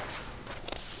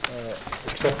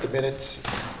accept the minutes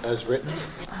as written.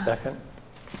 Second?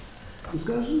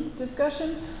 Discussion?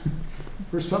 Discussion?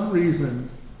 For some reason,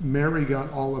 Mary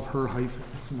got all of her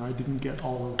hyphens, and I didn't get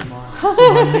all of mine. So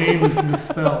my name is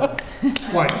misspelled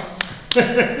twice.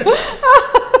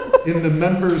 In the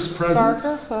members present,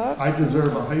 Barker, Hook. I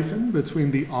deserve a hyphen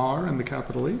between the R and the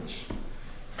capital H.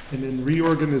 And in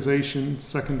reorganization,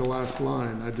 second to last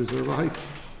line, I deserve a hyphen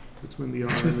between the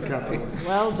R and the capital H.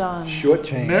 Well done. Short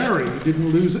change. Mary didn't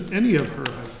lose any of her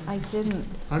hyphens. I didn't.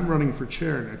 I'm running for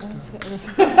chair next time.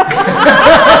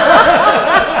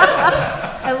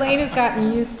 Elaine has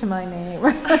gotten used to my name.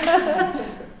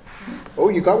 Oh,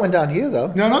 you got one down here,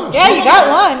 though. No. Yeah, you got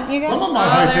one. You got Some of my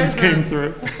hyphens came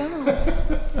through.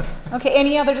 Okay,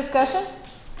 any other discussion?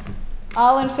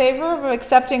 All in favor of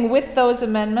accepting with those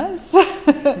amendments?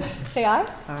 Say aye.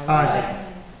 Aye.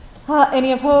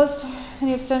 Any opposed?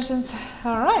 Any abstentions?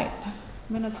 All right,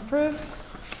 minutes approved.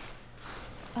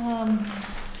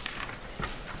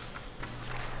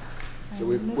 So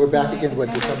we're back again,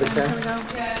 what, December 10th? Here we go.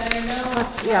 Yeah, and I know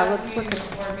Let's look at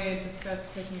the board may have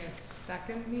discussed picking a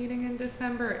second meeting in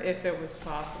December if it was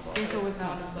possible. If it was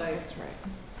sounded possible, like that's right.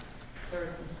 there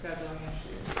was some scheduling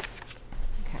issues.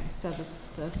 Okay, so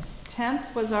the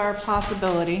 10th was our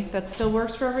possibility. That still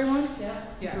works for everyone? Yeah.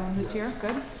 Everyone who's here,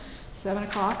 good. 7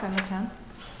 o'clock on the 10th.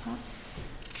 Yeah.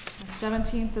 The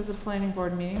 17th is a planning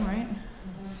board meeting, right?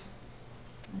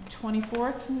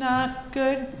 24th, not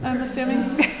good, I'm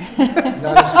assuming?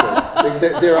 Not as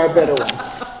good. There are better ones.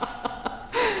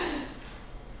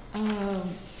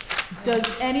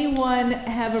 Does anyone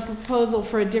have a proposal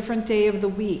for a different day of the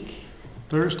week?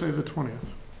 Thursday, the 20th.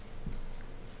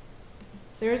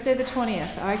 Thursday, the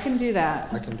 20th, I can do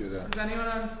that. I can do that. Is anyone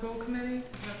on school committee?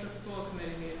 That's a school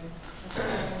committee meeting.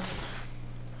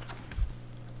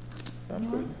 I'm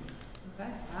good.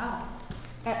 Okay, wow.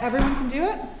 Everyone can do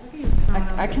it?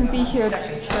 I can be here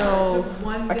till,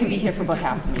 I can be here for about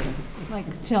half the meeting.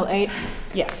 Like till 8?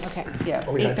 Yes. Okay. Yeah,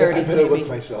 Oh, yeah, I 8:30 better look maybe.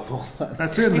 myself. Hold on.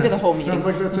 That's in Maybe then. the whole meeting. Sounds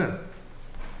like that's in.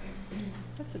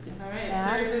 That's a good. All right,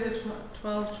 Sad. Thursday the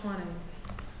 12/20.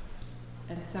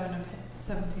 At 7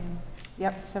 p.m.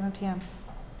 Yep, 7 p.m.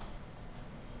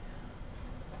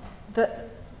 The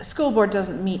school board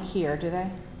doesn't meet here, do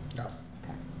they? No.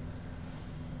 Okay.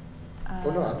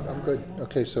 Oh, no, I'm good.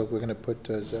 Okay, so we're gonna put,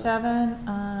 7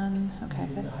 on, okay,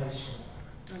 good.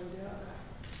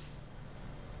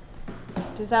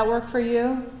 Does that work for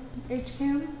you,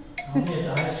 HCAM? I'll be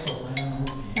at the high school, I don't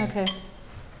know. Okay.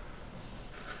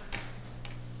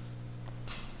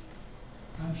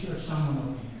 I'm sure someone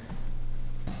will be here.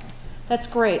 That's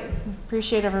great.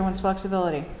 Appreciate everyone's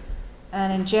flexibility.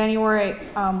 And in January,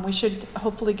 we should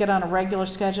hopefully get on a regular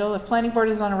schedule. If planning board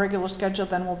is on a regular schedule,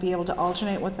 then we'll be able to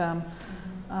alternate with them.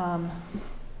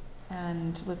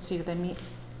 And let's see, do they meet?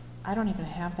 I don't even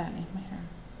have that in here.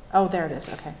 Oh, there it is.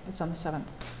 Okay, it's on the 7th.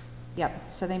 Yep,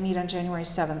 so they meet on January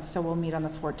 7th, so we'll meet on the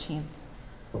 14th.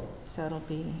 So it'll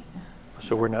be,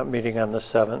 So we're not meeting on the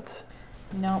 7th?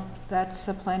 nope, that's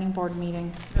a planning board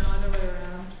meeting. No, other way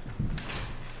around.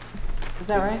 Is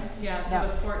that right? Yeah, so Yeah.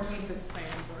 the 14th is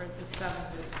planning board, the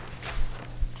 7th is.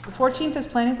 The 14th is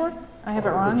planning board? I have it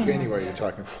wrong in here. January you're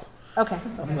talking. Okay.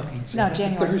 I'm looking. No,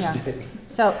 January, yeah. Thursday.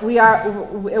 So we are,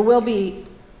 it will be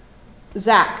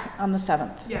Zach on the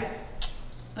 7th. Yes.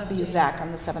 It'll be Zach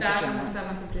on the 7th of Zach on the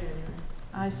January. 7th of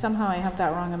January. Somehow I have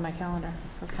that wrong on my calendar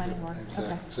for planning board.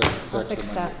 Okay, I'll fix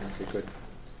that. Okay, good.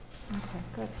 Okay,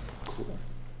 good. Cool.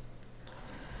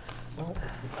 Well,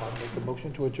 I'll make a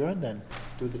motion to adjourn then,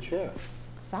 do the chair.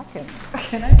 Second.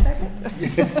 Can I second?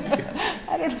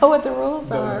 I don't know what the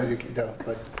rules are. No,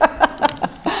 but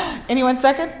Anyone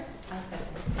second?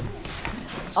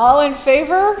 All in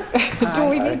favor? Do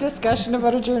we need discussion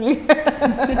about adjourning?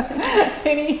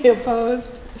 Any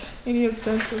opposed? Any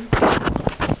abstentions?